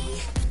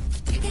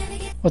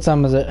 What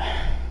time is it?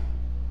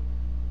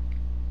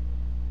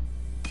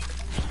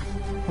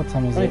 What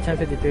time is Only it?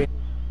 10:53.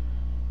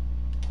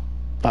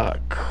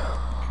 Fuck.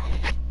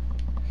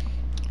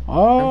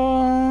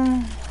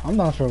 Oh, I'm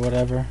not sure.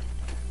 Whatever.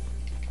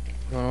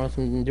 You wanna want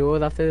some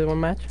duos after this one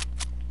match?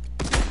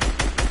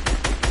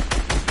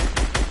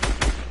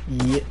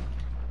 Yeah.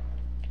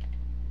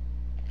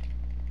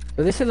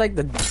 So this is like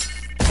the...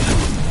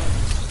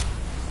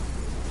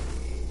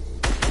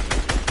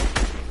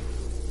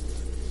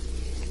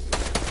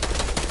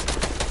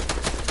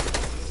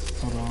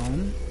 Hold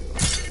on.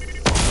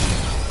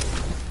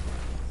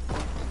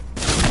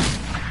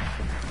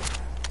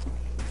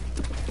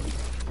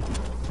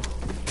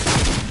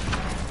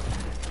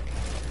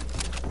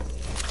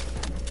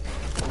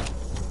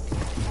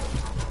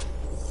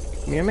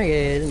 Mira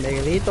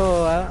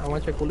Miguelito, I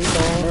want your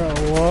culito. Bro,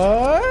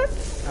 what?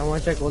 I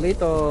want your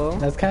culito.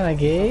 That's kind of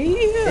gay.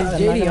 Is I'm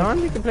JD not gonna-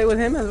 on? We can play with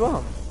him as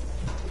well.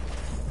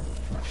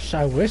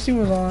 I wish he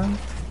was on.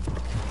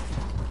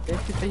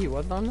 Didn't you say he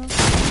was on though?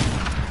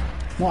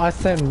 No, I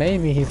said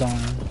maybe he's on.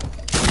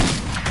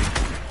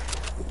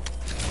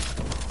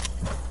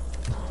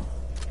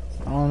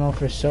 I don't know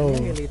for sure.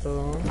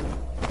 Miguelito.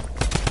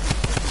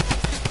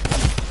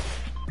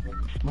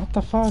 What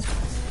the fuck?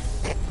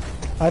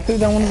 I threw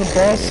down one of the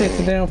ball shits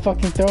and they don't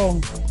fucking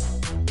throw.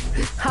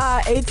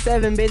 Ha,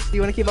 8-7, bitch. You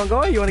wanna keep on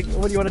going? What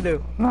do you wanna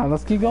do? Nah,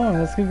 let's keep going.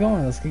 Let's keep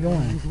going. Let's keep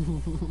going.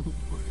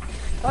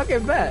 Okay,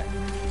 bet.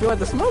 You want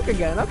the smoke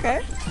again?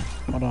 Okay.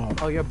 Hold on.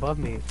 Oh, you're above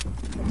me.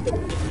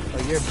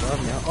 Oh, you're above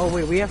me. Oh,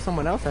 wait, we have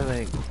someone else, I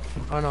think.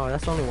 Oh, no,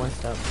 that's only one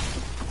step.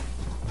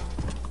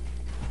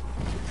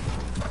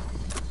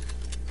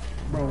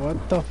 Bro,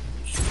 what the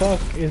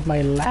fuck is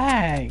my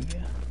lag?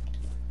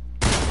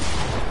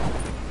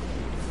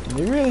 Did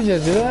you really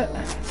just do that?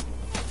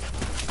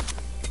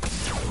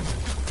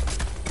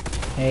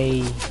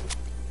 Hey.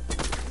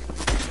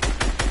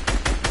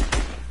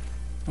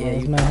 Yeah,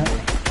 you man.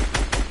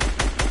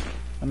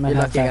 You're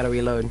lucky I gotta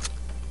reload.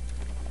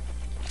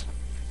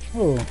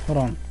 Oh, hold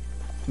on.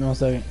 Give me 1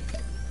 second.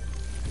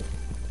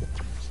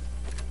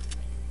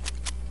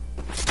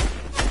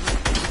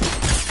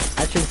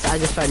 I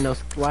just tried no.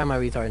 Why am I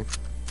retarding?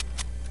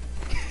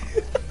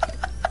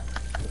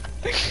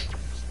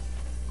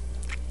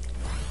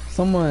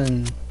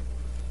 Someone's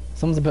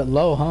a bit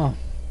low, huh?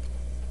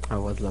 I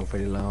was low,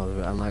 pretty low.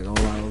 I'm not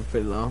gonna lie, I was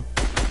pretty low.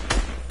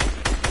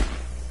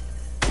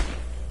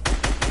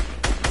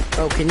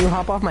 Oh, can you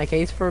hop off my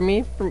case for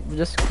me? For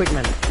just a quick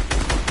minute.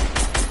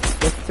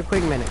 Just a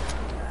quick minute.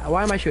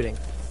 Why am I shooting?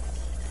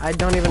 I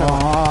don't even know.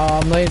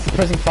 I'm laying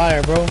suppressing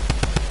fire, bro.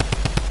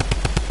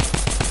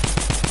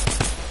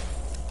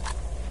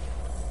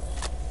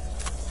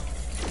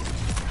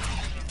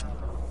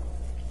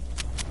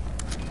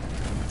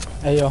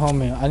 Hey, yo,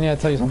 homie, I need to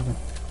tell you something.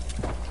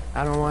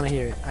 I don't want to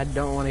hear it. I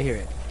don't want to hear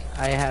it.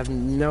 I have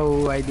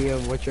no idea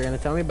of what you're going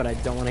to tell me, but I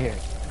don't want to hear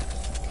it.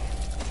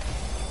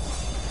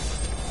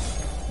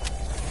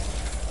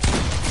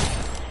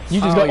 You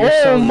just got.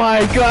 Oh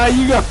my god,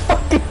 you got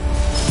fucking.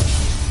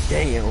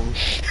 Damn.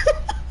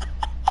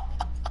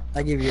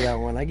 I give you that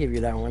one. I give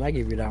you that one. I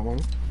give you that one.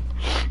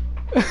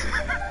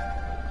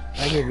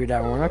 I give you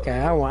that one. Okay,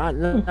 I want.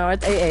 No,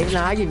 it's AA.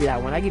 No, I give you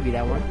that one. I give you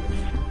that one.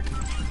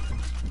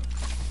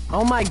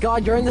 Oh my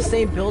god, you're in the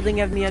same building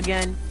as me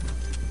again.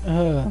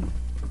 No,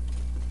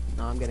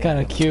 I'm getting. Kind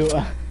of cute.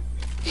 I'm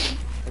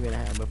gonna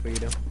have before you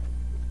do.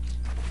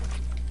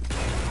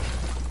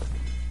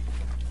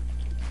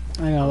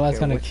 I know, that's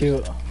kind of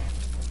cute.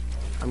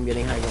 I'm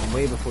getting high going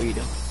way before you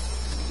do.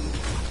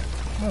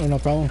 Oh, no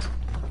problem.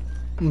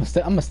 I'm gonna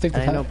stick to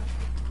that. You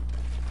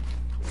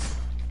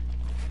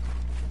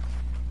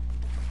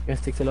gonna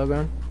stick to low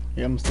ground?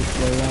 Yeah, I'm gonna stick to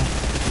low ground.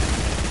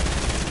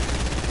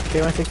 Okay,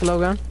 you wanna stick to low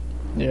ground?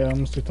 Yeah, I'm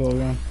gonna stick to low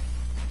ground.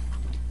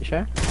 You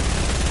sure?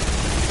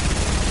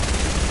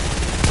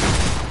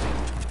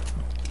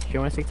 You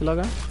wanna stick to low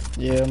ground?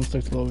 Yeah, I'm gonna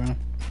stick to low ground.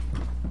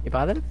 You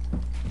positive?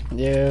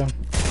 Yeah.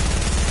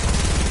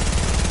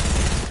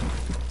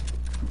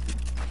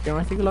 You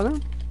wanna stick to low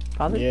ground?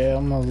 Positive? Yeah,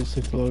 I'm gonna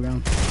stick to low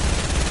ground.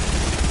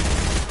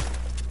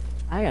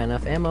 I got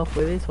enough ammo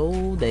for this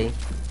whole day.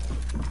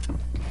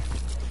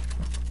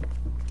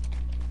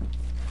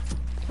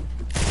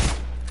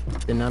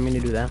 Did not mean to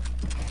do that.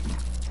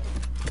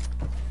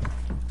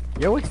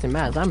 You're wasting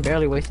mats. I'm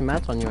barely wasting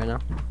mats on you right now.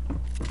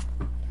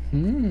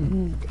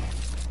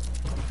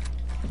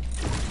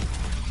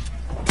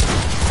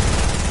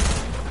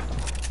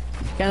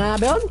 Can I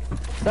build?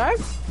 Sir?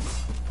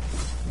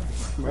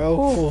 Bro,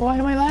 why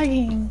am I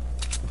lagging?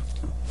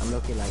 I'm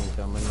low-key lagging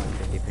too. I'm running on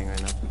 50 ping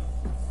right now.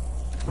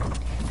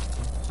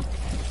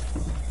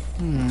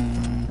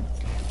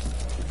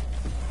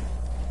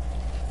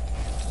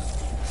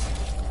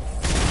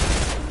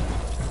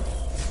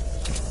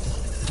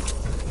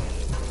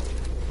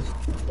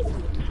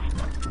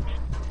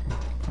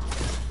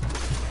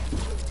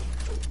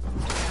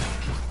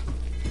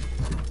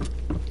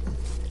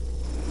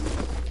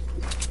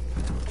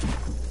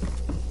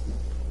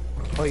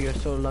 Oh, you're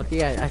so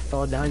lucky. I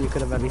fell down. You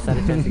could have at least had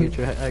a chance to get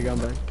your gun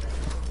back.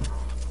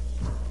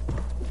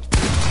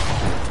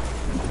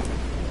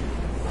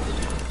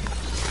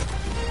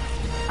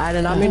 I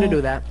did not mean to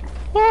do that.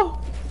 Oh.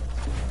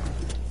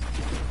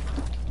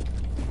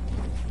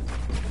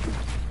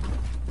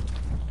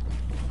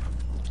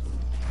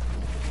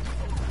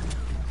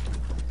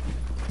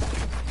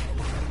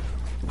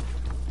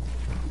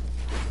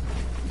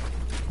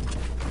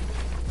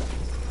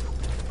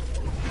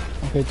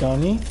 Okay,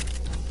 Johnny.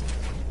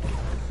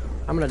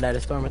 I'm gonna die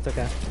to storm. It's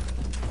okay.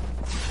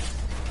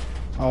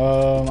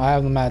 I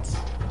have the mats.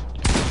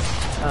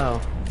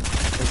 Oh,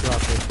 it's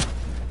lovely.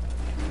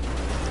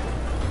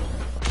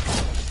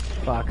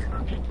 Fuck.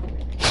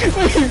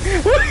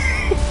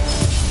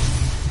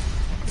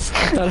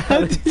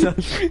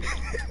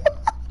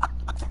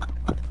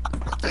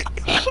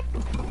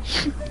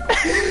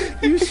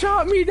 You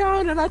shot me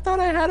down and I thought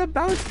I had a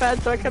bounce pad,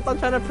 so I kept on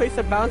trying to place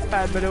a bounce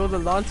pad, but it was a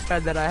launch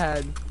pad that I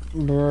had.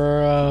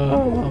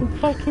 Bro, I'm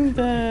fucking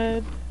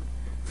dead.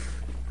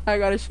 I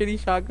got a shitty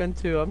shotgun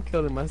too. I'm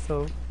killing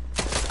myself.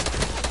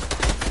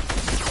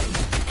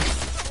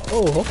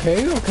 Oh,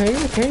 okay,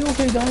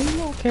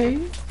 Johnny, okay.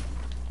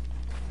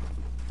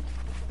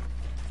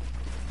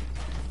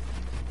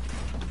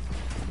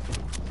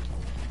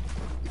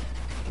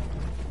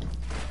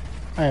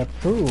 I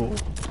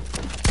approve.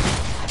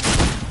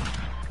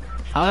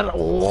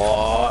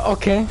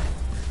 Okay.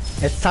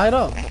 It's tied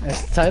up.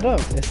 It's tied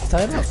up. It's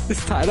tied up.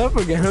 It's tied up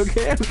again.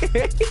 Okay.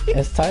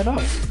 It's tied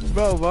up.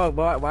 Bro,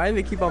 why do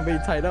they keep on being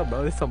tied up,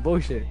 bro? It's some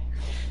bullshit.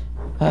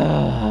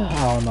 I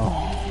don't know.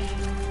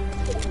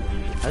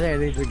 I think I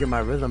need to get my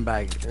rhythm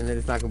back, and then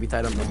it's not gonna be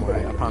tied up no more.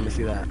 I promise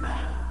you that.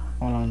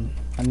 Hold on.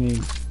 I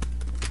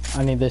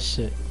need this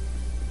shit.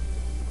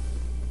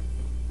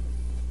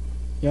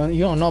 You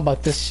don't know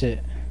about this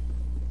shit.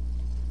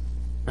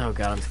 Oh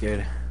god, I'm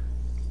scared.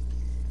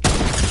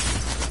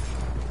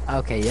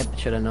 Okay, yep,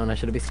 should have known I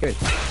should have been scared.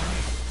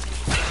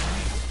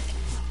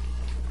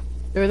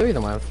 There was the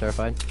reason why I was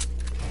terrified.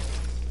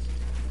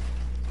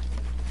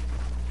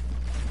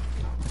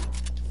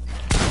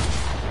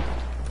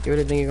 You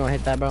really think you're gonna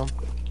hit that, bro?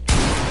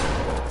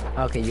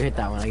 Okay, you hit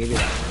that one. I give you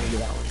that one. I give you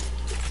that one.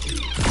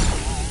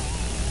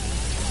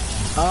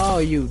 Oh,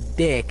 you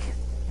dick.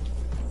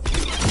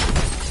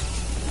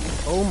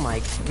 Oh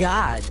my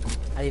god.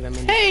 I didn't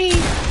even mean Hey!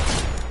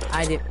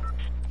 I did.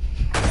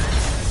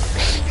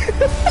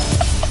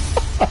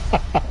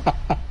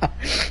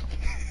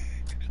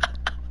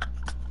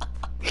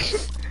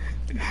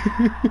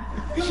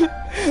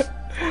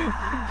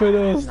 But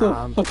it was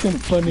so fucking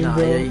funny,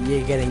 bro.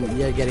 You're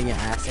getting your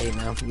ass ate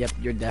now. Yep,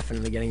 you're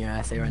definitely getting your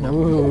ass ate right now.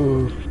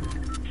 Ooh.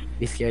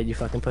 Be scared, you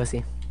fucking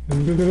pussy.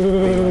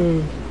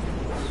 Hey,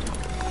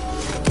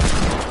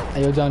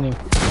 yo, Johnny.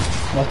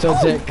 Watch your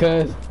jet,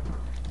 cuz.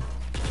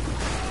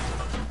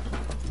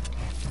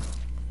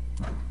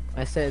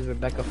 I said it's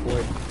Rebecca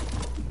Ford.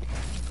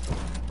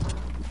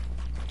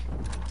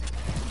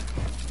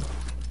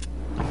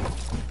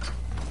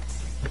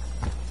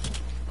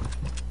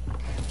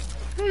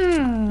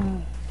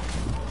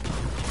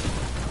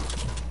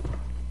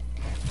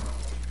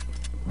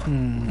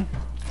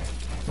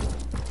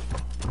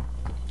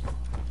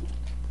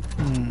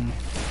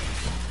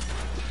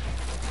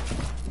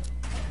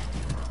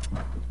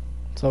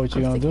 So what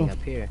you gonna do?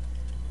 Up here.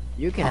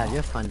 You can have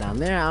your fun down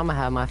there, I'm gonna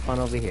have my fun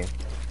over here.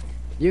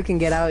 You can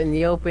get out in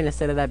the open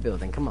instead of that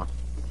building, come on.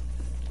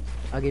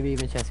 I'll give you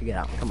even a chance to get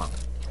out, come on.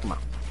 Come on.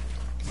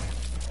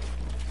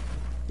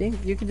 See?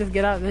 You can just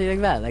get out like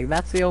that, like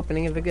that's the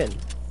opening of the good.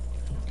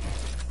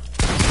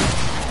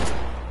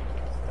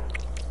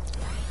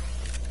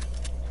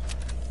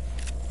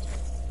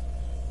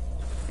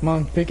 Come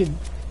on, pick it,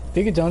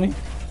 Johnny.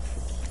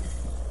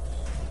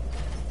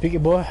 Pick it,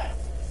 boy.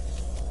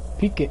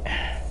 Pick it.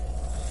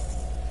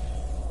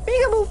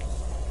 Peekaboo.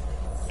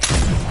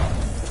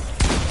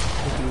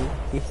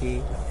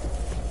 Hee.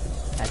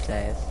 That's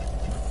ass.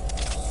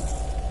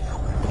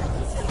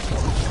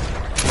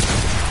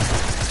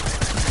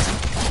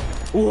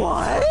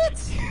 What?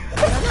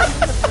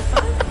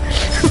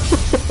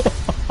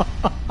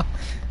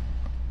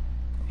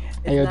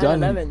 Hey, yo,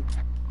 Johnny. 9/11.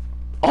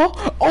 Oh!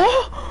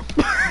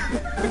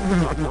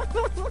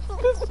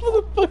 This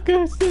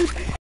motherfucker said.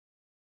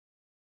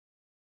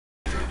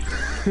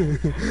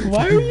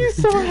 Why are you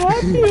so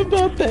happy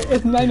about that?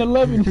 It's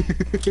 9/11.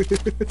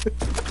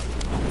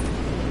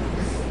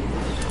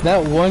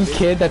 That one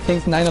kid that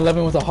thinks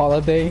 9/11 was a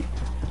holiday.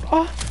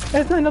 Oh,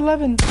 it's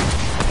 9/11.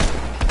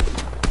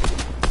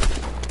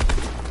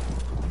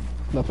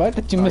 The fact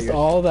that you missed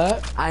all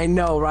that. I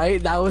know, right?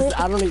 That was.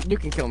 I don't. You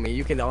can kill me.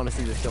 You can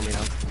honestly just kill me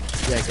now.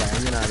 Yeah, okay.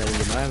 I'm not letting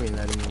you. I mean,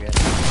 letting you get.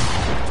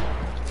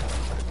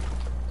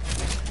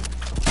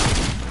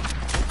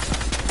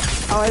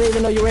 Oh, I didn't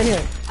even know you were in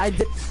here. I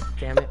did.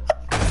 Damn it.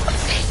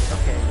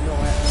 Okay, you know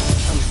what?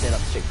 I'm gonna set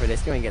up straight for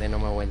this. You ain't getting no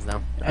more wins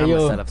now. I'm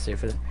gonna set up straight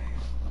for this.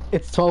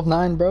 It's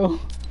 12-9, bro.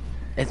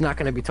 It's not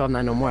gonna be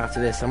 12-9 no more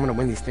after this. I'm gonna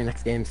win these 3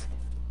 next games.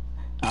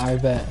 I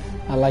bet.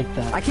 I like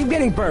that. I keep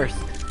getting burst.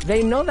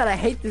 They know that I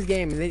hate this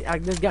game.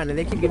 This gun, and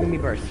they keep giving me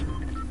burst.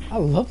 I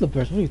love the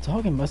burst. What are you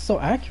talking about? It's so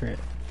accurate.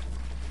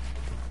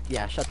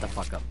 Yeah, shut the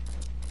fuck up.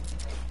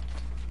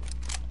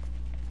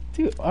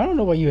 Dude, I don't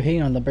know why you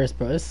hating on the burst,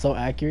 bro. It's so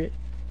accurate.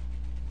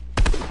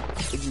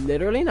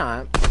 Literally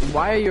not.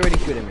 Why are you already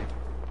shooting me?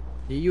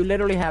 You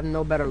literally have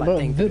no better Bro,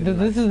 thing.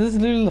 this is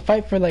literally the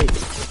fight for like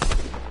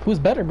who's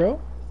better, bro.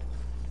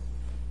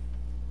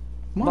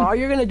 Come on. Well, all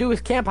you're gonna do is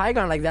camp high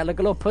ground like that, like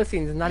a little pussy,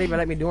 and just not even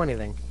let me do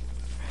anything.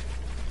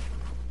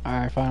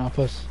 Alright, fine, I'll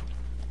push.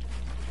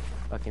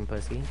 Fucking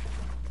pussy.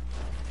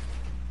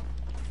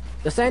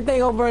 The same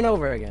thing over and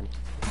over again.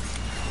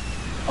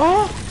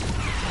 Oh!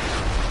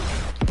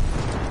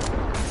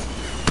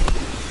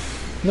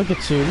 Look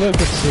at you, look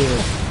at you.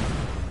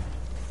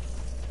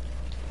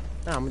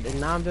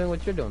 Now I'm doing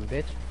what you're doing,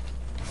 bitch.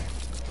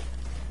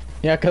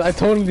 Yeah, cause I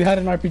totally had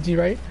an RPG,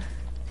 right?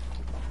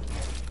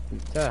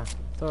 Yeah,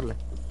 totally.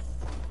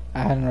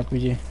 I had an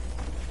RPG.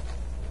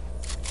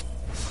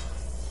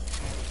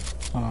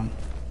 Hold on.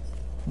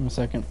 Give me a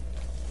second.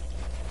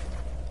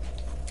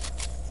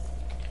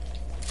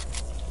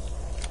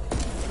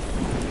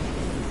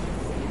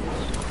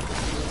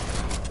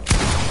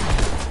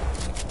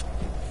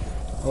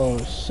 Oh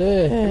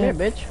shit. Come here,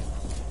 bitch.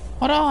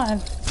 Hold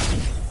on.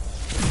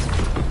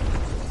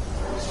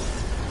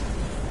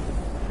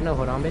 No,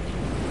 hold on, bitch.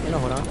 You know,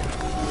 hold on.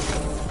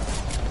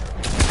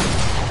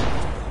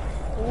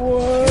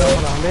 What? You know,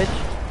 hold on, bitch.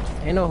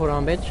 Ain't no hold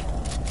on, bitch.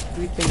 What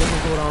do you think this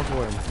is hold on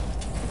for?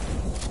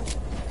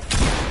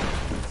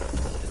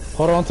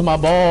 Hold on to my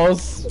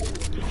balls.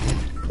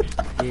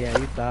 Yeah,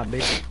 you thought,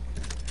 bitch.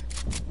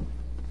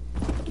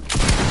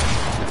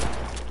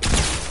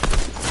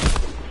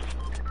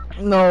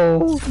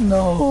 No,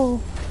 no,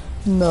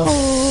 no.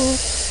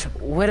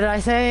 What did I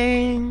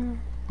say?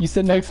 You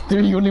said next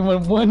 3, you only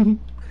won 1,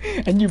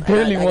 and you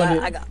barely won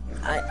it.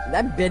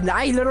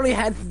 I literally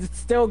had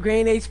still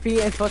green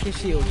HP and fucking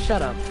shield.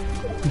 Shut up.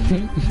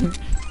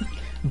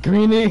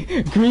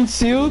 Green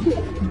shield?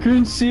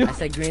 Green shield? I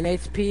said green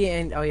HP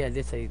and oh yeah, I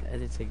did say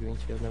green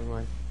shield. Never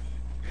mind.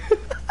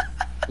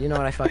 You know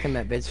what I fucking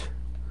meant, bitch.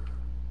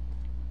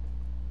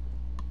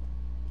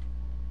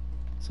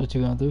 So what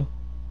you gonna do?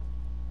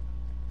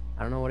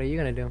 I don't know. What are you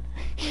gonna do?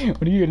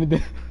 What are you gonna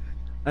do?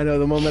 I know.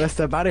 The moment I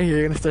step out of here,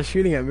 you're gonna start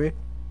shooting at me.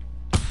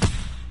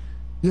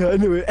 Yeah, I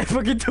knew it. I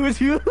fucking told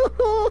you.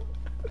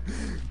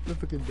 I'm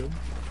fucking dumb.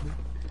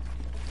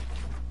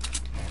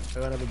 I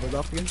gotta have a buzz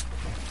off again.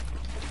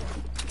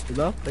 Buzz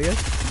off, I guess.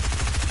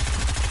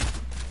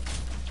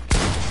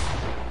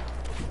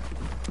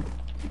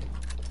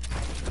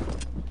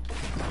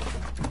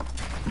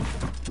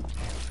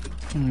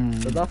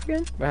 Build off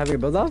again? We're having a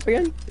build off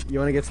again? You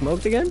wanna get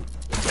smoked again?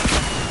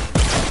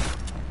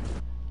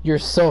 You're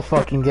so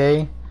fucking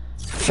gay.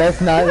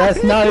 That's not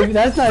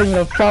even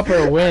a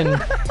proper win.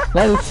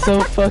 That is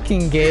so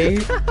fucking gay.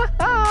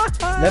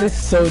 That is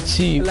so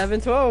cheap.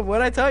 11-12,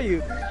 what'd I tell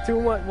you?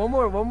 2-1,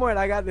 one more and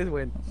I got this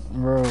win.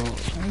 Bro,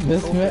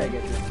 this man,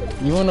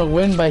 you wanna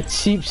win by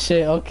cheap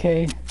shit,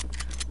 okay.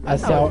 I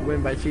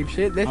win by cheap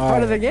shit. That's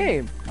part of the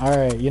game.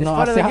 Alright, you know,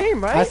 part of the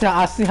game, right?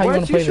 I see how you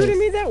wanna play this. Weren't you shooting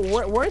me that?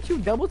 Weren't you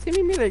double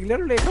teaming me like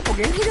literally a couple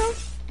games ago?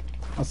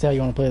 I'll see how you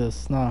wanna play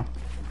this. Nah.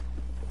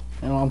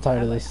 You know, I'm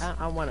tired of this.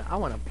 I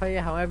wanna play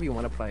it however you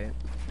wanna play it.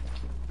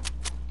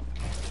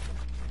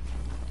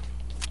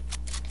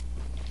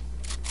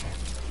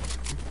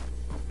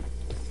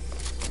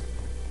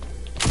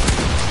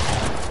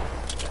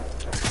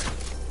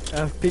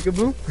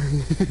 Peekaboo?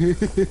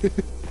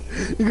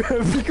 You got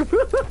a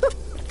peekaboo?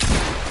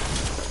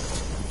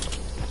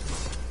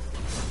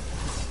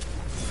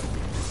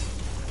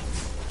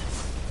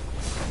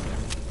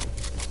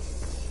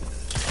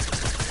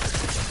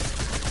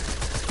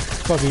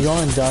 Fuck, you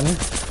going, Johnny?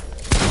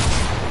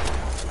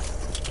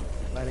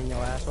 Lighting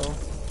your asshole.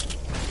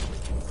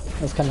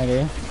 That's kinda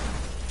gay. I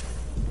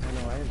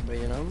know, right? But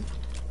you know,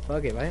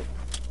 fuck it, right?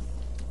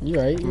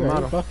 You're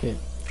right, fuck it.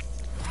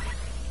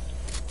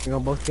 You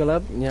gonna both kill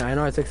up? Yeah, I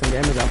know I took some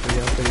damage off of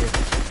you.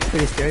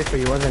 Pretty scary for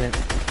you, wasn't it?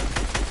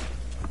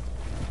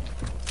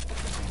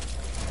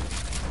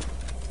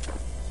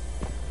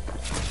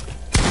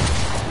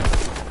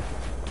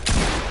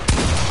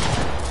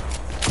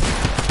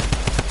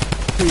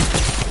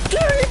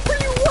 Scary for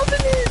you,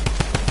 wasn't it?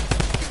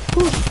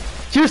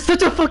 You're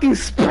such a fucking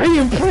spray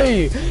and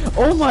pray!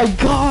 Oh my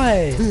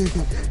god!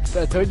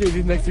 I told you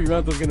these next 3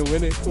 rounds I was gonna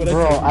win it.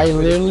 Bro, I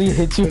literally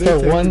hit you for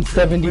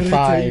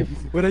 175.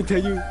 What'd I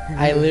tell you?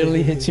 I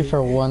literally hit you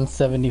for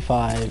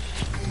 175.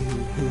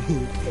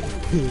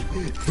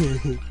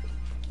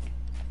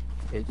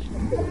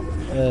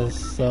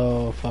 That's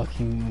so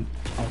fucking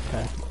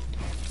okay.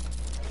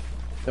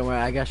 Don't worry,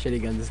 I got shitty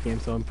guns this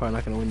game, so I'm probably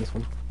not gonna win this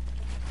one.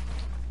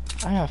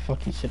 I got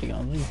fucking shitty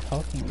guns. What are you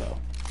talking about?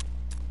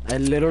 I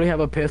literally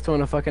have a pistol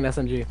and a fucking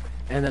SMG,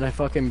 and then I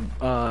fucking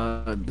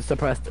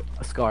suppressed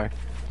a SCAR.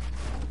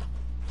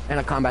 And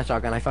a combat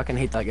shotgun. I fucking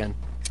hate that gun.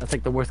 That's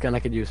like the worst gun I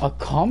could use. A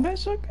combat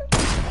shotgun?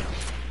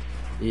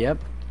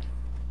 Yep.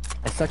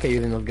 I suck at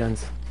using those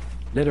guns.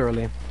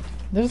 Literally.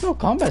 There's no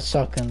combat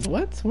shotguns.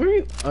 What? Where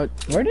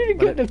did you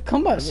get the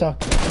combat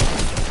shotgun?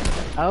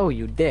 Oh,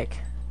 you dick.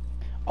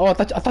 Oh, I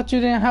thought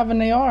you didn't have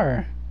an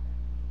AR.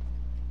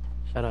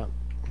 Shut up.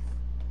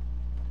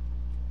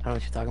 I don't know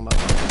what you're talking about.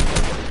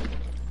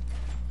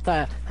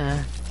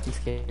 I'm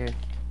scared.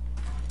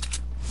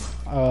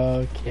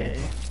 Okay.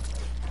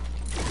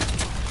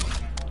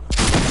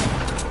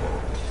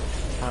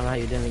 I don't know how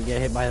you didn't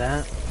get hit by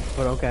that,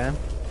 but okay.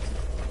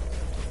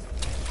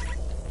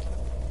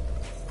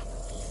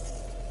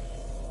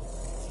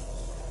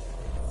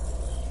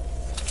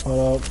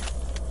 Hold up.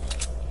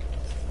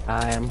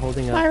 I am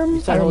holding up.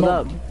 You said hold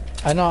up.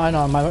 I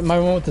know. My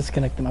remote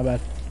disconnected. My bad.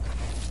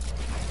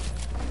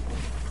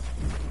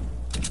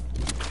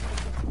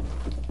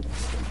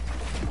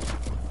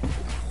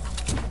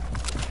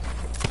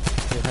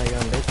 Here's how you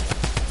going, bitch.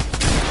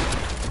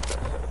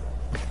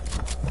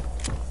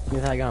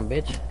 Here's how you going,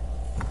 bitch.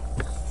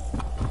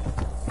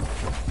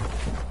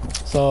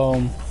 So,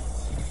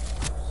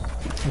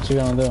 what you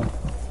gonna do?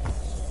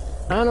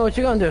 I don't know what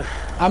you're gonna do.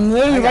 I'm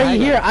literally right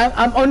here.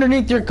 I'm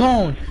underneath your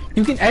cone.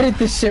 You can edit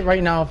this shit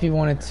right now if you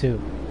wanted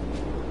to.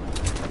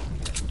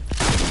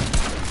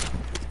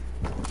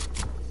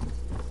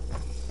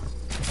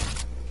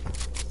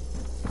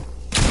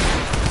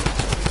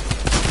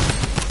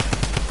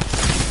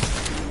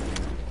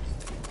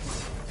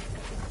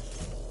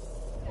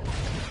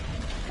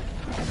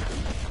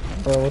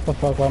 Bro, what the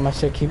fuck? Why my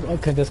shit keep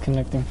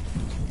disconnecting?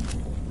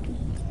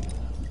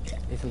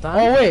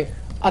 Oh wait,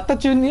 I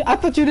thought you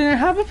didn't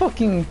have a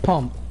fucking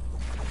pump.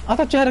 I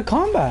thought you had a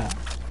combat.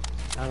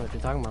 I don't know what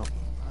you're talking about.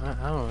 I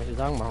don't know what you're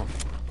talking about.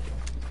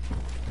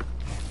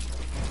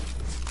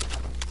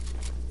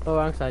 Oh,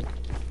 wrong side.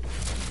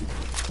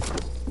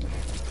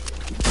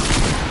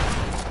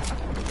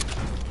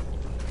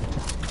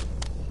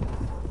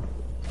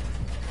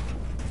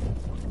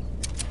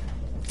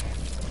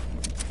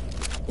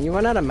 You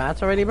run out of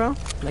mats already, bro?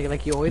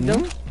 Like you always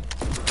do?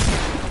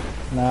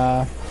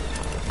 Nah.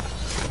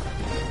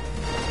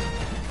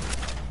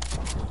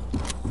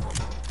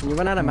 Can you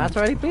run out of mats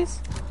already, please?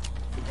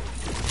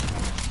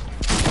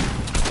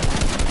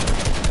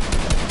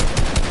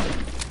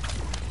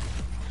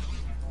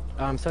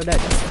 Oh, I'm so dead.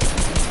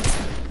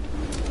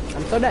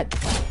 I'm so dead.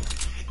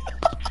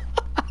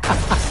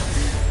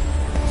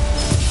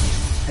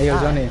 Hey, yo,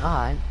 Johnny.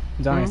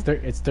 Johnny, Hmm?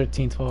 it's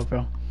 13-12,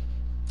 bro.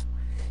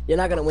 You're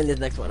not gonna win this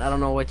next one. I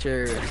don't know what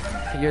you're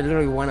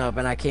literally 1-up,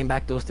 and I came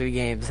back those 3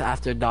 games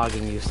after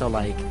dogging you. So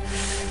like,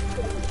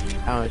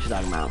 I don't know what you're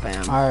talking about,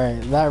 fam. All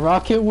right, that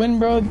rocket win,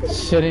 bro,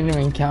 shouldn't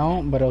even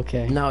count, but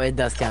okay. No, it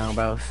does count,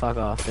 bro. Fuck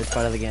off. It's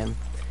part of the game.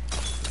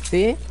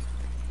 See?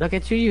 Look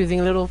at you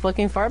using little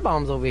fucking fire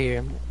bombs over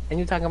here. And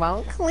you talking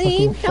about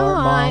clean fucking fart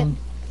shot. bomb.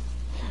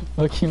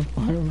 Fucking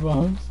fart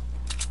bombs.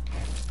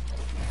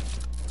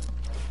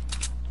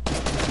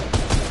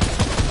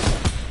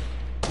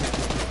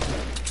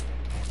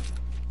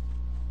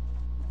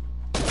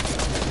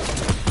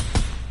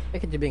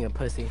 Look at you being a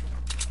pussy.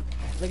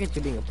 Look at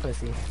you being a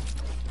pussy.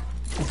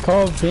 It's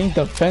called being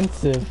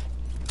defensive.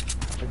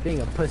 You're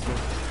being a pussy.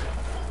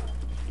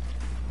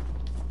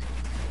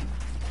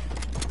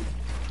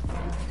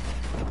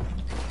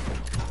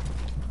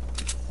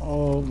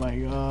 Oh my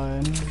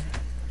god.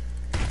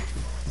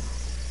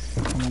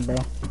 Come on, bro.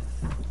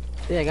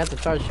 Yeah, I got the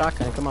charged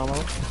shotgun. Come on, bro.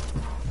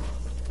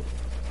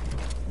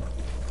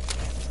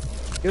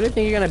 You really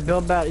think you're gonna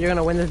build battle? You're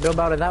gonna win this build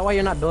battle? Is that why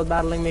you're not build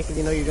battling me? Because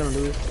you know you're gonna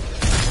lose.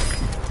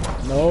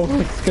 No,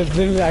 it's because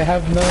literally I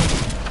have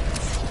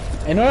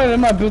none. In order to let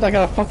my build, I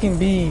gotta fucking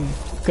be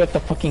good at the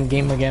fucking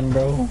game again,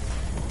 bro.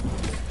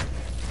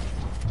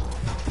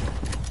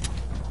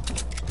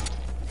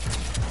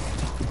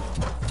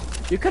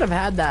 You could have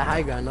had that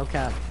high gun, no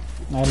cap.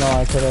 I know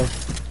I could have.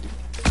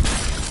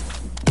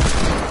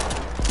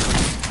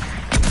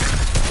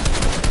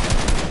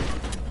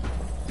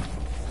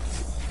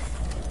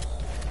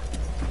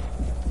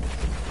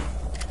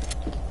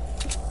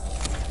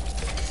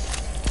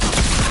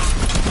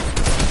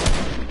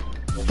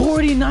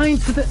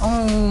 To the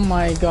oh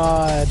my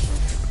god.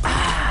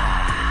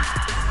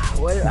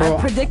 What, bro, I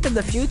predicted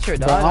the future,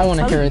 dog. Bro, I want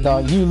to hear it,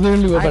 dog. You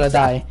literally were about to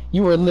die.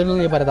 You were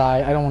literally about to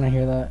die. I don't want to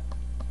hear that.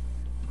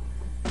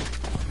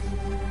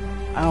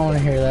 I don't want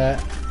to hear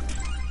that.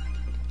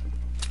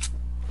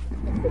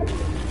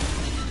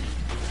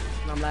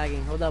 I'm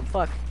lagging. Hold up.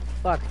 Fuck.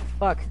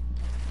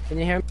 Can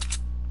you hear me?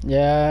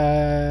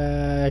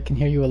 Yeah, I can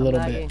hear you a little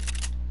bit.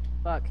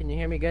 Fuck, can you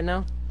hear me good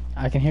now?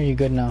 I can hear you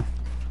good now.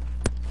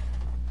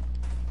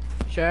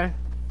 Sure?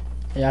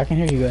 Yeah, I can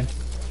hear you good.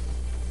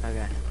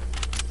 Okay.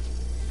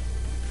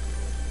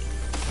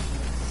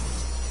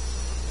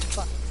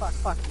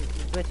 Fuck.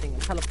 You're glitching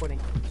and teleporting.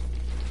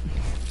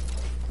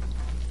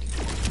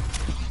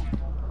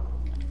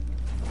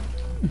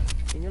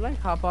 Can you like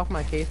hop off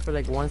my case for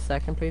like 1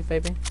 second, please,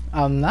 baby?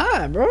 I'm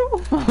not, bro.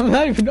 I'm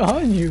not even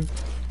on you.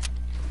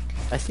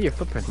 I see your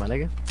footprint, my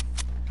nigga.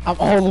 I'm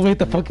all the way at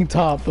the fucking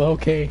top, but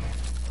okay.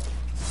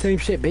 Same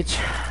shit, bitch.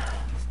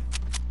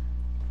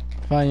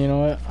 Fine, you know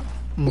what?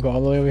 I'm gonna go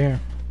all the way over here.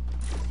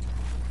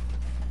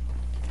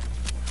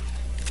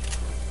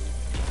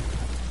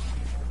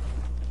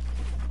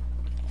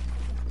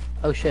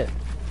 Oh shit.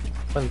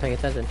 Wasn't paying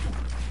attention.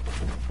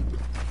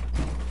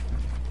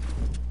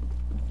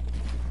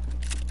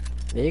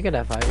 Yeah, you could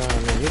have 5 on. I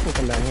mean, you can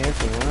come down here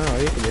if you want, or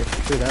you can just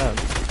shoot up.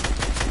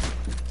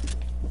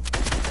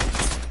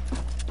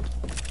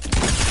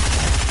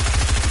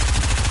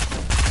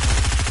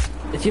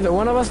 It's either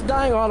one of us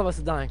dying or all of us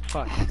are dying.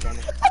 Fuck, damn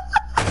it.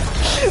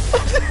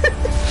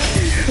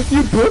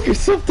 You broke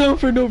yourself down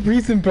for no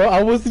reason, bro.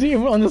 I wasn't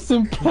even on the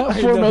same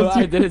platform as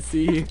you. I didn't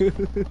see you.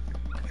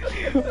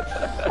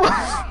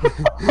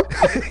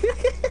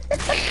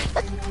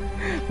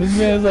 This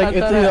man's like,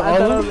 it's either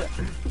all of us.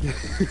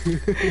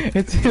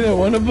 It's either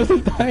one of us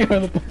is dying or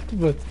the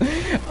both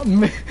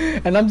of us.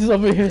 And I'm just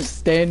over here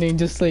standing,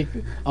 just like,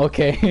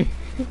 okay.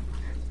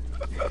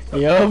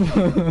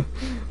 Yup.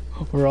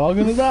 We're all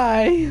gonna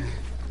die.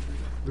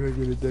 We're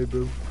gonna die,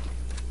 bro.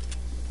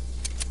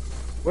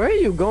 Where are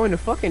you going to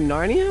fucking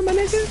Narnia, my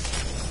nigga?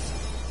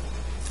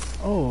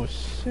 Oh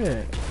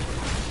shit.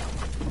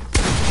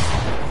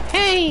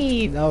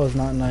 Hey! That was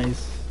not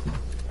nice.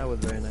 That was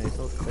very nice.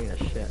 That was clean as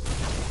shit.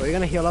 Are you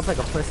gonna heal up like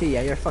a pussy?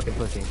 Yeah, you're a fucking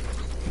pussy.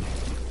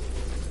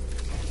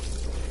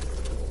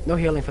 No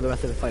healing for the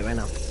rest of the fight right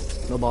now.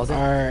 No balls in.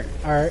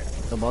 Alright.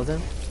 No balls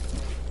in.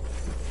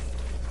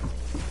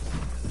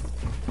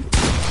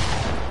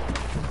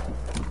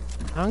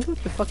 I don't know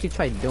what the fuck you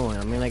tried doing.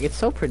 I mean, like, it's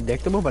so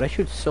predictable, but I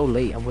shoot so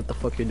late on what the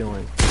fuck you're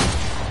doing.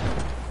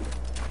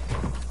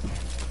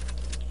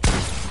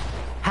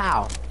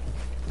 How?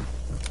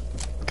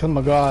 Oh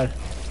my god.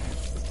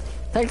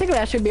 Technically,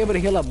 I should be able to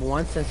heal up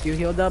once since you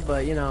healed up,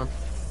 but, you know.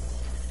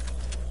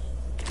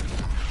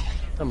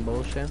 Some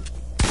bullshit.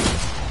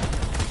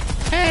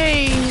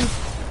 Hey!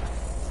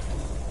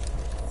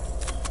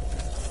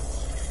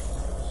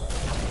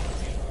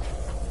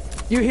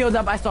 You healed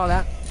up, I saw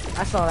that.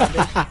 I saw that,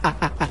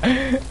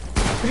 bitch.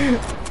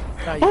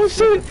 Oh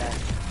shit!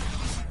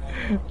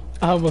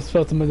 I almost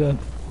fell to my death.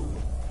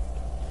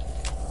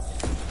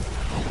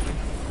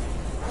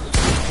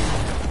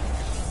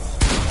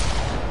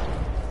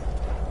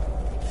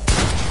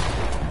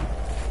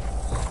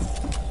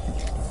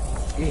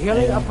 You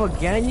healing up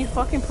again, you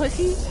fucking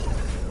pussy?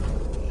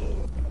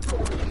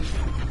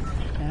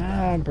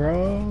 Yeah,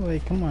 bro.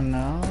 Like, come on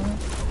now.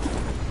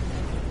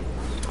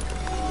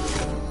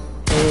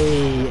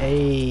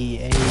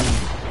 Hey.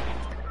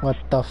 What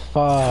the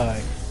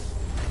fuck?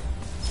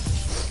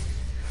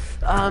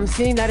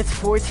 Seeing that it's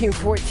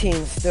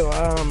 14-14 still,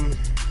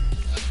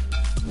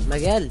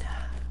 Miguel.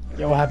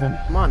 Yo, what happened?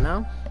 Come on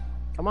now.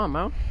 Come on,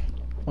 bro.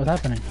 What's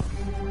happening?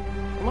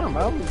 Come on,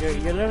 bro.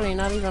 You're literally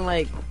not even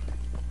like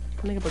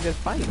putting up a good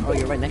fight. Oh,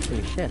 you're right next to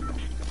me. Shit.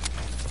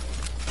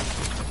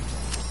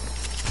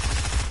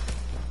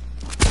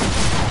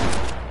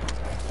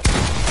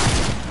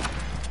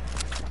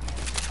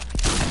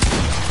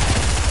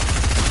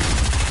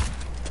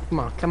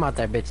 on, come out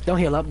there, bitch. Don't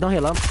heal up, don't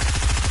heal up.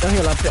 Don't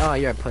heal up. Oh,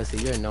 you're a pussy.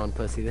 You're a known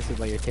pussy. This is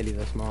why your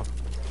titties are small.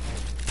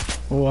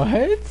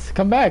 What?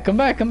 Come back, come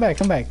back, come back,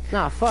 come back.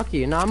 Nah, fuck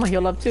you. Nah, I'm gonna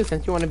heal up too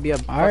since you wanna be a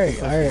Alright,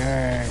 pussy.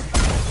 alright.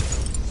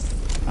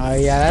 Oh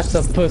yeah, that's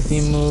a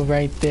pussy move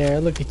right there.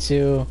 Look at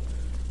you.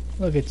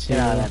 Look at you. Get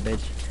out of that,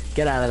 bitch.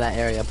 Get out of that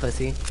area,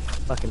 pussy.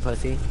 Fucking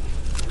pussy.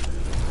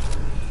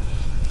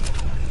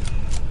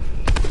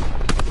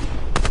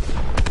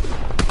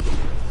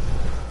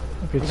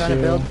 Look I'm at trying to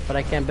you. build, but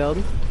I can't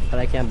build. But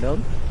I can't build.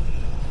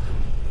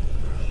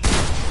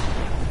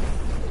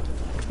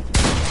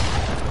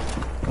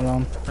 Hold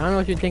on. I don't know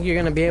what you think you're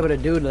gonna be able to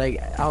do to like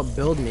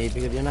outbuild me,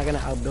 because you're not gonna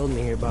outbuild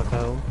me here,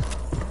 bucko.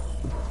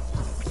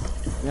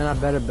 You're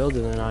not better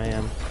builder than I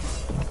am.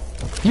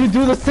 You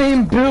do the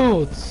same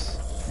builds.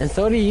 And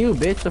so do you,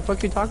 bitch. The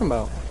fuck you talking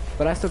about?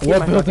 But I still keep What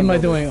my build fucking am I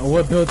builder. doing?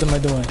 What build am I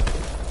doing?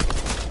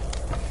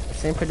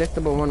 Same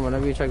predictable one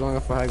whenever you try going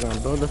for high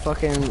ground. Build the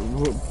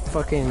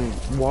fucking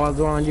walls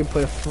around you,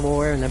 put a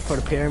floor, and then put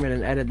a pyramid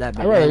and edit that.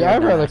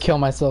 I'd rather kill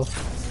myself.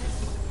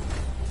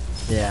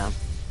 Yeah.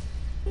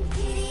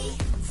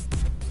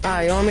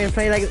 Ah, you want me to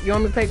play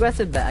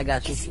aggressive? Bet I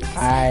got you.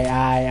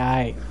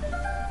 Aye.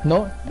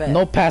 No, Bet.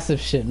 no passive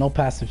shit. No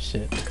passive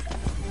shit.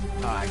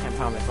 Oh, I can't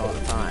promise all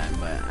the time,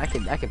 but I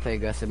could play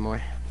aggressive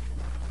more.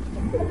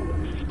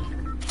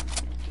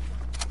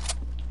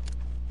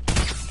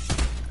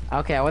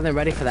 Okay, I wasn't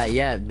ready for that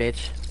yet,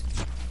 bitch.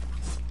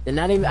 I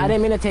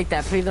didn't mean to take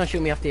that. Please don't shoot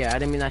me off the air. I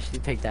didn't mean to actually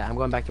take that. I'm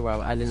going back to where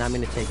I did not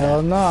mean to take that.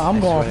 Hell no,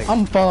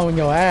 I'm following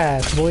your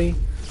ass, boy.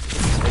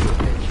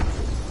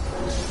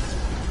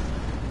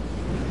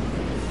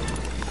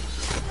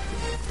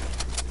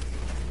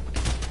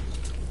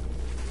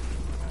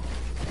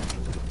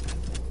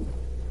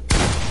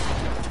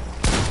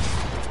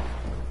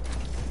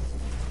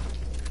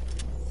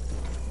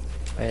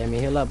 Wait, let me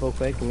heal up real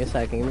quick. Give me a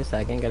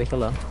second. Gotta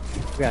heal up.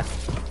 Yeah.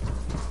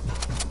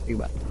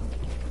 You up.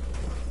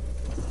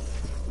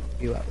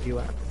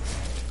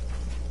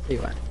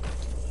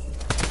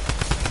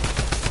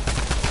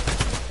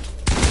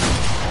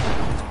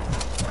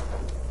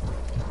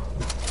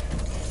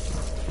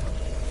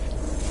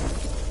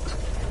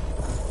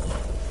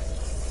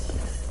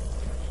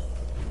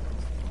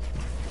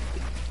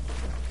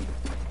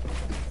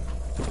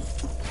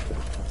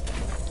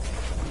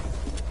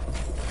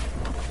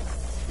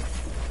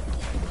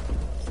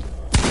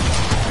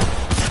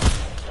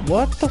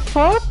 What the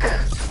fuck?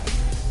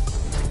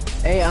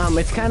 Hey,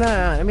 it's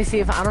kinda, let me see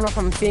if, I don't know if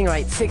I'm seeing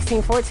right,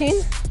 16,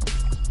 14?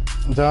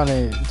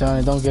 Johnny,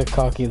 don't get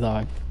cocky,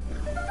 dog.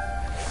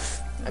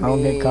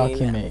 Don't get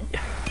cocky, mate.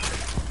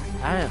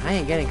 I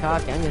ain't getting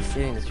cocky, I'm just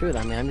saying the truth.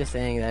 I mean, I'm just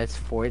saying that it's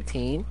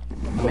 14.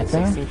 I'm at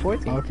 16,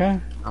 14. Okay.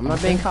 I'm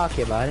not being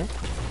cocky about it.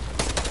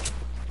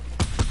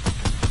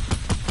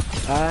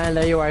 And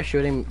there you are,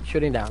 shooting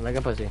down like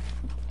a pussy.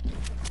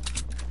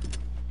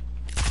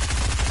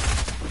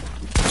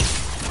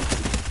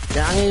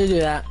 Yeah, I'm gonna do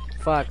that.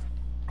 Fuck.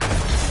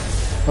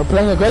 We're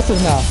playing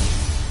aggressive now.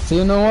 So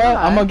you know what?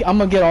 I'm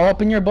gonna get all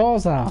up in your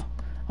balls now.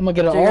 I'm gonna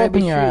get it all up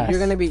in your ass.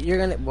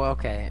 Well,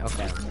 okay.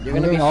 You're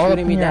gonna be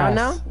shooting me down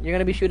now? You're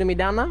gonna be shooting me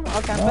down now?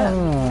 Okay, bet.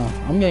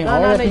 I'm getting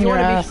all up in your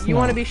ass. You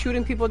wanna be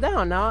shooting people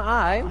down now?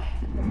 I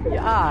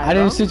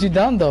didn't shoot you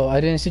down though.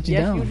 I didn't shoot you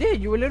down. Yes, you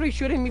did. You were literally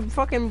shooting me,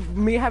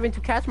 me having to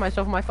catch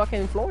myself on my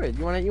fucking floors.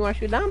 You wanna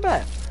shoot down,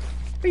 bet?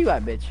 Where you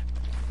at, bitch?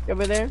 You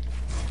over there?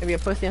 Maybe a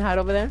pussy and hide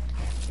over there?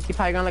 You keep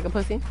high ground like a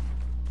pussy?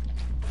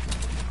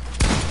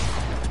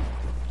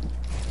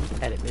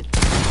 Edit,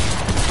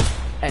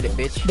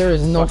 bitch. There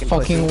is no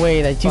fucking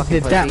way that you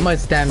did that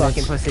much damage.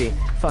 Fucking pussy.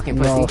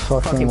 No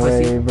fucking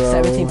way, bro.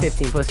 17,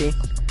 15, pussy.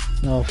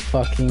 No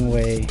fucking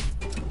way.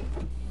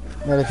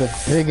 That is the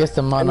biggest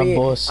amount of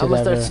bullshit I'm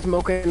gonna ever. start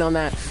smoking on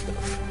that.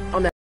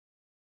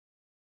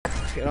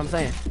 You know what I'm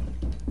saying?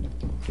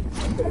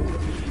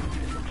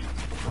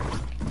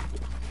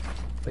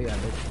 What you got,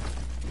 bitch?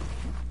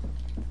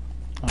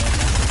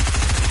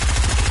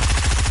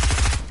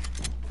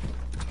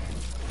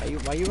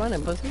 Why you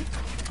running, pussy?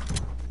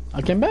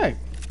 I came back.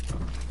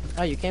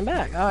 Oh, you came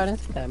back. Oh, I didn't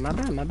see that. My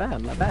bad,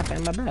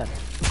 fam, my bad.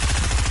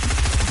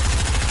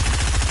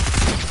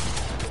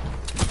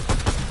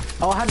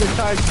 Oh, I had to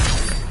charge.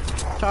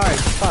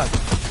 Fuck.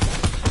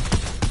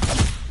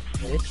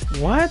 Bitch.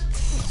 What?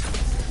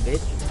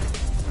 Bitch.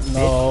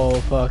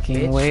 No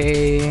fucking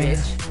way.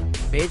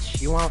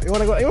 Bitch. You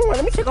wanna go?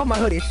 Let me take off my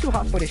hoodie. It's too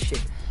hot for this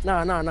shit.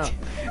 No.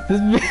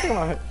 This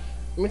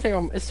Let me take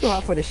off. It's too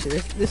hot for this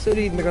shit. This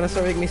hoodie is gonna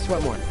start making me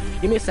sweat more.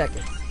 Give me a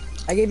second.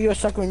 I gave you a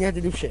second when you had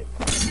to do shit.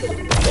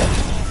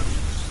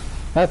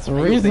 That's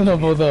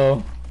reasonable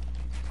though.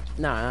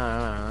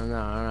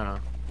 No.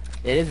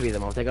 It is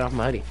reasonable. I'm taking off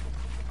my hoodie.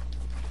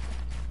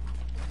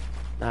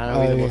 Not a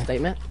reasonable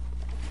statement.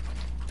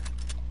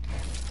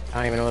 I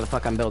don't even know what the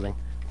fuck I'm building.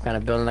 I'm kind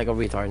of building like a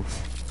retard.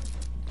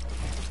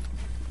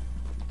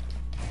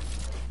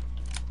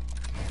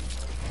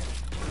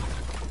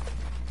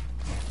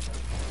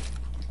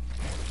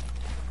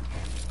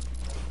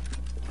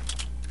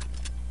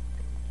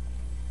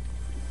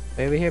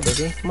 Over here,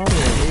 baby. Come on,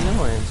 where are you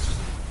going?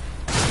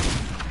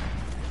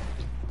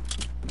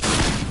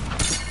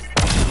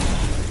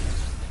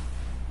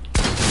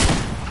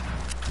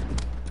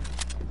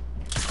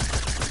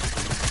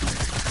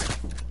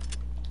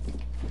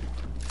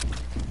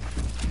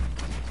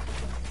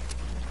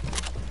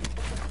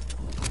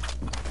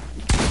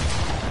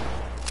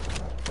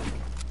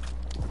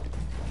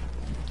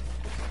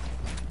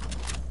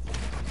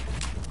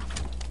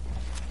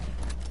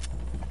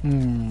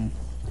 Hmm.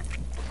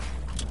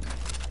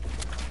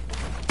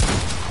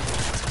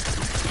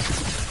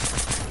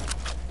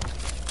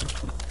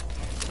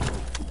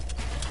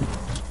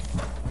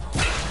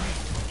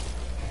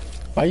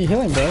 Why are you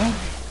healing, bro?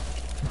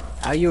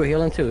 Oh, you were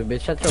healing too,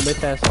 bitch. Shut your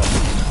bitch ass up.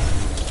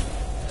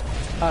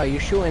 Oh, you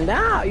shooting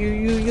down? You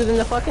using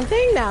the fucking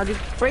thing now? Just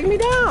break me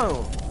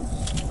down.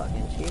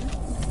 Fucking cheater.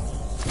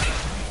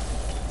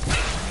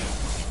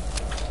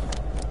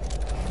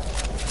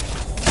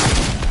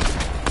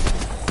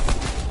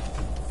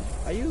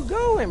 Where you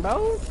going,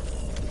 bro?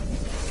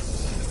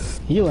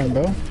 Healing,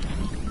 bro.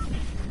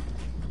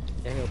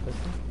 Yeah, heal pussy.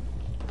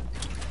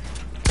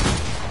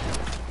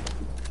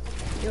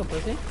 Heal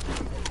pussy.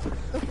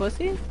 Heal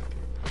pussy.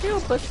 Heal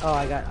pussy. Oh,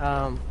 I got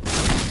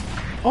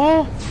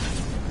Oh!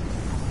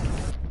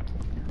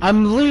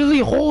 I'm literally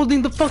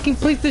holding the fucking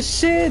place to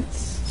shit!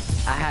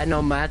 I had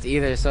no mats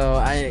either, so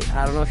I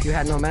don't know if you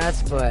had no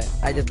mats, but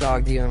I just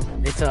dogged you.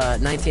 It's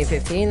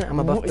 1915. I'm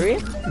above 3.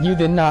 You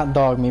did not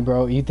dog me,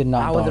 bro. You did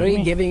not I was dog really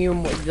me. giving you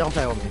more. Don't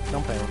play with me.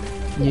 Don't play with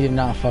me. You did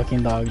not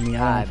fucking dog me.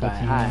 Alright, bye.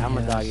 Alright, I'm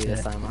gonna dog you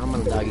this time. I'm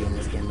gonna dog you in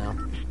this game now.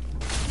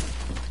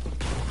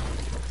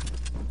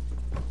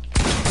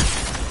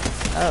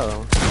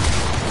 Oh.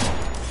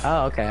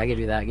 Oh, okay. I give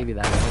you that. I give you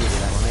that one. I give you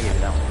that one. I give you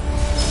that one.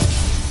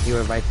 You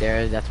were right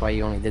there. That's why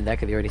you only did that,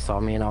 because you already saw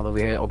me and all the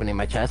weird opening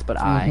my chest. But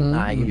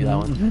I give you that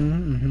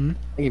one.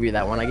 I give you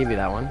that one. I give you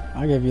that one.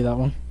 I give you that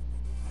one.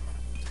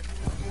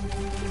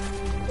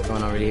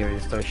 Going over here to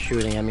start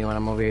shooting at me when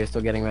I'm over here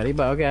still getting ready.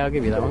 But okay, I'll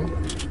give you that one.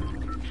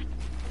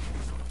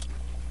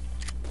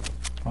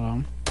 Hold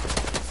on.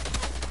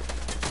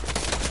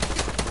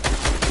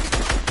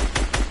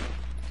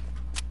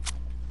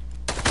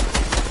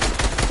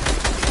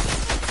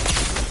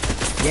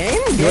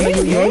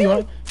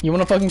 You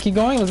wanna fucking keep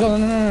going? Let's go.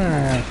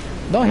 No.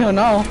 Don't heal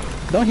now.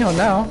 Don't heal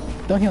now.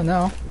 Don't heal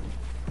now.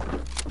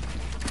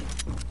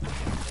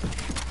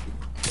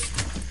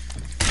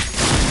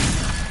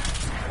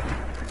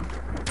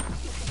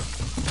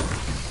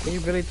 Can you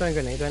really throw a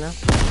grenade right now?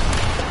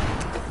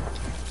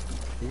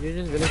 Did you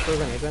just really throw a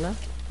grenade right now?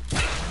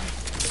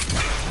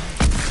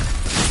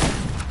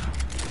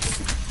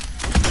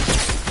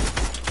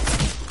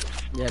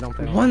 Yeah, don't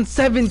play with me.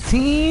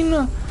 117?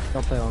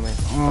 Don't play with me.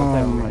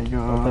 Oh my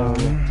god.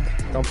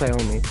 Don't play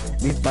with me.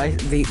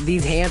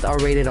 These hands are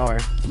rated R.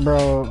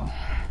 Bro.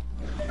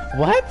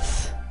 What?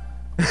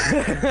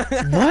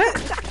 What?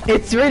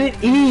 It's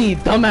rated E,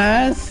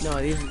 dumbass. No,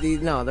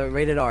 no, they're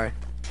rated R.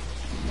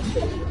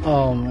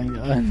 Oh my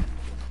god.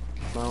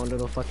 My own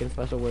little fucking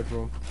special word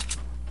room.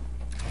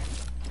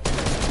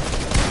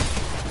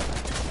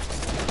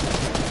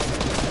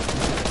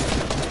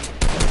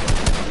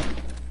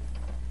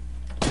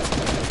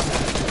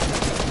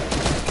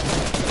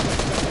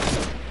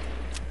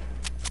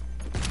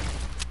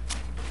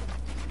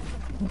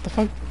 What the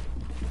fuck?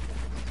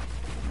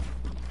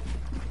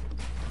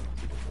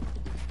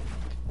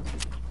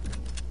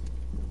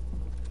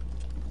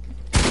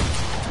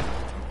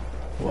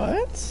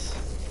 What?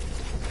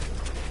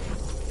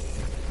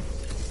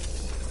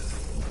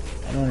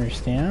 I don't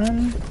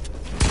understand.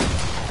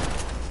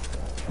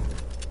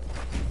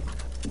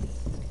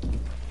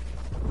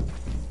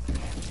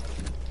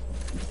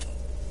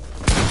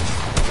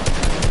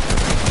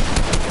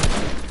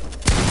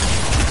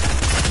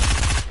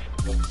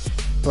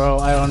 Bro,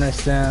 I don't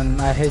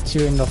understand. I hit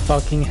you in the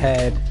fucking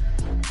head.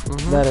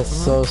 That is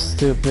so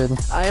stupid.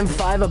 I am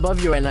 5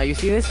 above you right now. You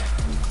see this?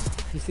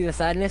 You see the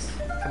sadness?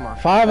 Come on.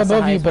 5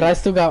 above you, but I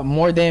still got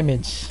more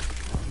damage.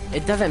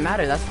 It doesn't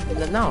matter.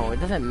 No, it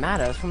doesn't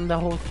matter. That's from the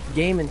whole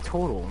game in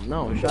total.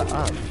 No, shut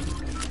up.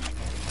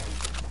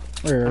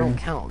 I don't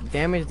count.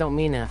 Damage don't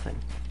mean nothing.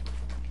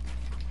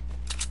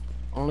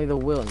 Only the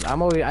will.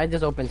 I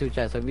just opened 2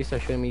 chests, so if you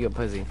start shooting me, you're a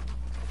pussy.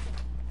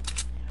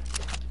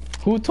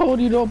 Who told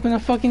you to open a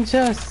fucking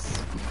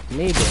chest?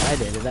 Me did. I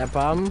did. Is that a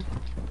problem?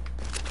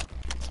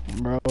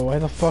 Bro, why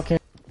the fuck?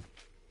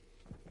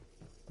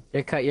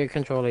 Your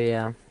controller,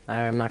 yeah.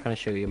 I'm not gonna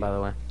shoot you, by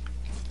the way.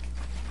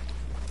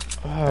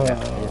 Okay, I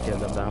just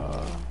healed up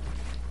now.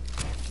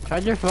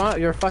 Charge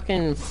your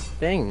fucking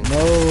thing. No,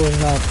 it's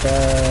not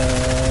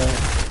that.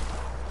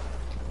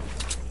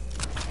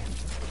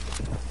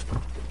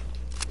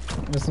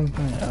 There's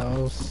something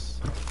else.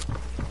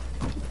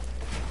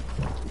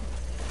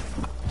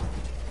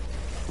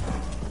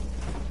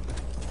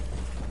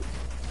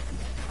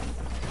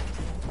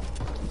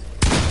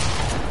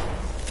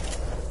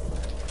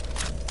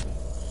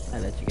 I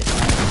let you get that.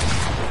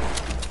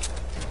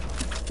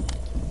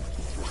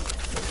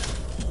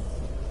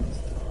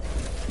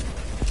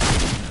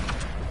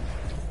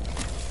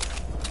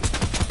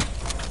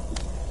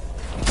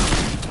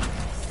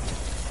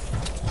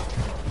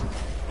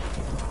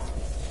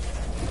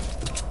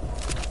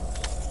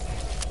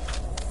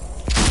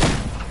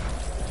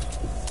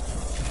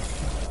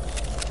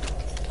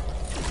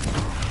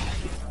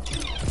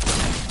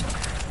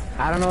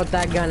 I don't know what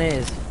that gun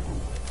is.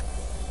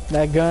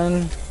 That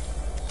gun?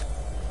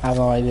 I have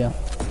no idea.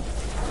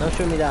 Don't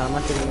shoot me down. I'm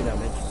not shooting you down,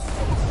 bitch.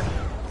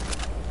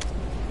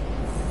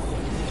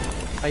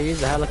 I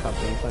use the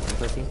helicopter, you fucking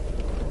pussy.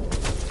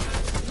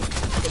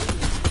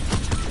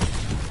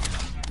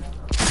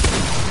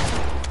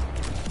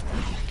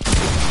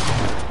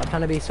 I'm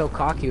trying to be so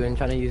cocky and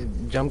trying to use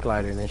jump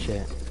glider and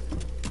shit.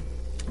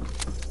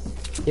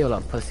 Heal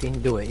up, pussy.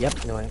 Do it. Yep,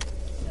 do it.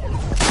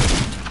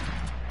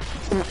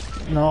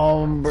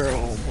 No, bro.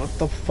 What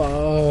the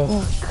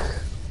fuck?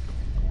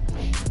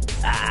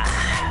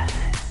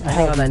 I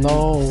have that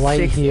no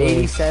light heals.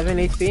 87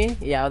 HP?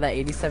 Yeah, that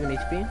 87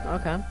 HP?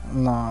 Okay.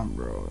 Nah,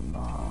 bro.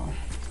 Nah.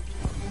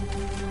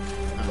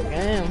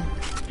 Okay.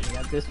 You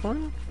got this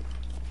one?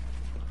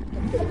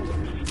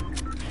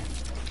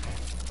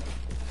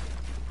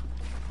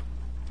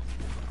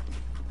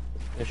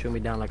 You shoot me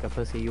down like a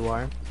pussy you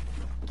are.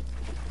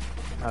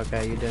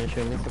 Okay, you didn't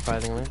shoot me,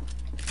 surprisingly.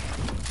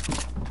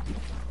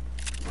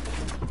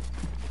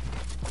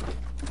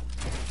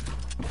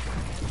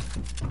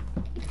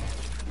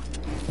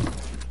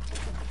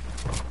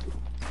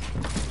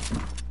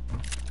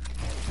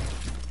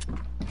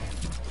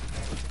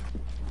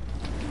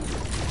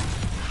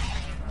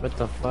 What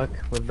the fuck?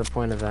 What's the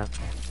point of that?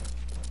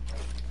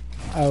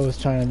 I was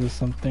trying to do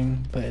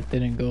something, but it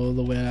didn't go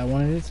the way I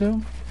wanted it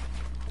to.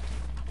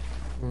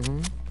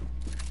 Mm-hmm.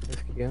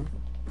 That's cute.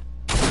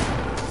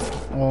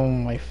 Oh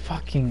my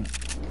fucking...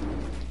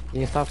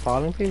 Can you stop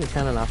falling, please? It's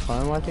kinda not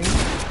fun watching.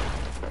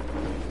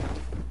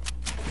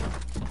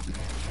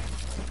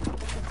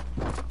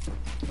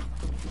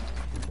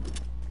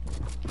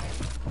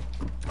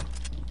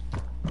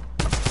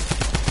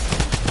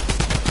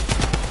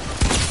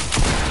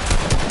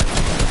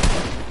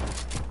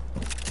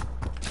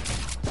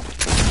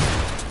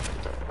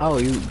 Oh,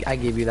 I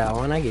gave you that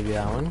one, I gave you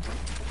that one.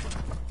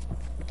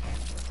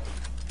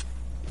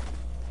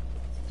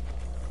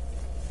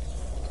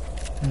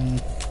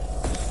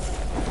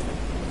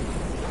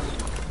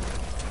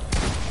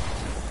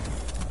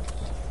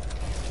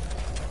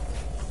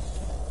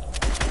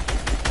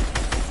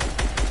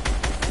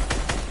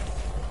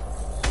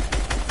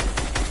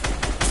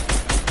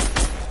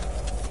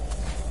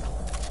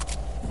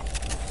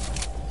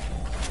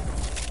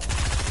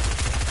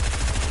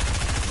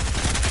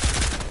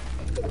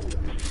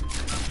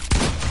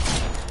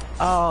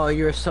 Oh,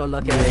 you're so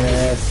lucky.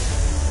 Yes.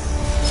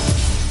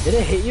 Did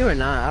it hit you or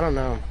not? I don't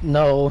know.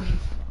 No.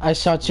 I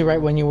shot you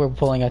right when you were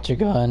pulling out your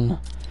gun.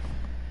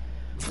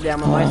 Yeah,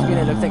 on my screen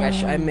it looks like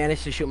I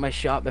managed to shoot my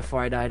shot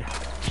before I died.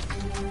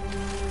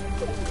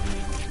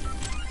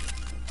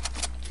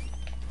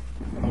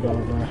 Hold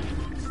on, bro.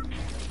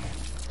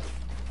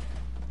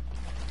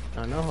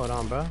 Oh no, hold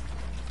on, bro.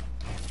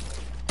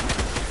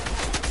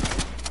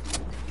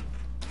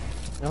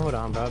 No, hold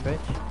on, bro, bitch.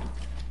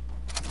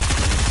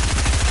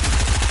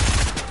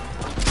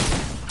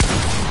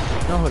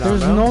 No, hold on,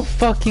 There's bro. no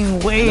fucking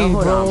way, no,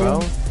 hold bro. on,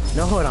 bro.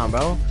 No, hold on,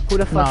 bro. Who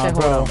the fuck said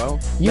hold on, bro?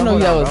 You know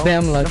that was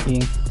damn lucky.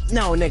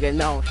 No, nigga,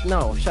 no,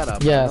 shut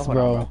up. Yes, no,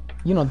 bro. On,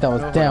 You know that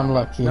was damn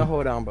lucky. No,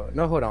 hold on, bro.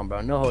 No, hold on,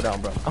 bro. No, hold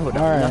on, bro. Hold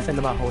on. Right. Nothing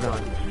about hold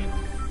on.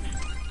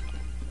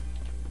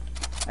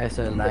 I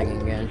started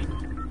lagging again.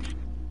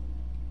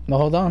 No,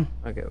 hold on.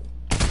 Okay,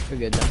 we're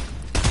good then.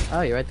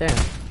 Oh, you're right there.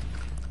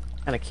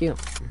 Kinda cute.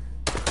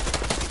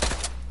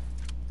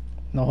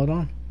 No, hold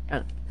on.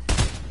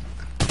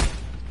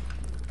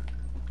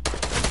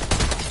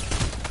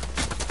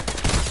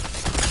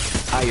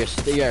 Oh, you're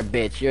a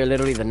bitch. You're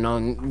literally the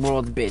known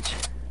world bitch.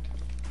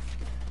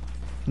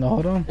 No,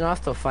 hold on. You know, I'll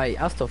still fight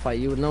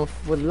you with low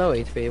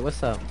HP.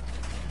 What's up?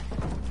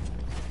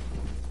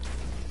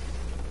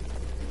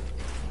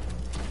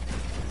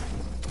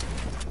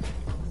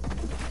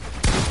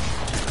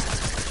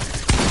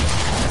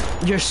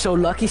 You're so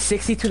lucky.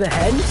 60 to the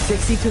head.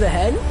 60 to the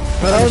head.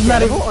 Bro, that was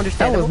not even.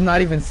 Understandable. That was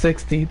not even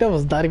 60. That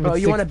was not even. Bro,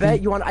 60. you want to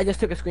bet? I just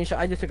took a screenshot.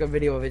 I just took a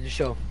video of it to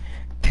show.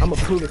 I'm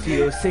gonna prove it to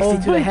you. It was 60 Oh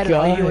to the my head, and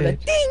all you hear was a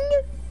God. ding.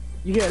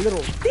 You hear a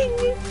little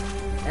ding,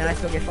 and I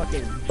still get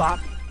fucking bop.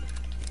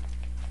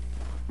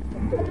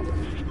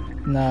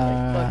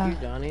 Nah. Fuck you,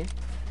 Johnny.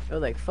 I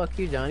was like, fuck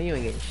you, Johnny. You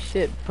ain't getting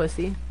shit,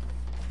 pussy.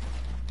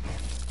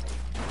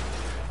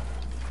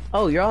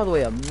 Oh, you're all the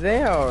way up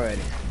there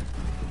already.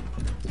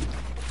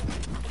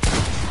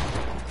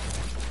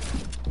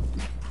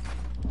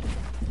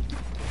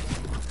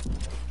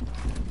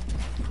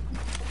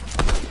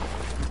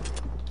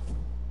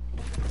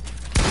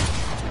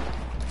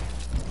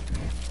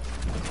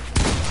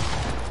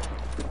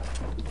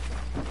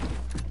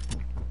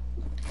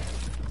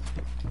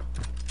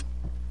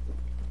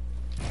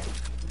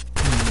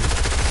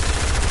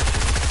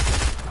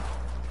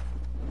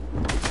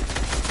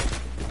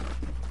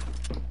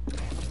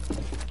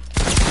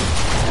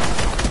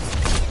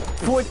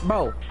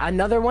 Bro,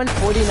 another one,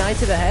 49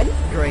 to the head.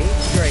 Great.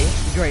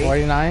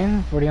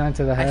 49? 49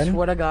 to the head?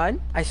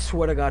 I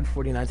swear to God,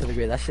 49 to the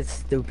grade. That shit's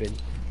stupid.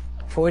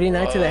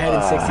 49 to the head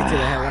and 60 to the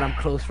head when I'm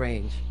close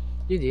range.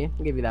 GG,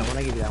 I'll give you that one,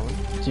 I give you that one.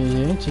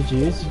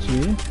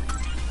 GG.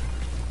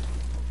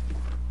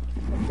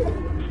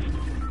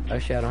 Oh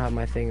shit, I don't have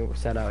my thing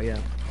set out yet.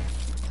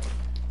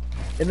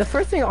 Is the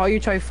first thing all you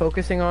try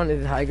focusing on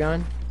is high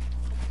gun?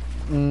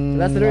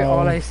 That's literally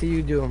all I see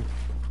you do.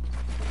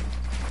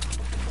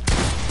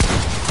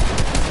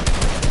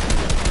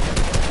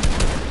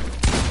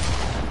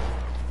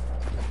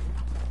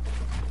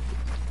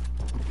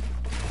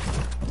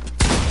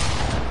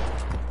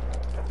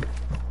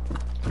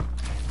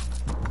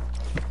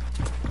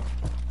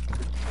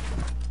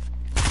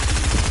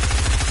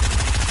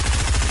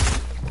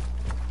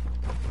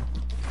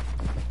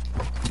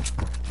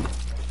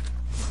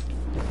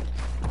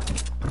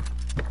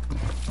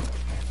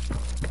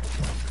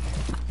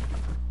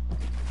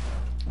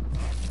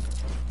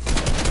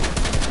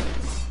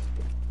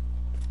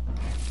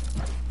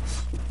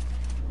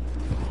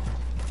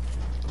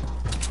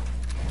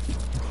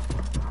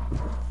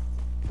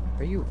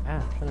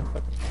 I'm trying to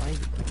fucking find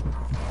you.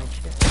 Find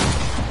shit.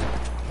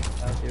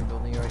 How's your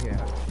building right here?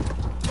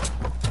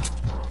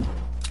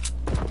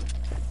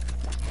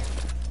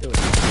 Do it.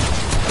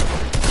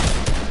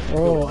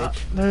 Bro,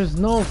 there's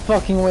no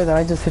fucking way that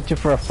I just hit you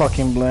for a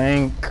fucking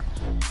blank.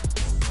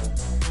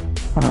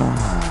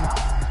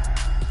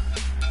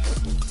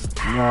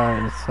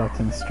 That is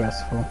fucking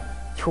stressful.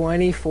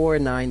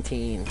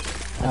 24-19.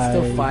 That's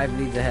still 5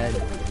 leads ahead.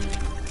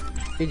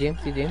 GG,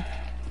 GG.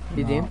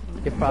 GG.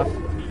 Get prof.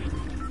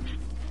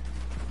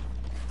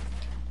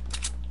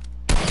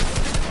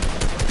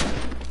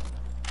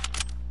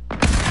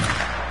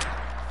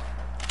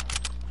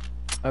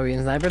 Are we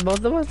in sniper,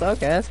 both of us?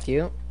 Okay, that's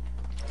cute.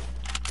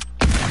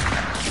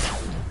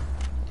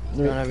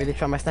 You wanna really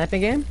try my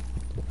sniping game?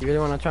 You really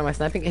wanna try my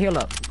sniping? Heal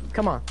up.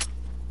 Come on.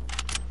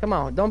 Come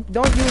on. Don't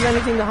use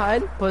anything to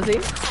hide,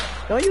 pussy.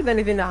 Don't use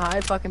anything to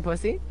hide, fucking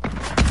pussy.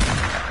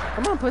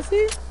 Come on,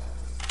 pussy.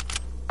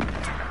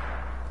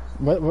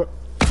 What?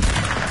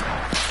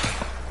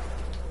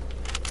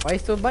 Why you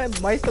still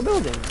building? Why you still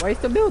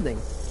building?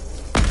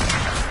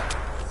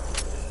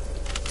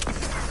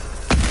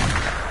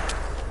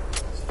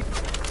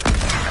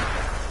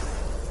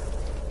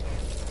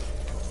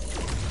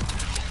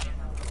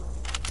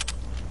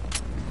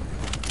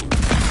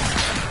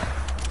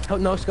 Oh,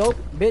 no scope,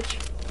 bitch.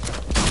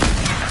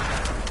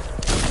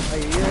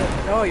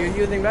 Oh, you're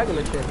using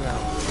regular shit now.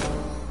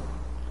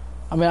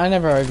 I mean, I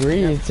never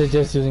agreed to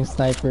just using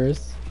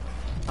snipers.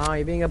 Oh,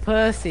 you're being a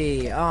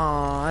pussy.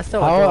 Oh, that's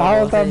so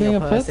How is that being a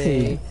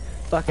pussy?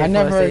 Fucking I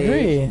never pussy.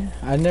 agreed.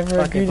 I never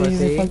agreed to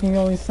using fucking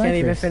only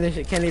snipers.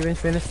 Can't even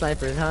finish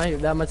snipers, huh? You're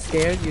that much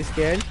scared? You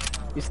scared?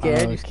 You scared?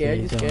 Okay, you scared?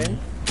 You scared?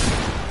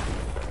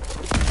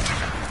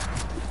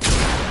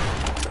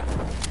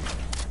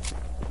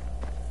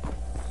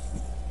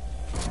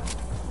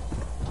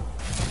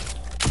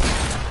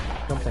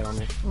 Don't play on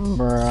me.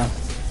 Bruh.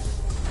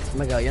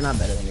 Miguel, you're not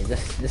better than me.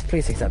 Just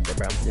please accept it,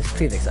 bro. Just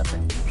please accept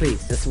it.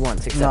 Please, just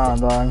once accept Nah,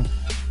 it. dog.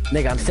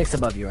 Nigga, I'm 6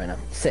 above you right now.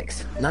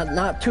 6.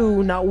 Not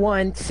 2, not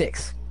 1,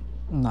 6.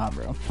 Nah,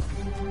 bro.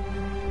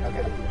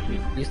 Okay.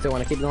 You still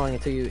want to keep going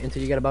until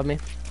you get above me?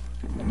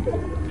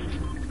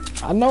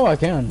 I know I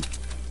can.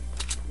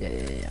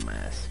 Yeah, my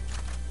ass.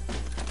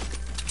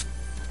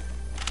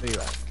 Where you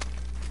at?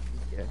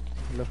 Yeah,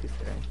 look, he's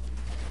there.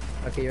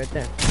 Okay, you're right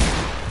there.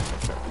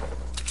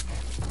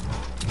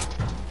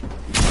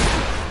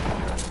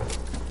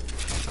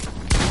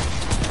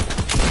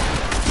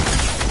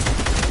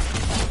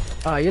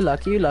 Oh, you're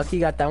lucky, you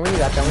got that one, you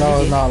got that one.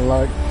 No, it's not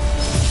luck.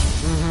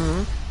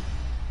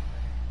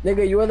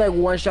 Nigga, you were like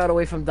 1 shot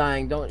away from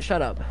dying. Don't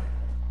shut up.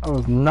 I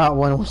was not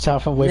 1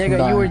 shot away from Nigga,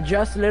 dying. you were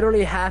just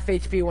literally half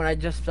HP when I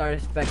just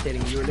started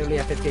spectating. You were literally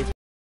at 50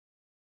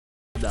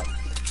 HP.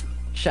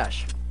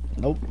 Shush.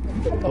 Nope.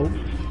 Nope.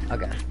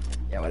 Okay.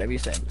 Yeah, whatever you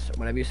say.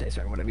 Whatever you say,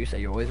 sir. Whatever you say,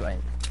 you're always right.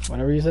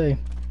 Whatever you say.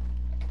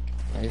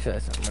 Whatever you say,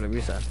 sir. Whatever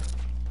you say.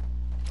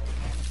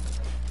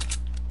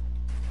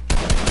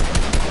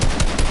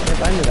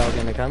 If I knew that was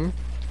gonna come.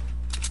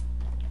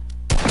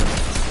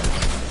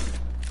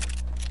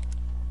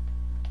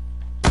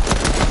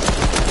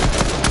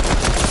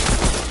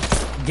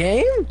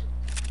 Game?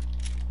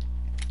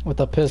 With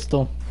a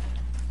pistol,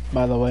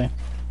 by the way.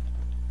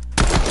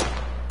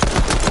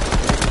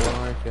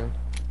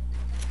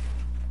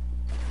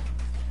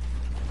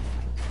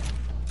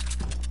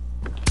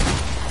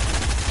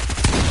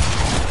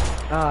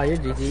 Oh, you're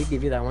GG.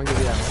 Give you that one. Give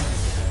you that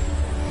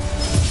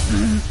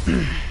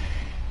one.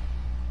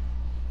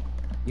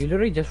 You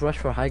literally just rush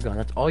for high ground.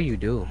 That's all you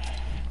do.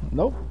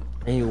 Nope.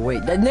 And you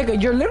wait. That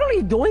nigga, you're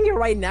literally doing it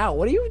right now.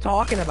 What are you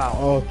talking about?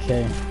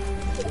 Okay.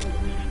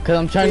 Cause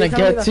I'm trying to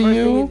get to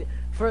you.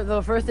 For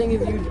the first thing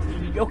is you.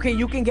 Okay,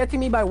 you can get to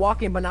me by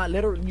walking, but not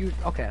literally. You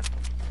okay?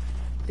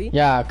 See?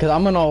 Yeah, cause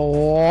I'm gonna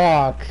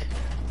walk,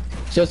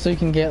 just so you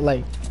can get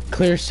like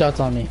clear shots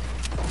on me. I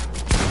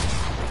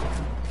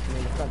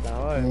mean, it's not that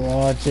hard.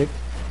 Logic.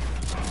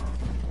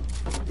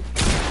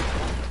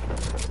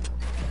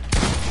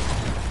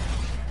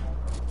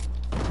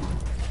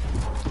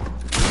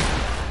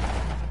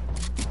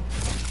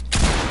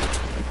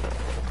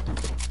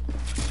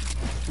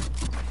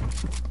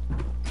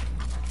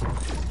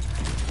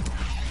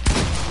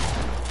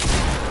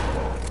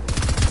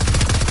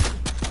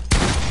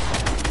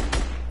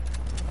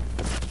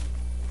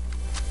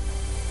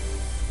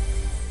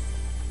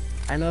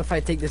 I know if I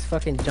take this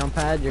fucking jump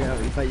pad, you're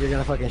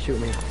gonna fucking shoot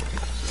me.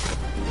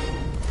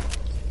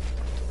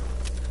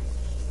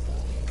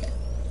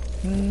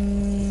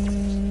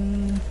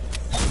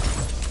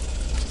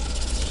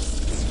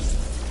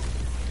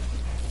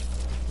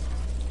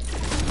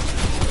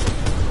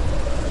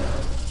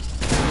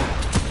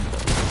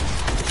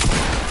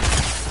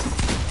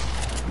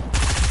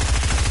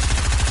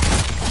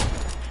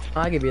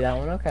 I'll give you that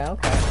one. Okay.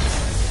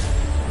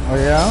 Oh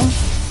yeah?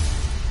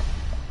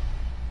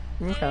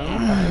 Okay,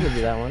 I'll give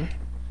you that one.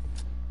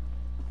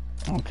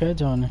 Okay,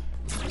 Johnny.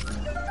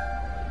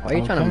 Why are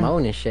you trying to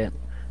moan and shit?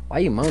 Why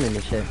are you moaning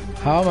and shit?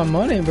 How am I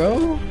money,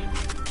 bro?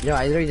 Yo,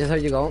 I literally just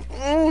heard you go.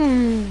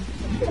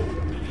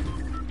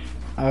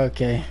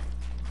 Okay.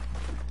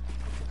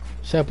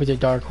 Shut up with your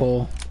dark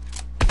hole.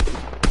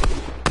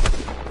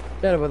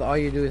 Shut up with all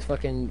you do is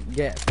fucking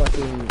get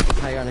fucking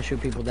how you gonna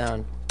shoot people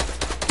down.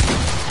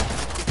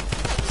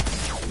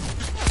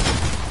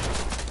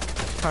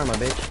 Karma,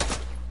 bitch.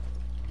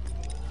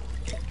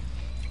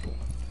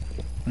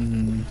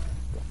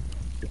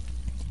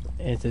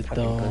 Is it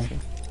Fucking though? pussy.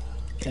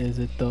 Is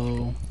it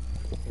though?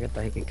 I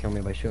thought he could kill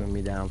me by shooting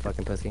me down,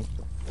 fucking pussy.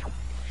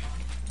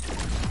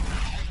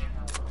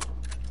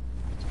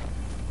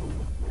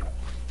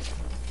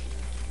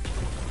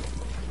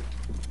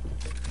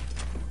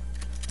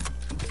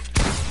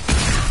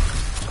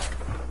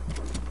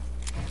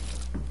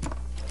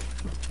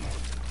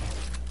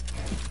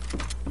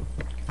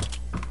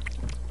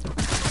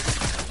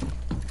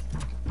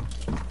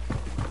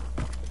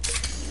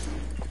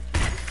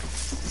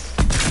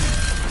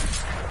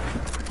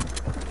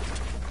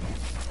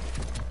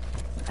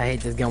 I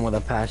hate this gun with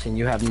a passion,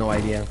 you have no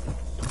idea.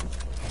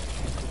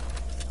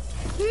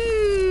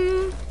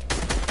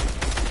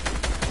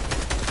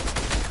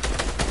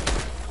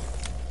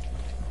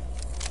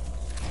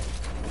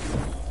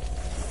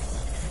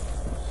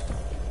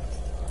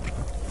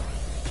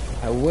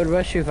 I would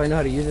rush you if I know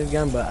how to use this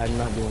gun, but I'm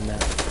not doing that.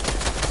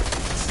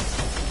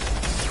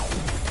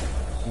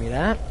 Give me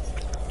that.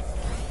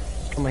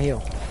 Come on,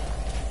 heal.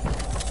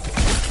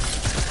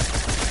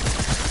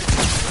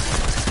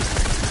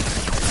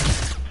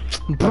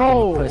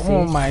 Bro, Pussy,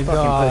 oh my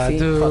god, pussy,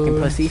 dude. Fucking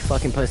pussy,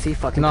 fucking pussy,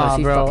 fucking Nah,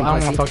 pussy, bro, fucking I don't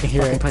pussy, wanna fucking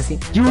hear fucking it. pussy.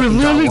 You were fucking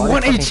literally dog water,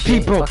 1 fucking HP,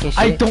 shit, bro. fucking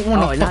I shit. don't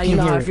wanna now fucking you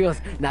know hear how it it. feels.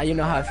 Now you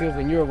know how it feels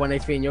when you were 1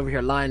 HP and you're over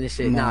here lying and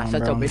shit. Nah,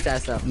 shut bro. your bitch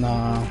ass up.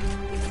 Nah.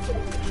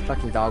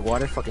 Fucking dog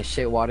water, fucking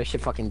shit water,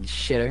 shit fucking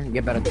shitter.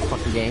 Get better at the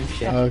fucking game,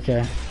 shit.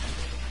 Okay.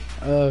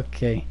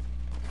 Okay.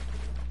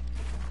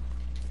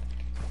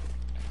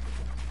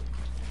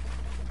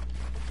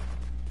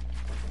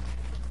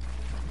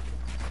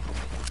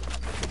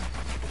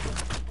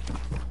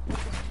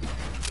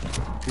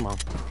 Come on.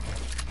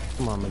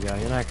 Come on, Miguel.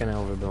 You're not gonna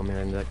overbuild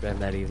me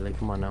that easily.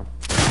 Come on now.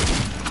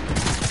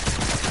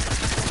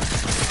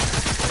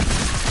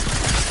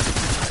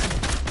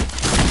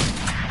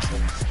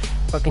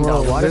 Fucking Bro,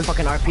 dog water, this-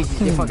 fucking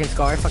RPG, fucking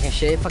scar, fucking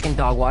shit, fucking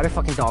dog water,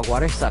 suck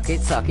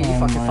it, suck it, you Oh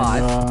fucking my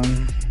five. god.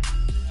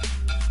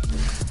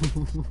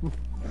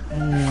 Oh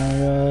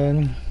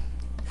my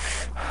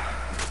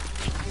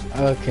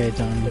god. Okay,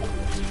 Johnny.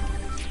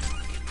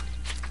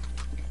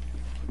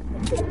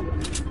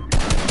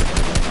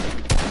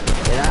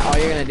 Is that all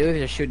you're gonna do is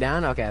just shoot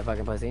down? Okay,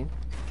 fucking pussy.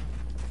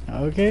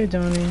 Okay,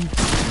 Johnny.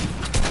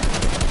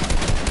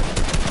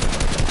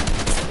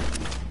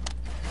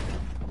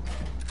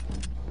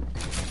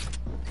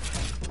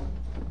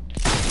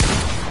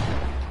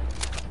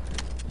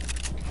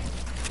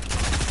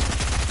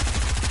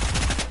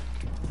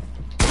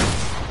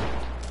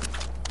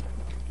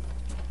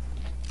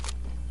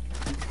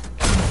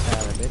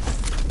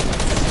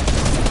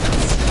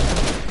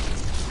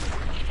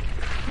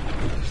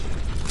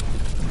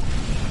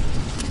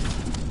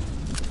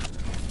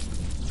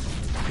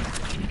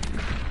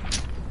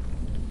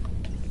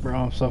 Bro,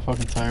 I'm so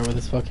fucking tired with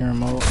this fucking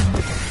remote.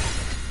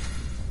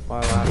 Why,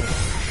 what happened?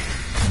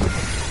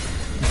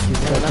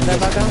 Keep Yeah, not that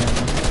back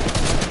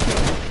down?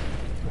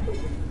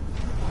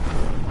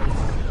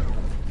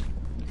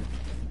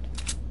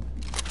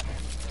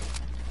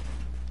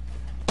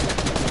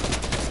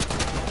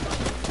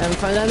 Haven't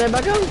found that there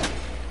back on?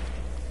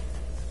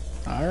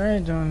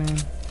 Alright, Johnny.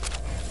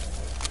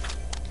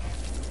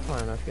 I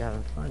don't know if you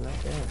haven't found that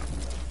yet.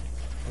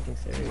 Fucking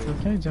serious.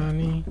 Okay,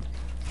 Johnny.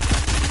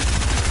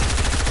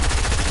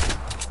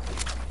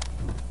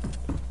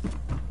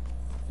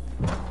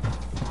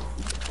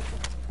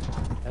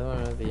 I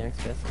don't know the Yanks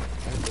best.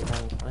 I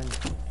haven't found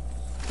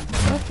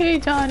it. Okay,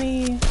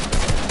 Johnny.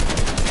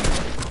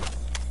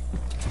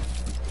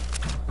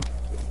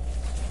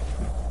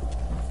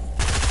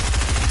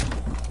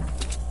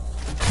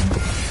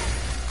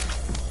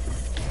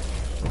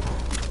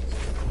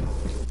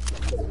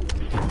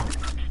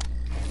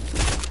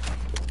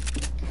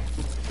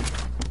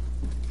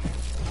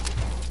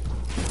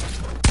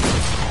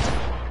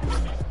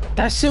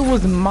 That shit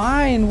was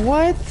mine,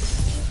 what?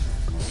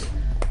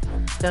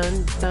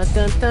 Dun dun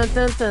dun dun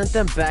dun dun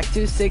dun. Back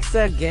to 6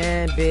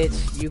 again,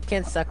 bitch. You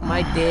can suck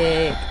my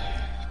dick.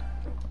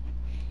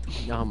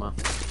 No homo.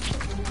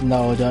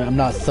 No, Johnny, I'm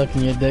not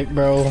sucking your dick,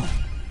 bro.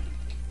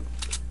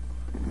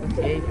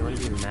 Okay, if you want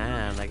to be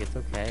mad, like it's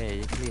okay.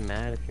 You can be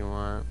mad if you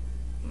want.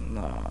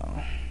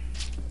 No.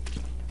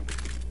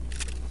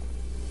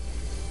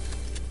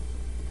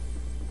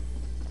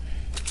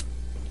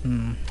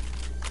 Hmm.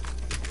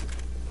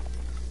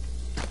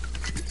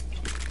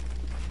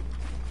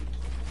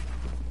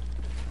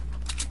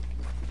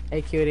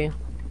 Hey, cutie.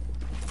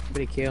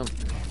 Pretty cute.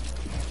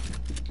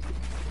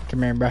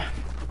 Come here, bruh.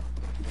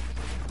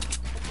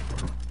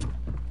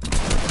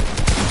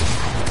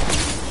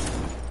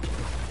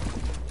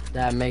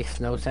 That makes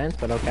no sense,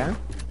 but okay.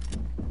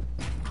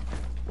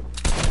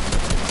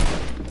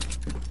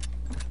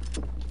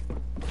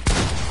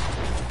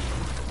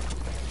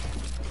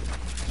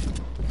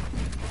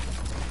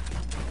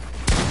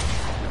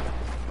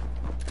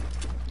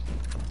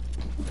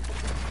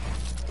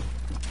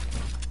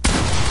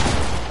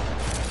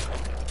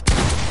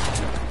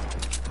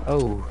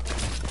 Oh.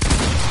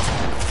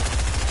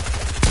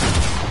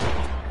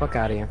 Fuck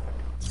out of here.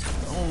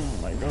 Oh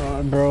my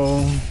god,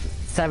 bro.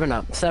 7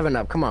 up, 7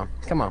 up. Come on,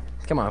 come on,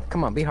 come on,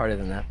 come on. Be harder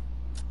than that.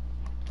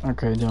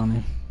 Okay,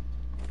 Johnny.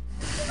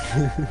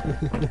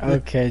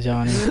 Okay,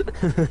 Johnny.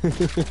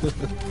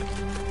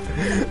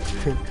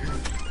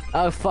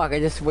 Oh fuck! I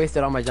just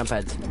wasted all my jump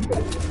heads.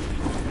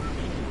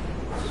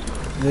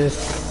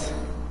 This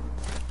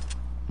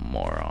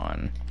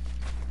moron.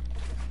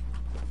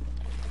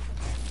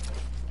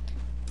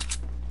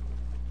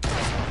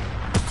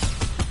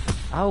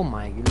 Oh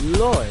my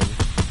lord!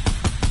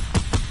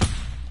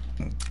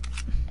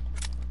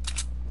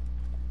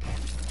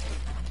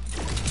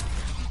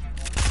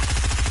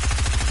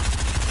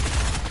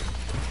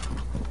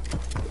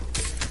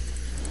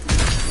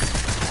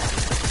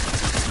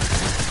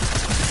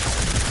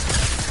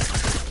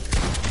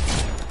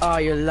 Oh,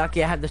 you're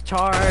lucky I had the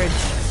charge.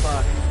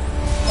 Fuck.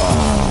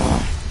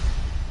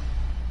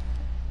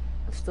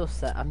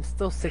 I'm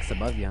still 6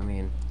 above you. I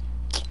mean,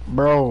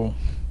 Bro,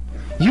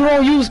 you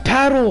don't use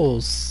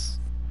paddles.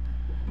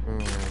 I'm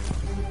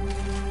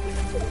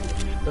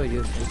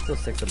still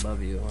 6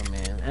 above you. Oh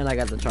man, and I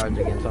got the charge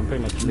again, so I'm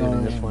pretty much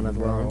losing this one as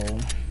well.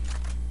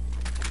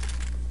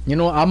 You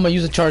know what? I'm gonna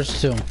use a charge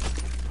too.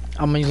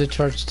 I'm gonna use a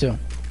charge too.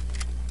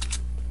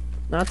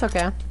 No, it's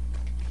okay.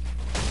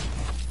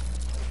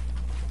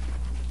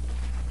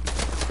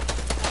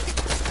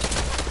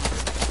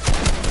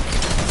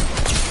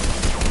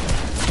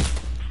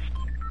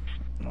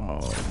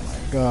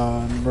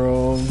 God,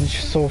 bro, you're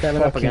so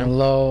 7 up fucking again.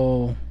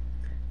 low.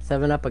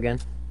 7 up again.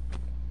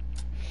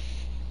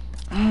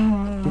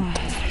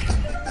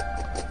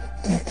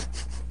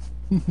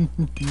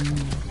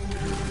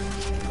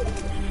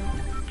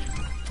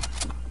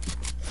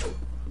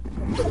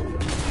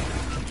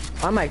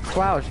 I might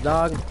crouch,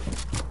 dog.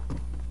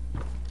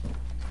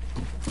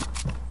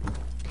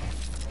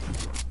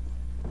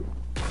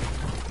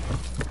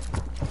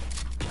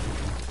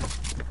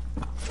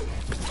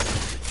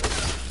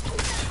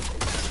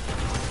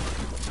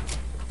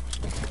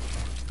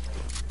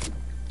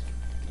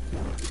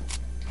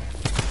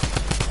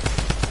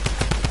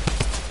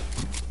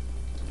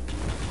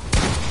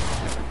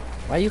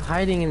 Why are you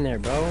hiding in there,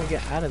 bro?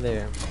 Get out of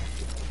there.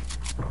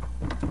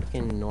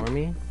 Fucking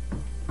normie.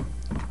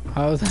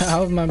 How's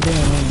my being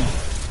a normal?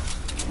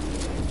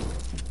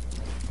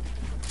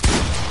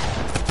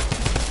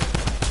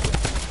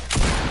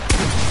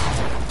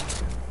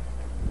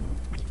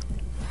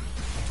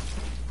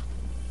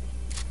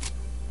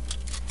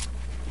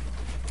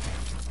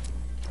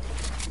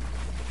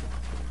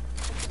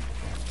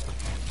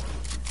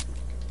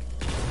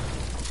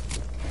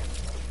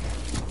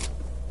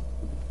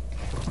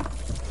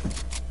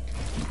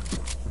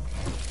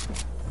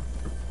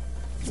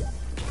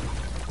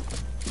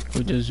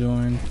 Who just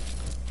joined?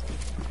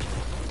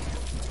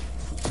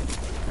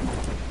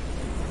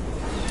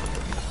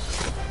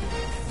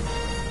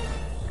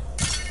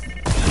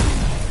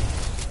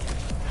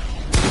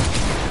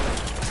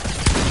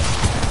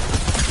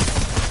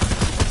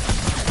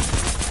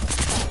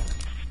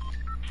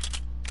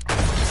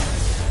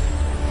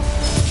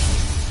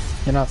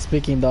 You're not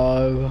speaking,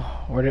 dog.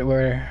 Where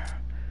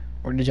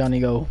did Johnny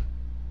go?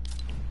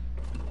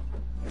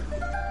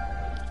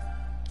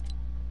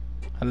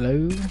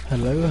 Hello?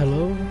 Hello?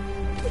 Hello?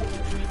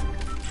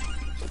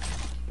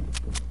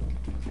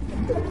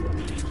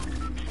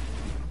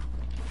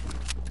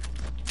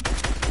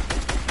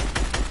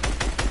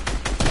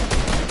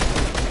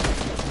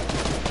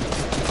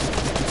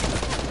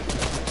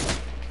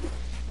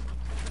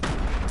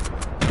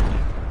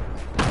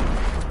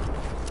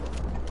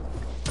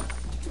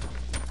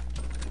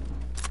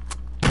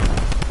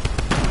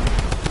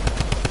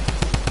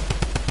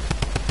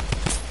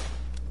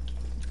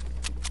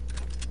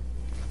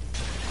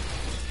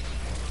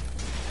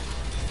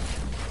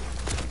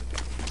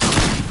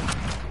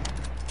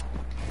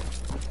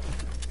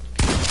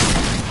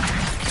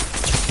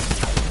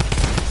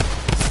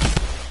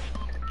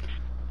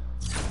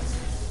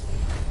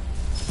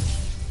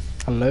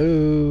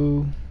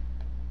 Hello?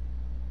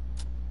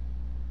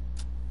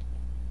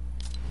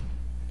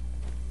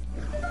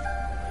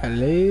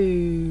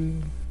 Hello?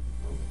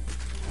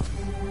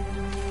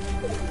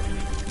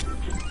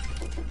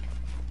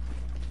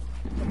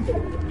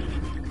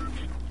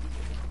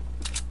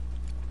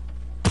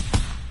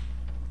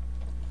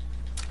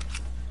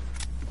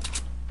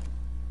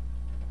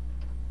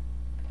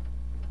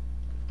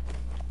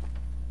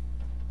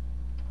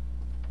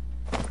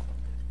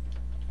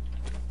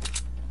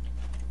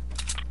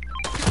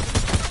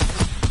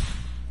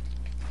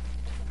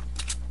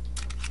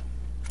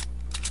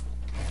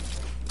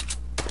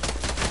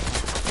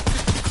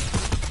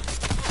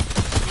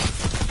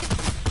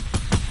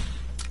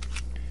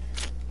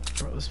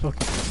 Bro, this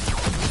fucking...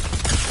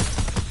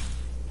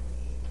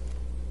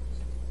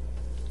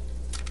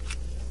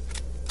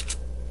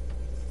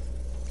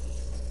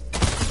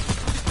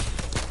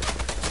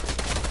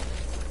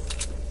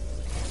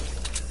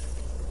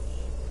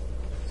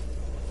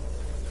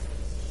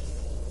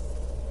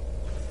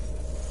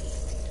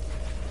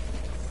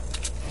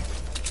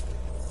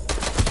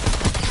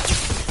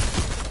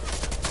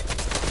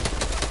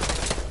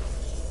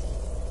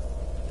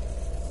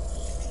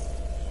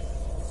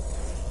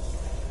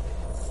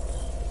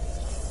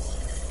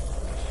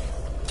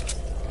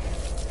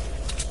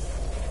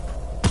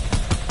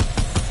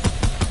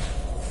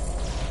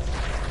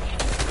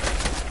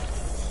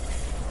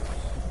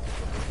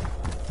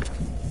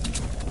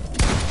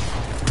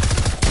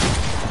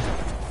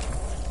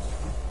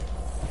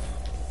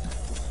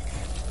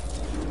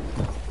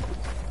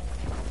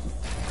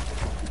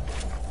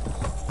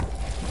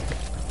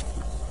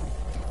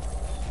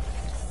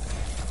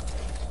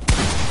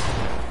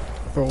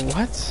 Bro,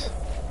 what?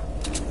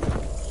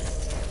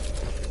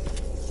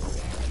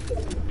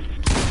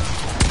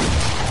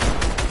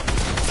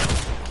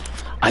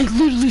 I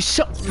literally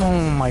shot.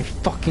 Oh my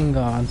fucking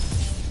god.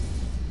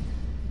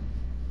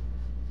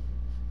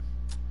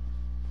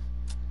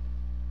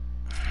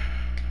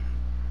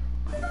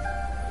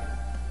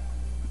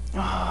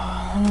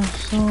 Oh,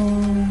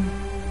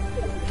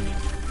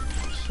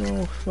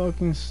 so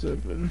fucking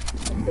stupid.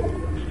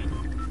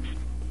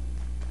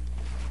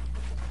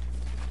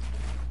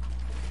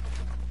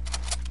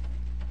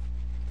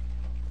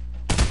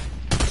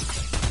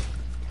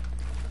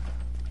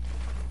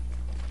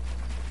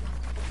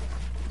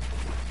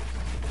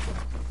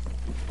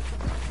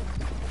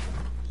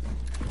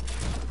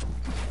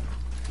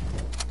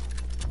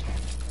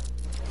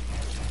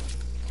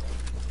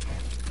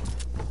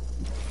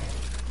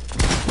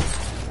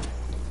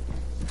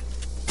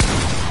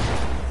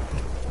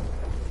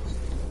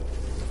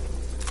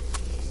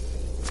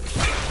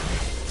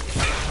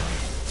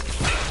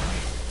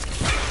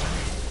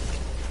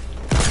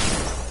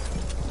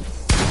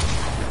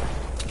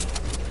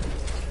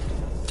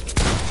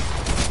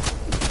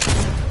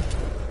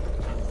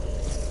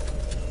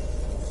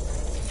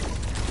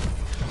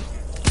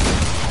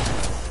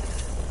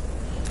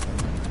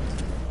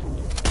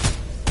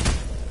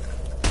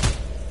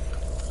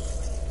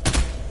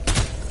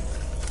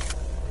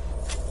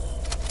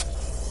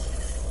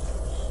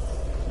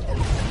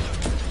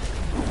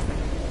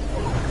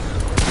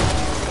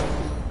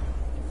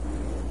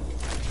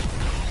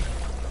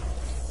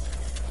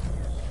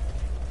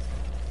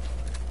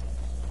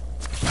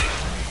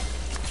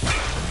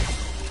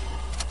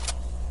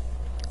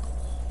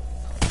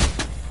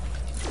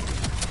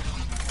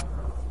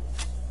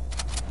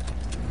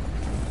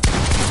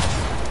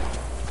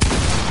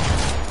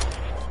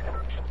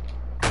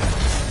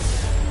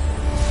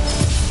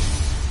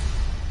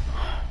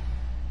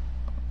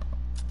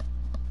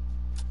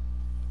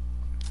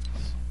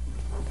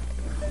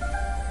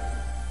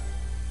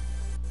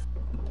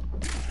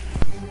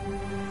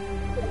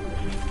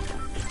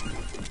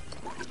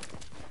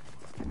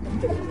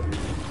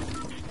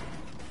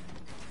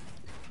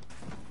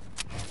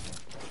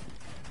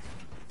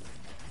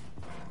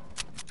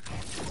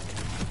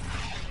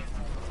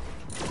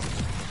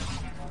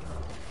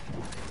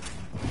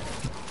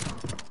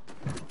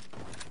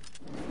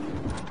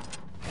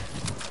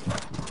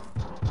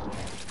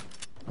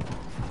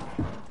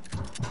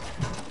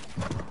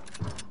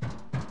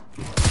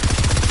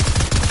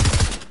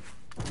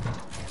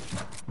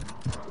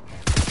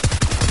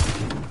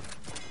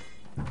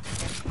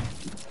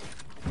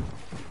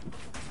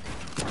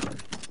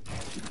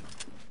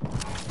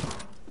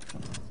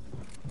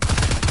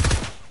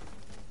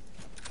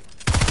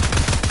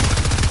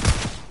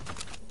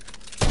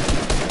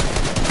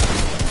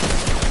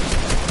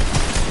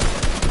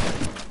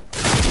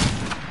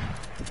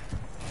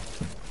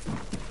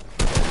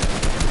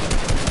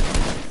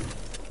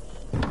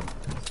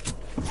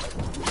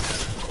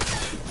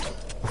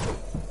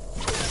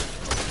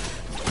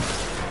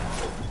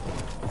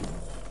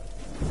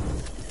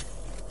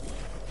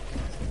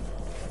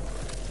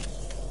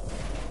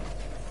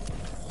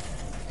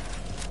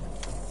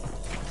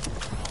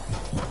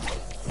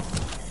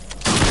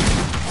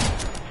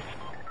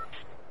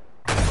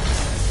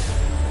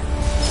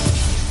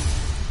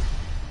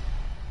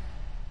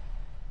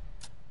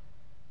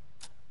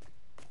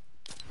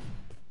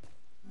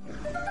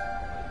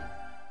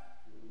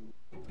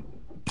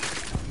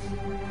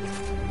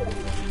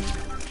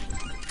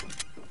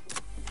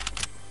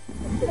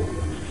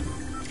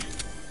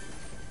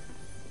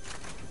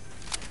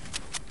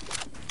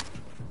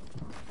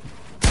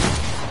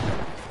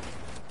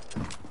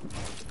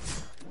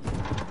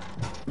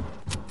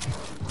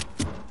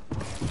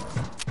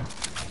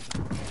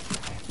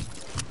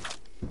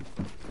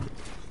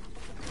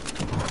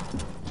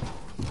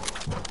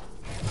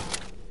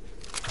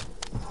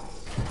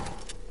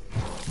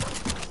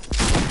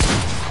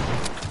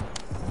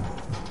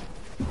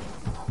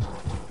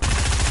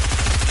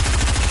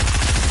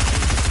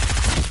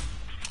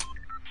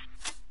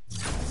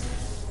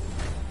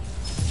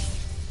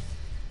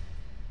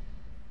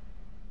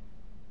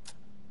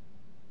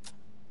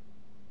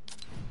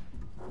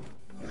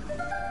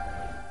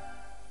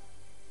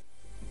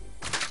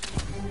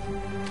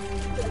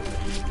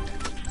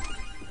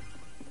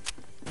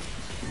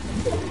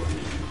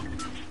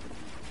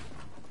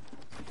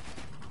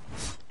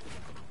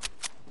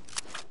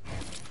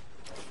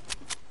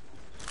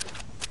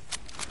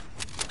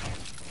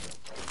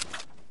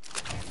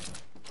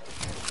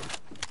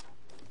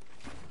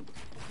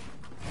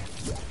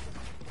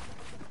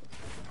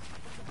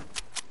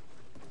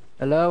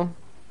 Hello?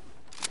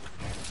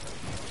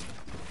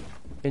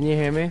 Can you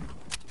hear me?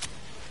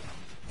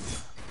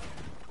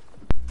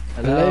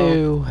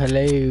 Hello,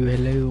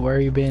 hello, where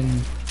you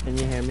been? Can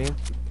you hear me?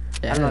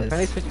 Yes. I don't know,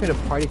 apparently switched me to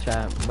party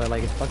chat, but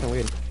like it's fucking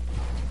weird.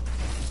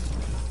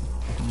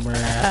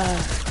 Bruh.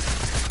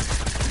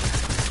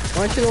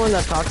 Weren't you the one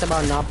that talked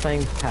about not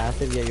playing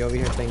passive, yet you're over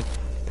here playing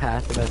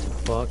passive as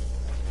fuck?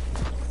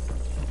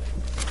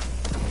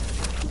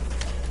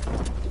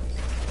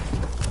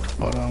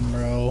 Hold on,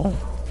 bro.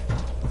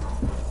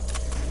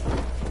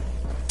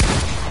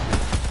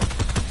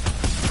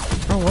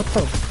 Bro, what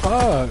the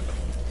fuck?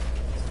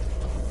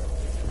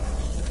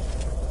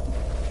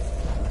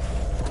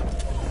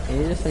 Can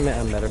you just submit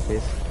a better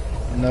piece?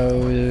 No,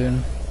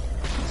 dude.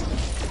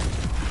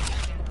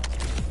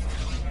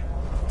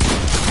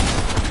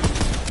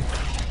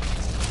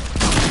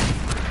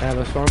 Have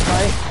a storm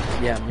fight?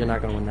 Yeah, you're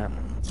not gonna win that.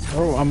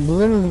 Bro, I'm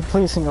literally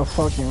placing a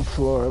fucking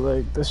floor.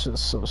 Like, this is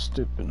so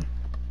stupid.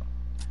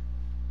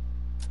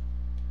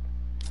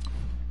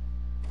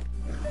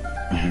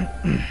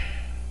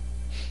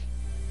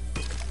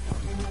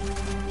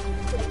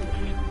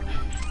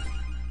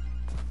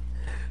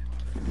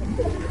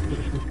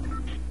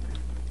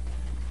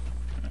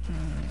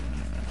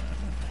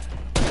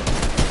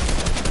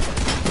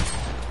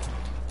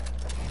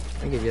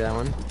 I'll give you that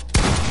one.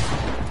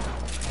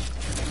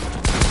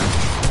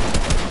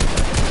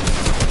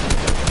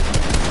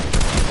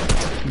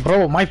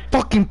 Bro, my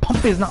fucking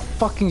pump is not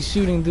fucking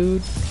shooting,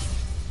 dude.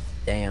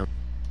 Damn.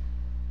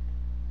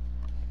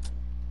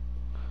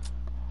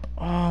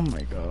 Oh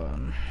my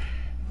god.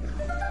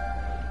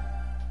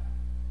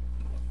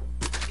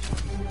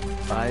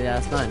 Yeah,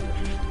 that's fine.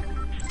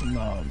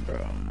 No,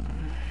 bro.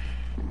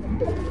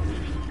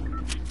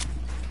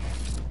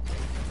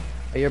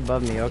 Oh, you're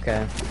above me,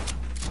 okay.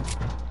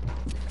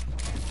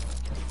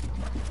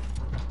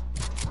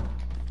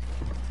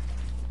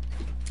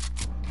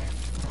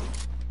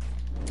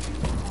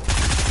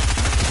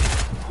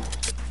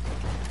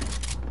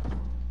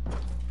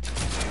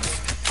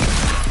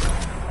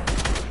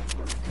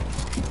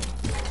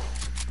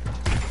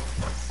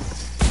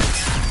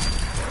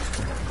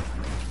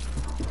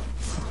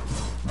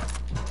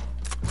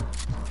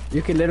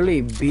 You could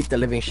literally beat the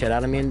living shit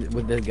out of me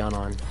with this gun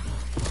on.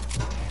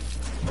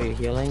 Are you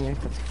healing? Yeah,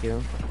 that's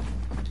cute.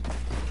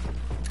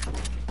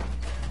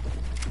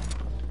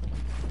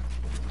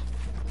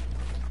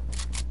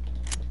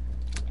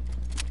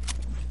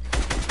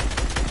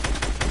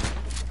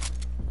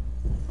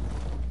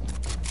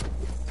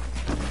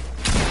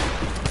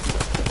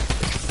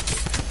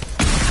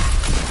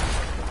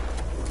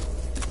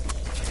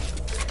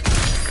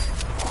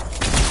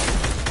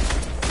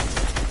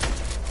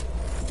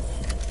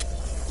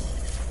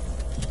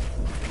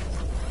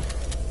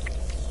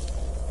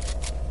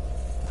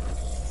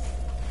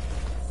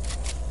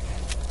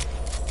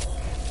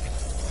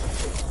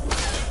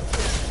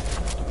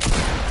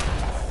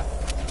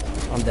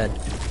 I'm dead.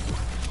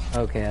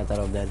 Okay, I thought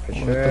I was dead for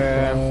sure.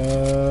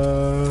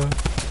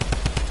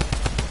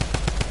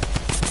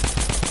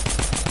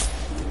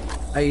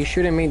 Are you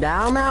shooting me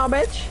down now,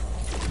 bitch?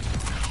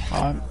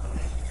 I'm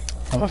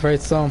afraid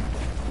so.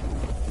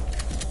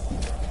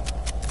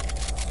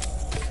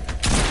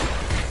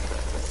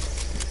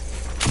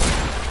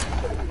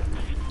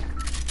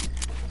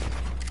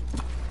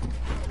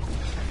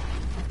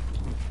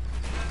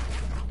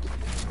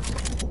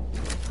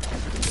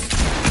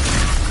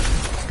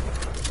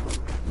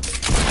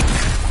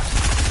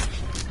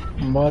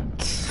 What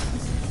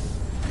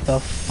the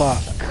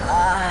fuck?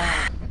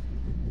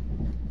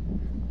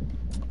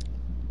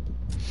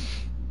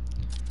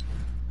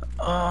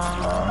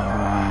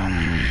 I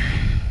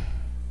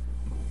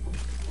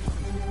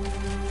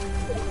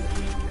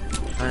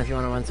don't know if you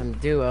want to run some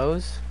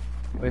duos,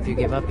 or if you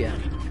give up yet.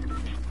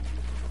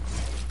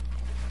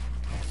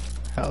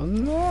 Hell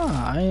no,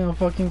 I ain't a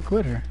fucking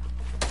quitter.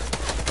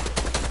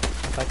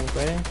 Fucking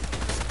quitting?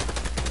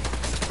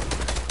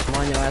 I'm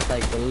on your ass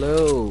like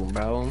glue,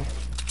 bro.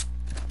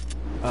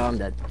 Oh, I'm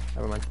dead.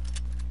 Never mind.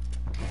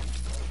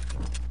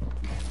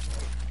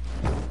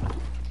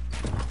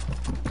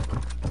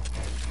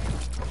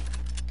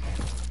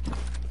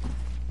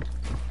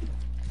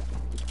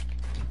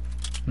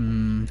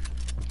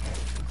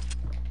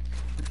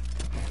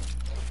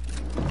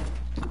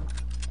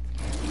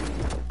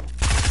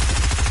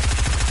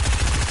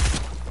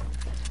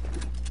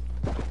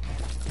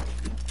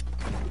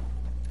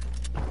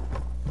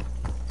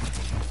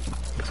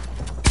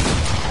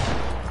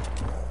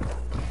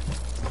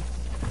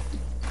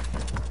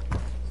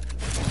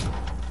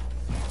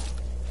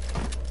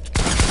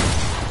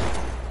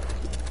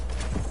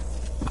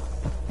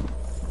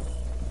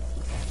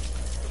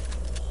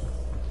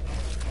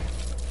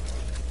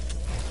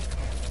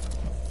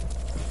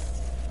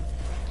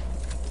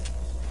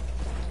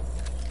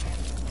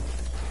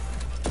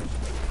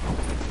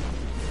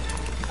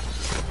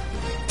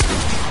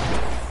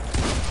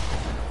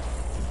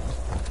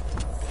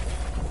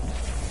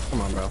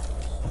 Come on, bro.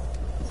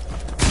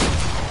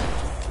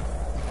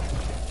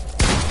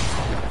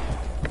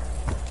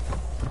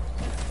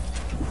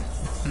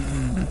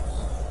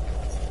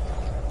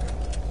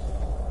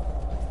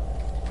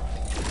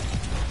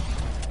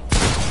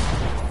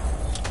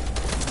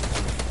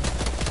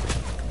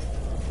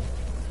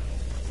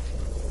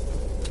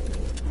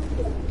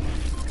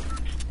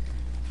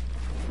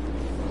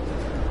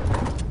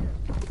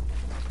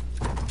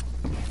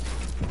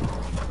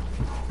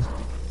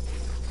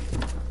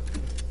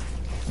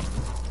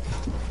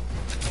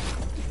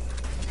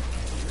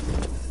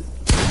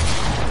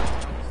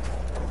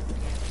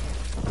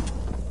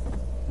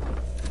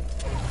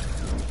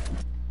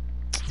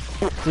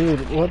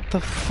 Dude, what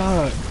the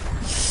fuck?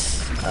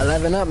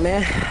 11 up,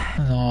 man.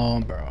 No,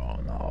 bro,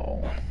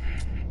 no.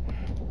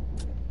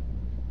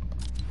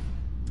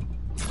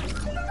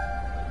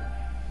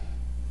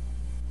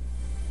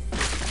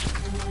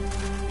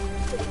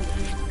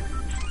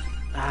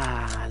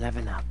 Ah,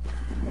 11 up.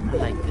 I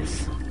like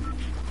this.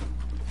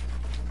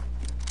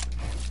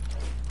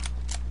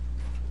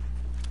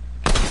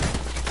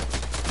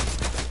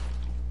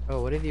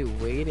 Oh, what are you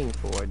waiting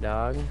for,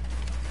 dog?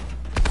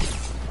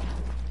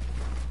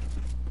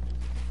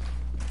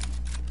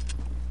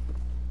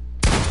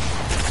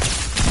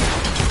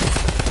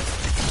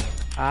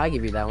 I'll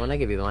give you that one. I'll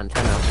give you the one.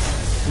 10 up.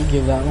 You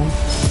give that one.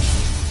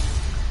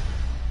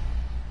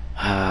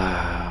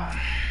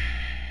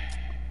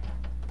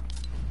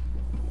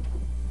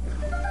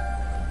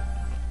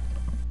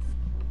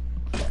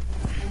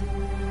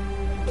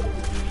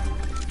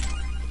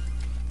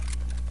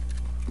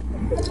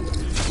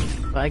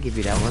 I give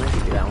you that one. I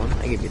give you that one.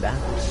 I give you that.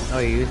 Oh,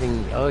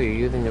 you're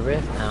using the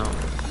rift now.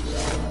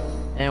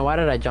 And why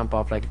did I jump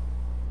off like?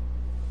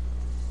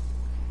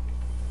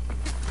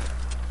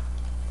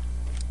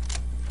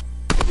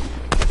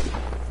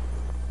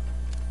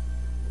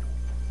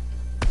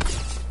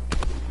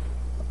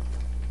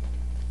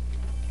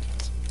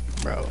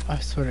 Bro, I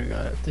swear to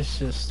God, if this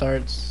just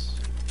starts.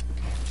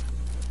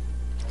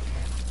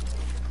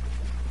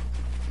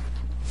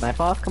 Knife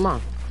off? Come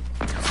on.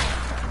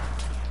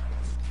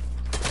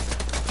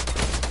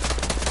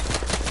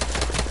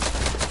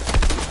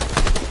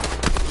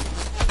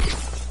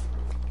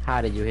 How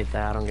did you hit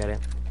that? I don't get it.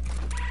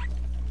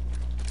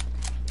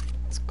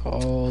 It's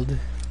called.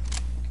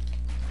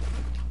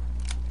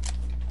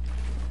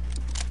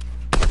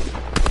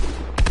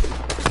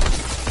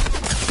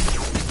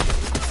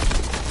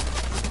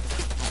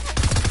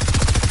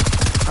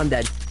 I'm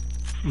dead.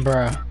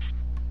 Bruh.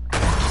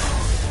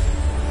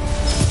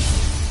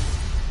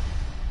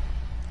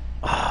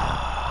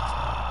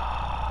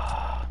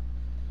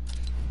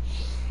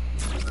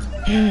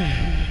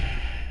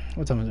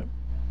 What time is it?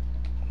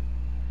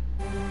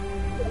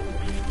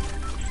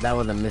 That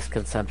was a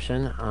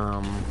misconception.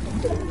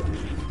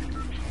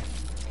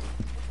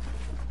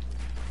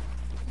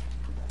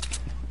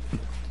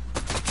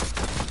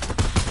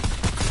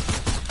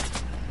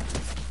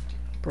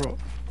 Bro.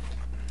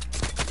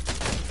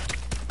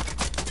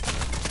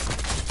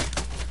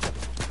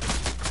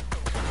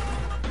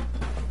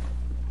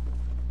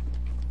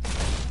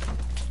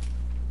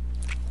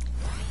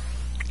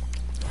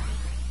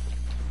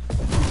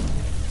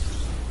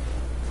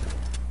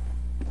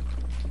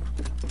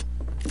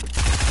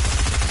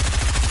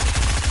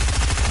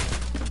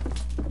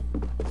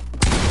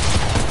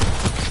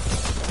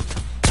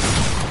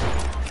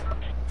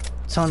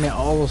 Telling me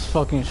all those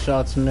fucking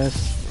shots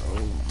missed. Bro,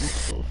 I'm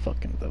so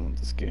fucking done with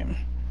this game.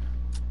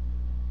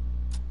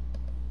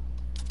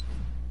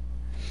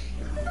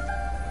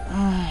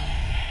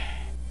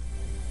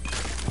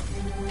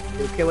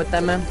 You okay with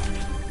that, man?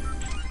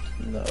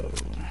 No.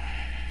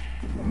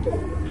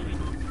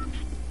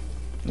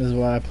 This is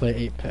why I play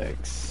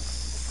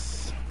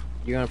Apex.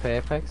 You gonna play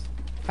Apex?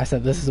 I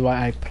said this is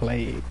why I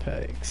play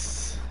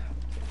Apex.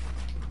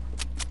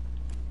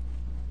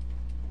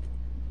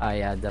 Oh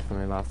yeah, I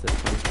definitely lost this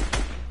one.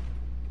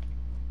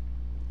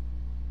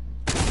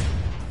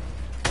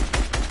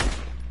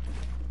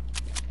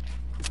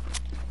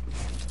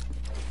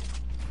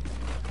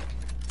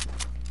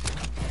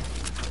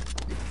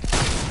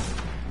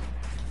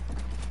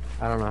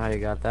 I don't know how you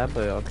got that,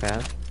 but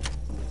okay.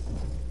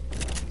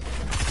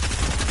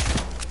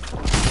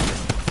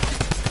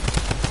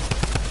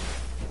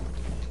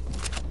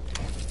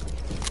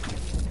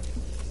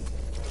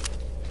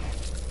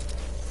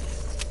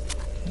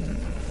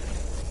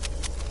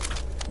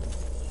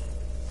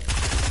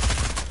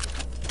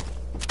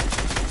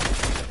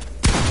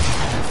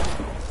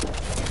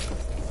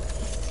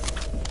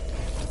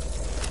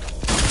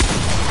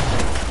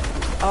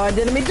 Oh, I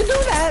didn't mean to do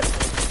that!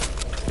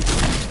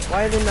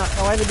 Why is it not?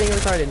 Why is it being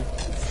retarded?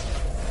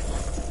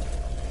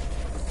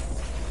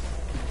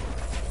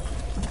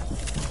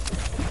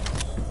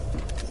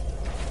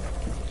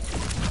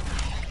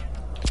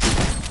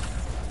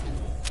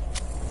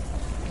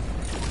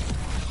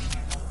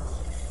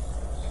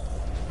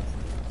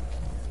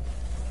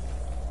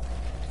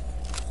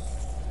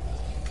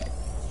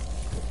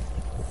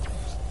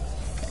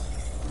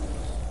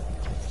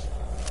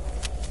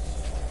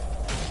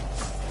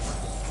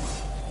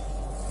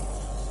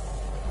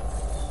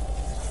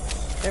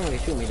 They don't really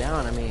shoot me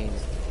down. I mean,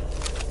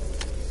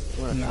 if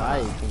you wanna try,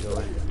 you can go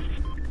in.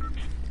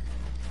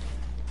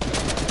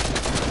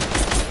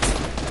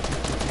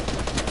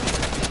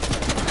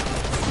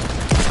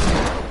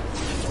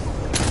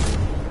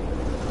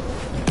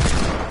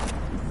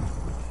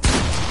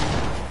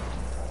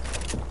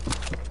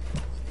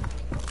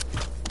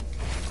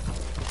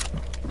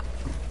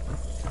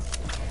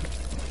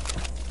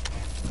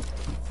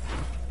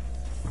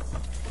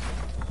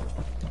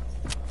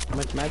 How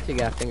much match you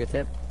got,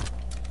 fingertip?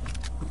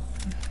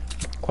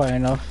 Quite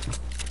enough.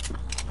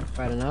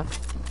 Quite enough.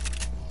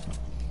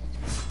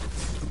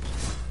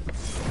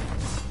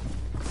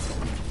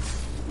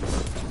 1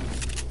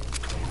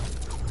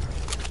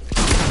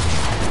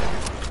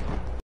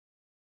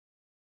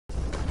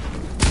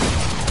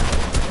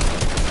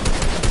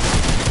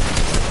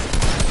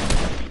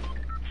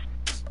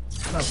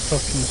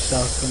 fucking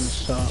shotgun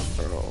shot,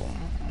 bro.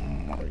 Oh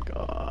my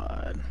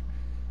god.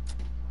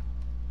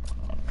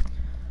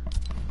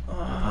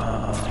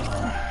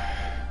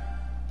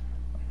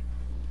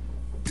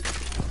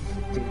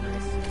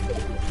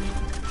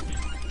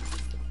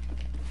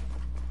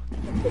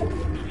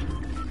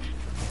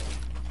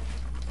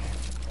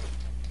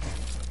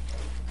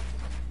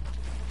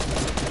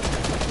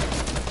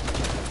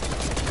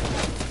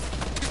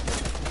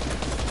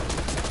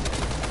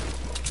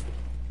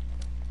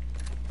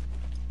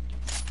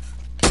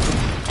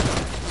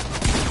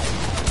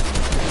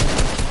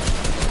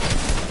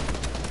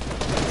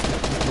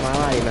 Why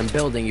am I even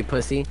building, you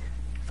pussy?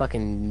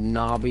 Fucking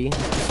knobby.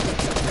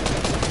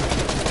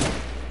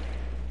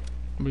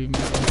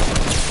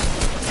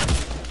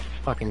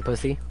 Fucking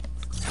pussy.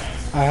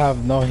 I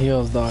have no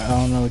heals, dog. I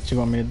don't know what you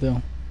want me to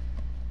do.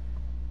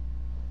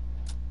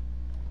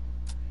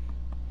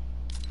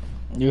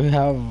 You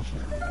have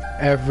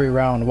every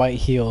round white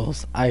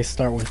heals. I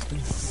start with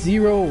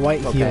 0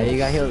 white heals. Okay, you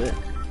got healed.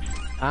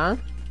 Huh?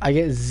 I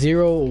get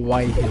 0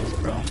 white heals,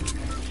 bro.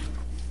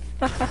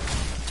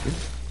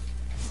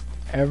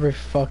 Every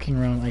fucking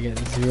round I get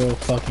 0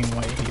 fucking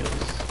white heals.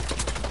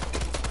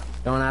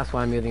 Don't ask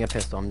why I'm using a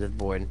pistol, I'm just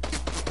bored.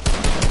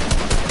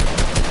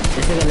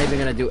 This isn't even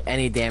gonna do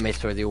any damage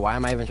towards you. Why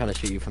am I even trying to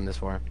shoot you from this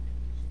far?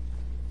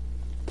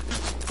 Oh,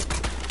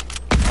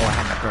 I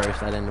have a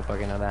burst. I didn't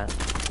fucking know that.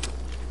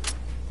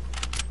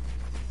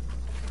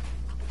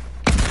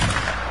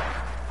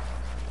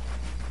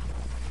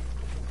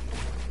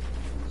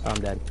 Oh,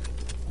 I'm dead.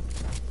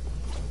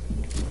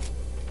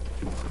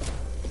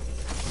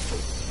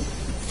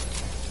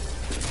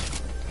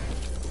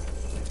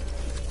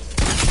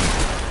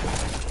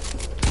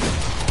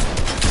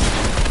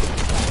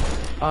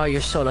 Oh,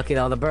 you're so lucky at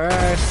all the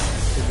bursts.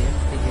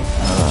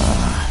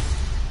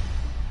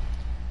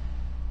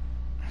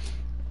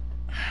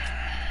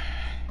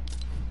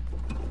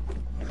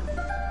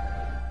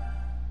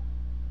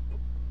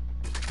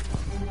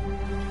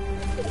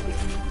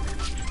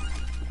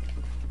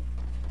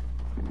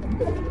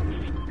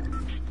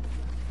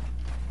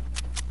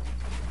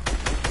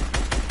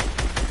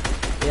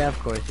 Yeah, of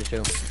course you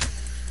do.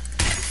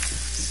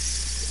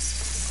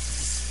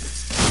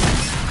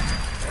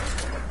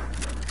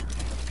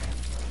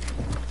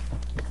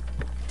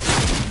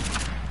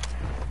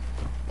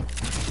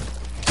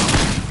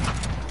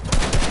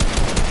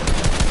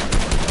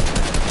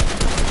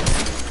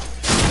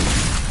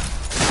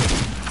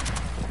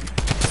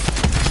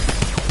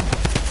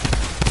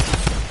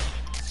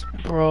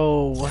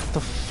 Bro, what the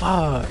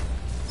fuck?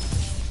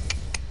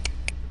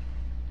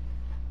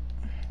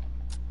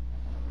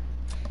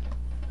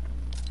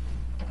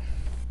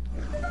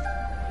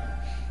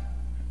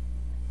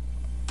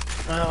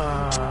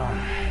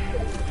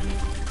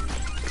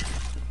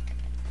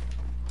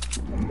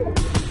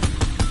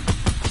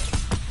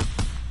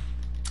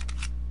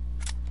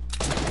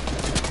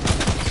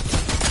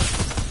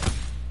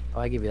 Oh,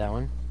 I give you that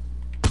one.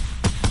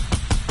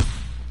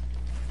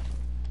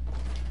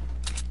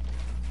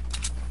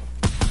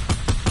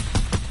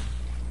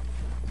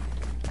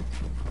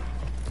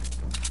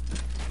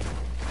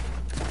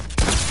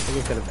 I think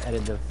you could have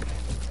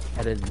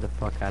edited the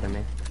fuck out of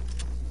me.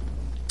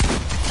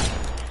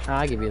 Oh,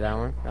 I'll give you that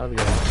one. That was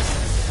good.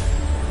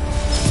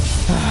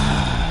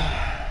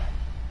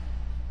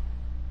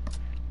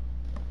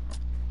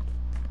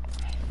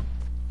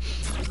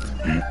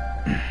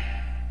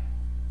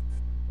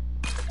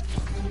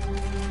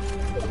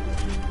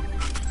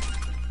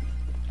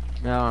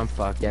 No, I'm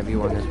fucked. Yep, you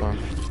won this one.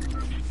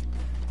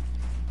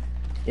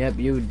 Yep,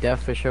 you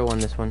def for sure won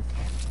this one.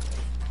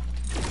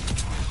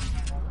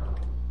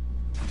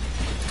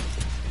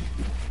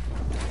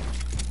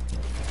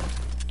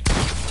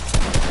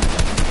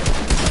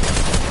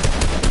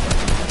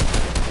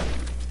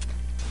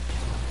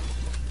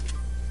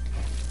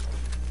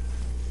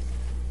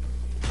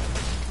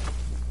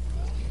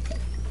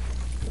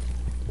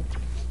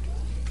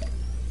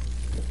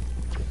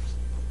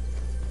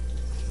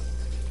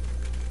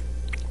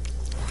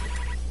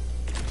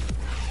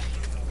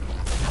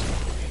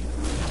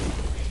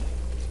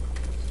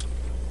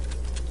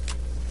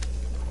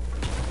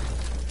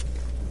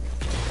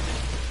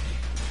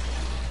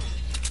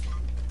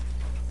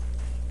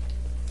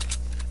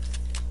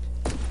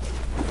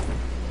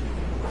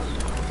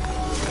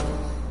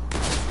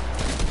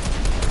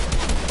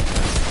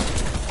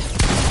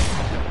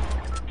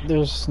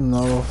 There's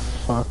no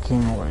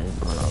fucking way,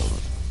 bro.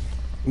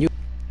 You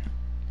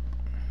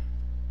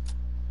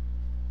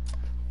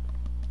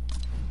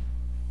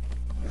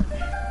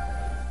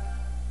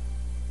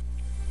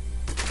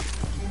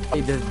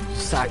need to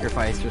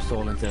sacrifice your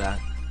soul into that.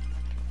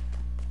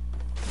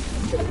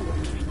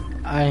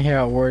 I didn't hear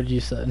a word you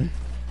said.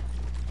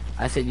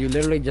 I said you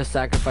literally just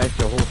sacrificed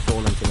your whole soul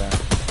into that.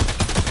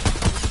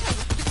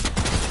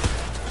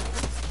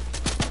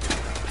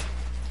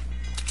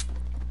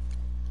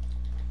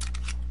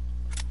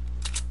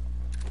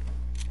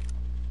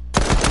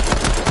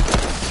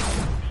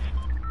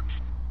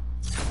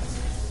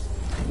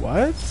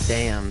 What?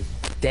 Damn.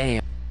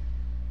 Damn.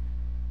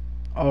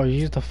 Oh, you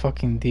used the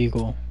fucking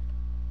deagle.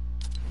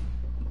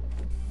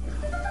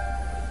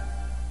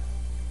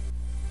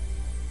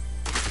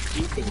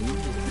 cheating. You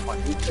just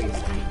fucking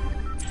crazy.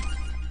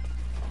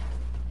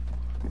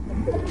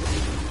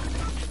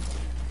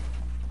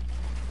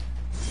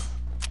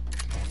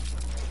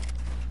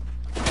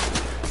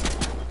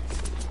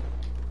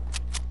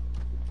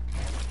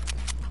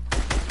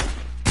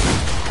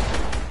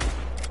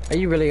 Are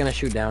you really gonna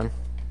shoot down?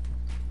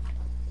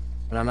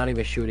 But I'm not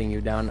even shooting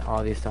you down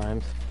all these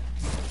times.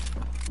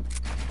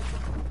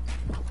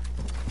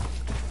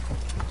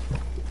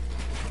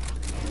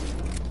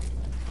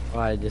 Oh,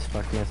 I just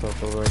fucked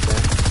myself over right there.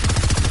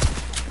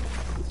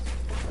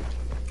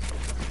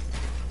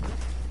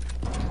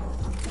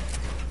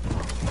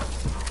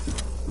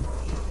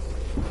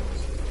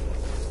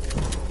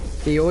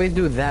 See, you always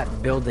do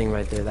that building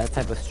right there, that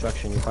type of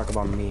structure, and you talk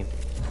about me.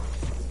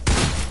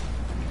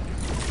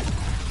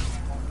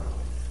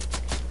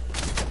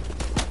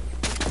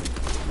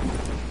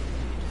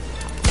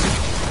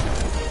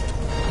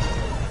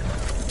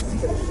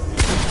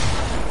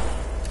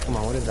 Come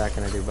on, what is that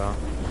gonna do, bro?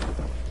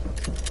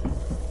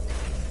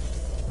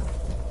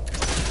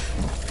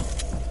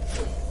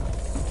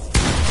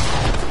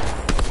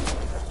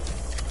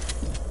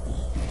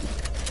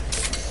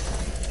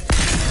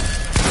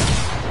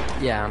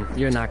 Yeah,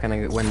 you're not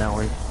gonna win that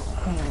one.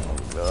 Oh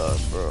god,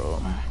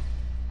 bro.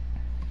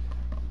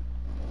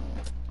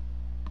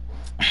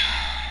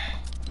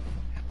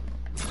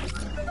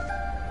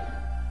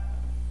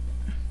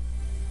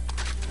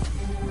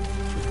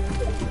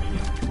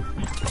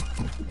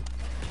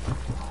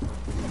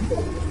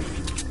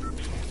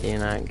 You're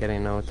not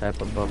getting no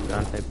type of buff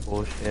gun type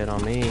bullshit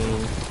on me.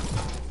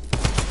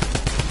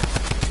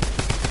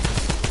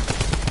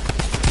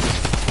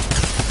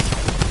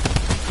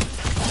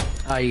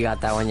 Oh, you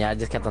got that one, yeah, I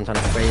just kept on trying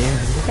to spray you.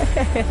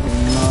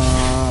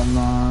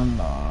 No.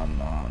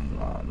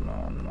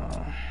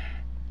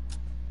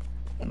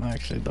 I'm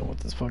actually done with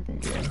this fucking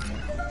game.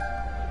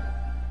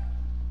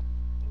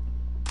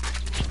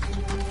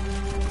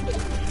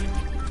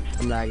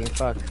 I'm lagging,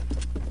 fuck.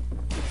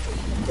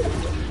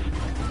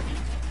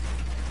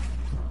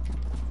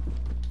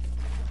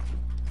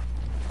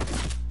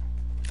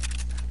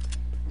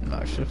 I'm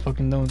actually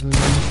fucking done with this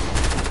game.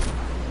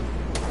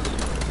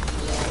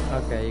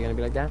 Okay, you gonna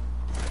be like that?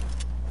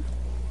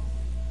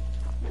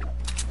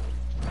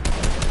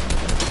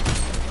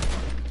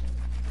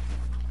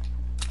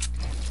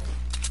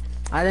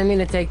 I didn't mean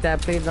to take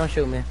that, please don't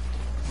shoot me.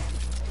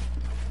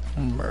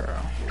 Bro.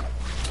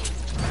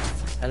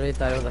 I really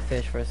thought it was a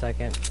fish for a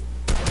second.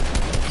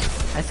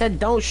 I said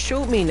don't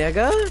shoot me,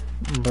 nigga!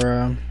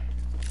 Bruh.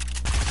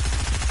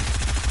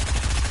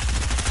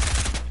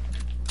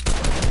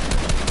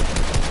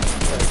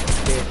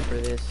 For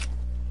this.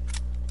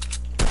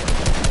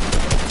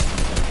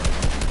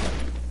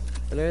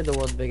 Literally the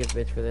world's biggest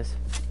bitch for this.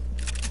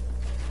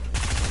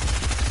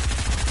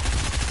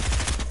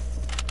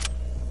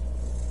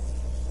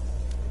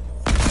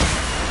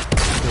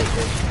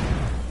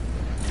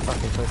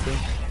 Fucking pussy.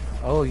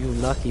 Oh, you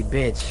lucky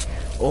bitch.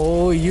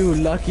 Oh, you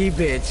lucky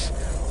bitch.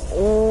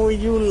 Oh,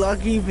 you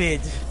lucky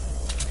bitch.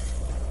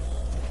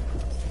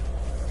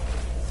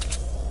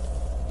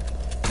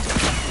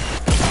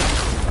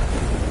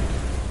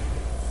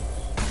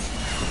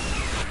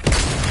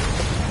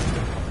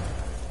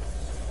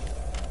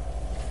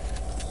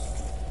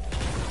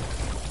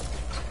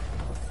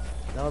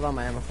 That was all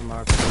my ammo from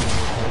Mark.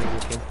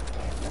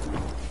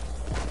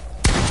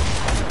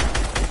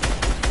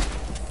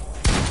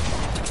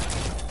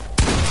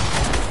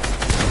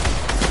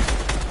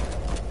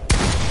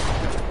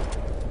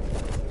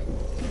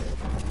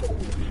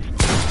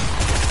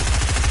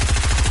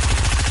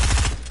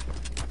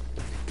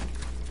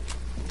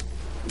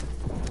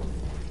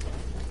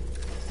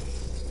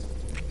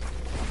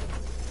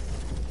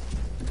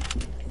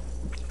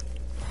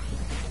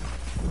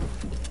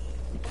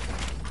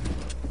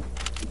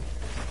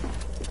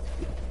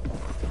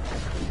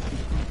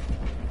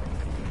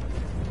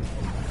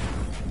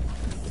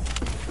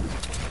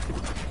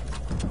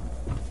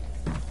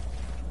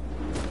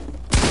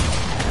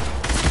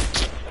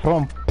 Bro,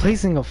 I'm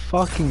placing a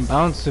fucking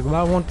bouncer.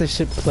 I want this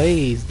shit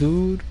plays,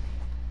 dude.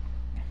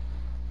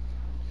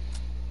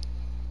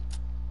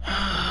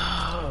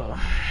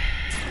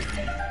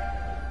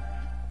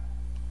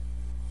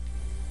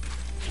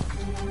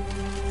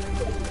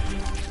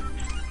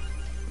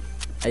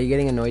 Are you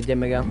getting annoyed yet,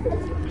 Miguel?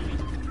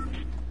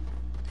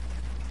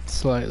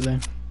 Slightly.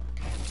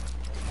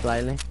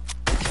 Slightly?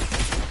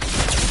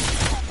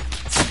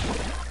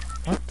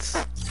 What?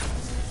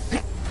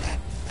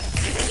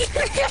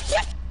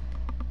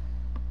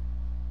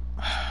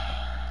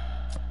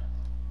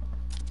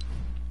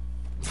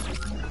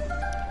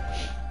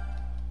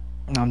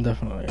 I'm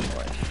definitely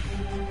annoyed.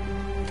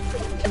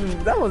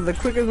 That was the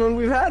quickest one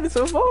we've had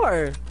so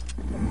far.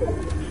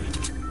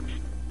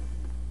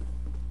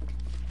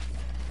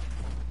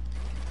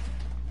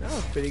 That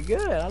was pretty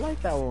good. I like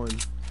that one.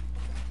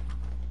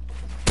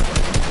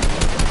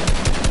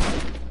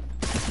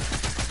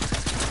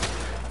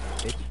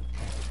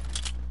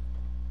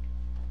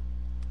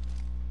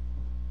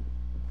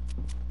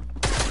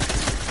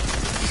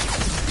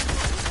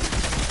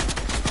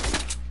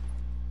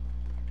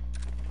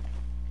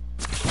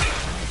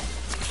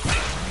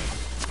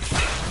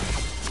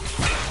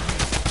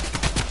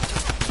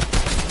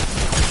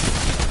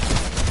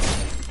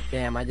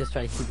 Damn, I just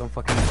try to keep him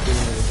fucking shooting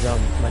with a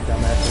drum. My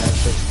dumb ass and I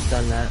just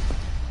done that.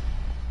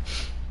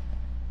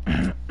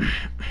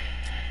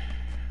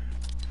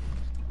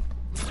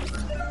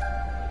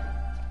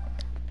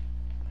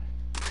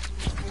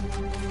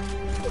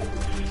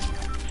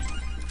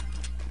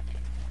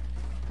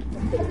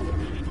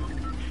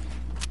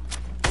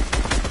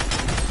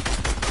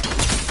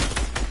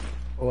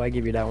 Oh, I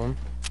give you that one.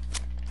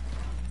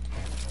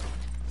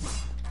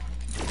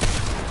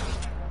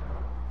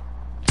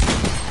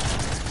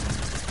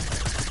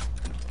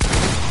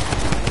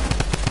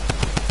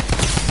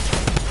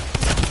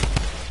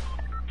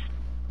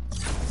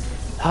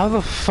 How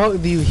the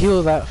fuck do you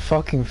heal that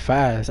fucking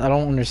fast? I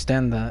don't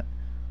understand that.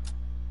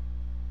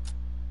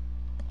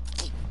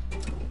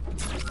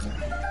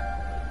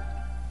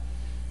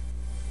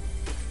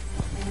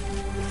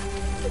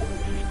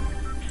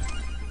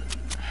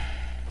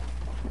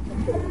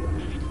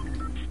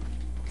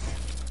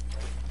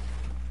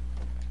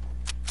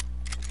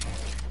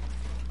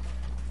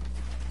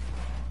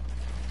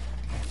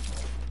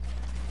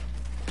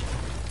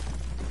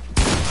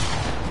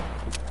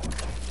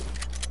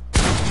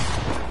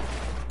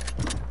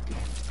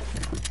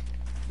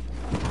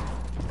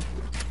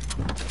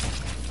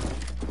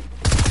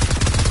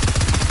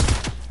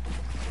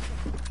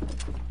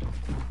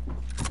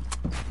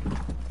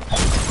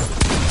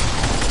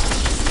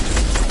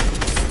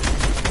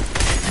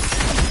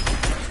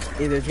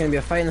 Either it's gonna be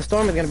a fight in the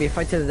storm or it's gonna be a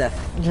fight to the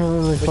death. You're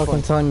literally Which fucking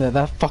one? telling me that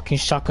that fucking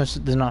shotgun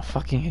does not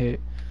fucking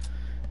hit.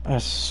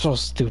 That's so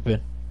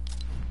stupid.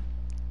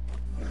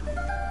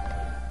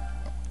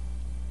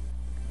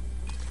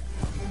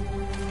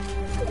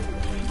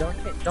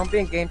 Don't be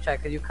in game chat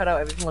because you cut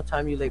out every single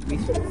time you like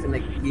research and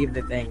like leave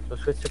the thing. So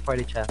switch to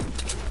party chat.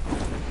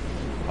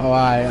 Oh,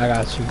 I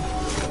got you.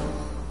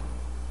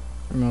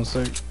 Give me 1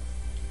 sec.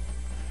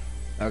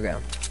 Okay.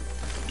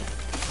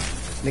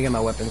 Let me get my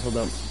weapons. Hold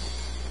up.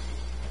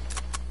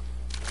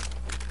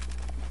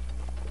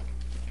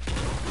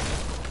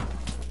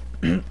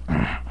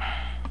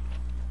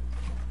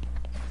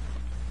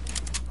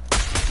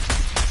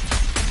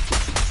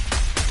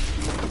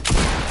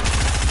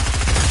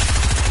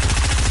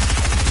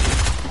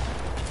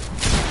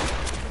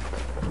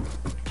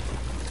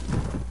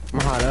 I'm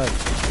hot up.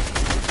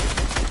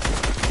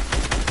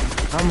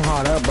 I'm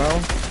hot up,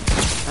 bro.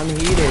 I'm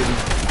heated.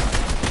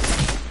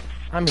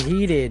 I'm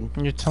heated.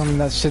 You're telling me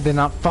that shit did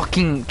not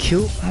fucking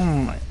kill? Oh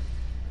my.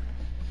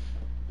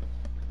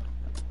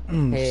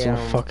 I'm Hey, so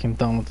fucking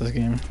done with this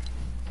game.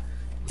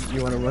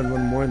 You wanna run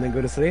one more and then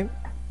go to sleep?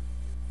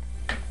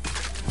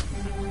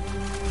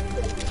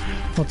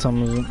 What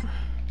time is it?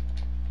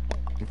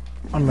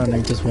 I'm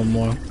running just one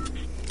more.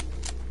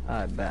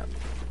 I bet.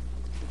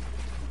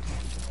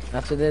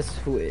 After this,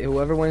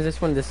 whoever wins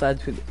this one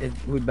decides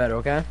who'd better,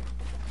 okay?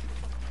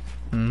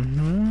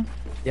 Mm-hmm.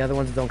 The other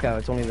ones don't count,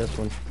 it's only this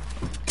one.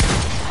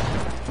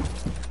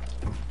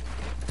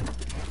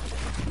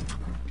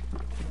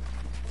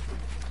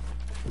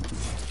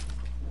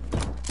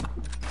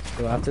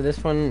 So after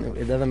this one,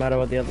 it doesn't matter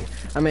what the other...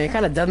 I mean, it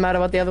kind of does matter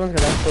what the other ones,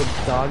 because I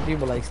still dogged you,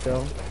 but like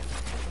still.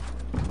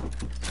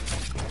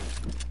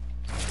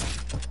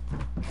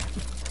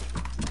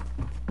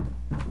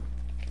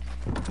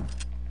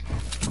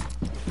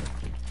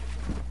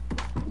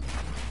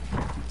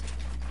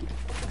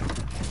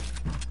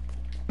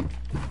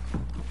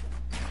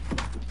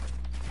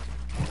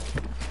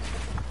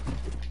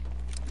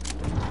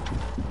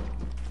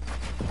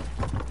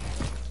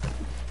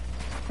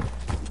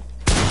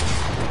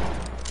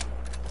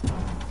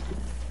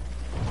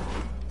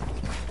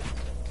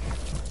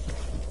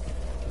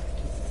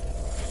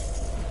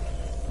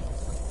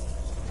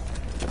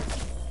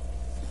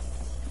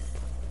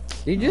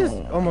 Did you just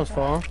almost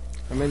fall?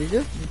 I mean, did you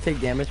just take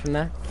damage from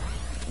that?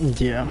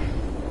 Yeah.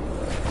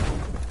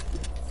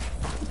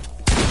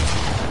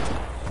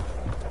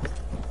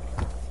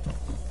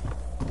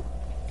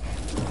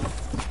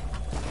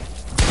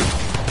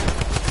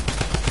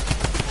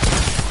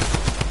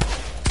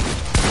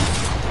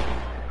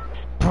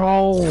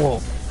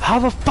 Bro, how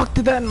the fuck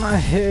did that not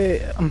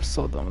hit? I'm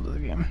so done with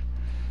this game.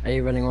 Are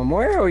you running one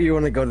more, or you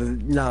want to go to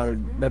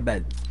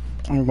bed?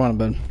 I'm going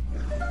to bed.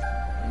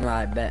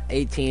 I bet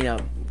 18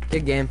 up.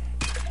 Good game.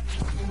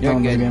 You're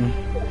Done with good. the game.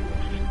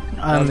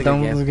 I'm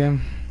done with the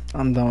game.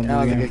 I'm done with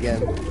That the was a game. good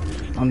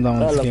game. I'm done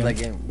I with love this that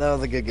game. game. That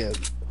was a good game.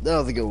 That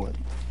was a good one.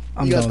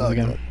 I'm You got done with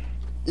the knocked game.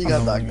 out. You I'm got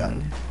done knocked with the out.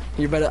 game.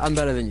 You're better. I'm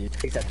better than you.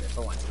 Accept it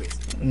for once, please.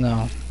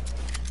 No.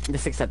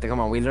 Just accept it. Come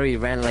on. We literally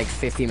ran like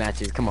 50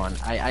 matches. Come on.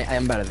 I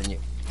am better than you.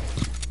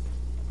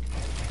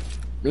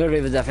 Literally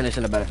the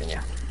definition of better than you.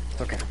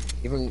 It's okay.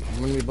 Even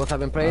when we both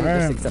haven't played,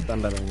 Alright. just accept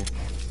I'm better than you.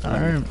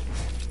 Alright.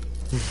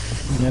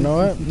 You know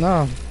what?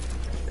 No.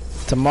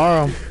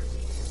 Tomorrow.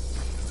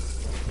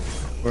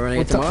 We're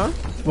running it tomorrow?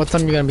 What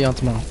time you gonna be on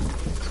tomorrow?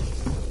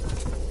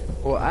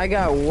 Well, I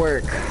got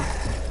work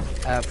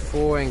at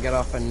 4 and get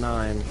off at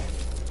 9.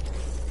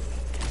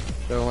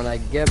 So when I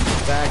get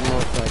back,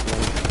 most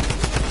likely.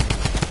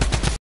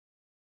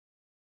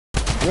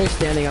 I'm really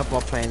standing up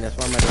while playing this.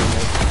 Why am I doing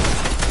this?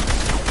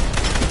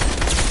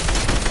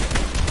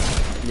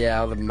 Yeah,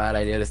 that was a bad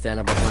idea to stand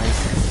up with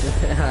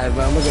mine. Alright,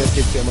 but I'm gonna go to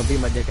sleep too. I'm gonna beat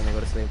my dick and then go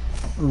to sleep.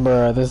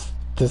 Bruh, this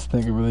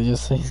nigga really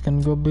just said he's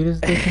gonna go beat his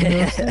dick and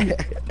go sleep.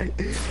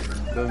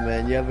 But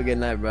man, you have a good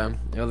night, bro.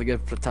 It was a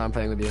good time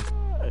playing with you.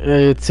 Yeah,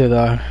 you too,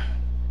 dog.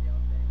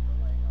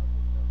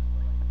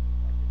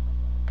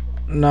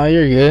 No,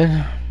 you're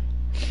good.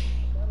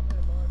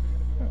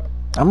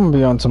 I'm gonna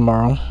be on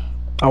tomorrow.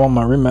 I want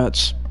my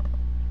rematch.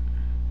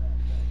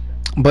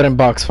 But in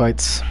box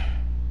fights.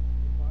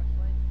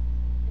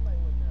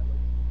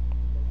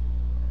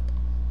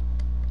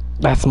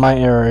 That's my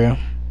area.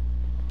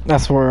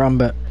 That's where I'm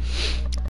at.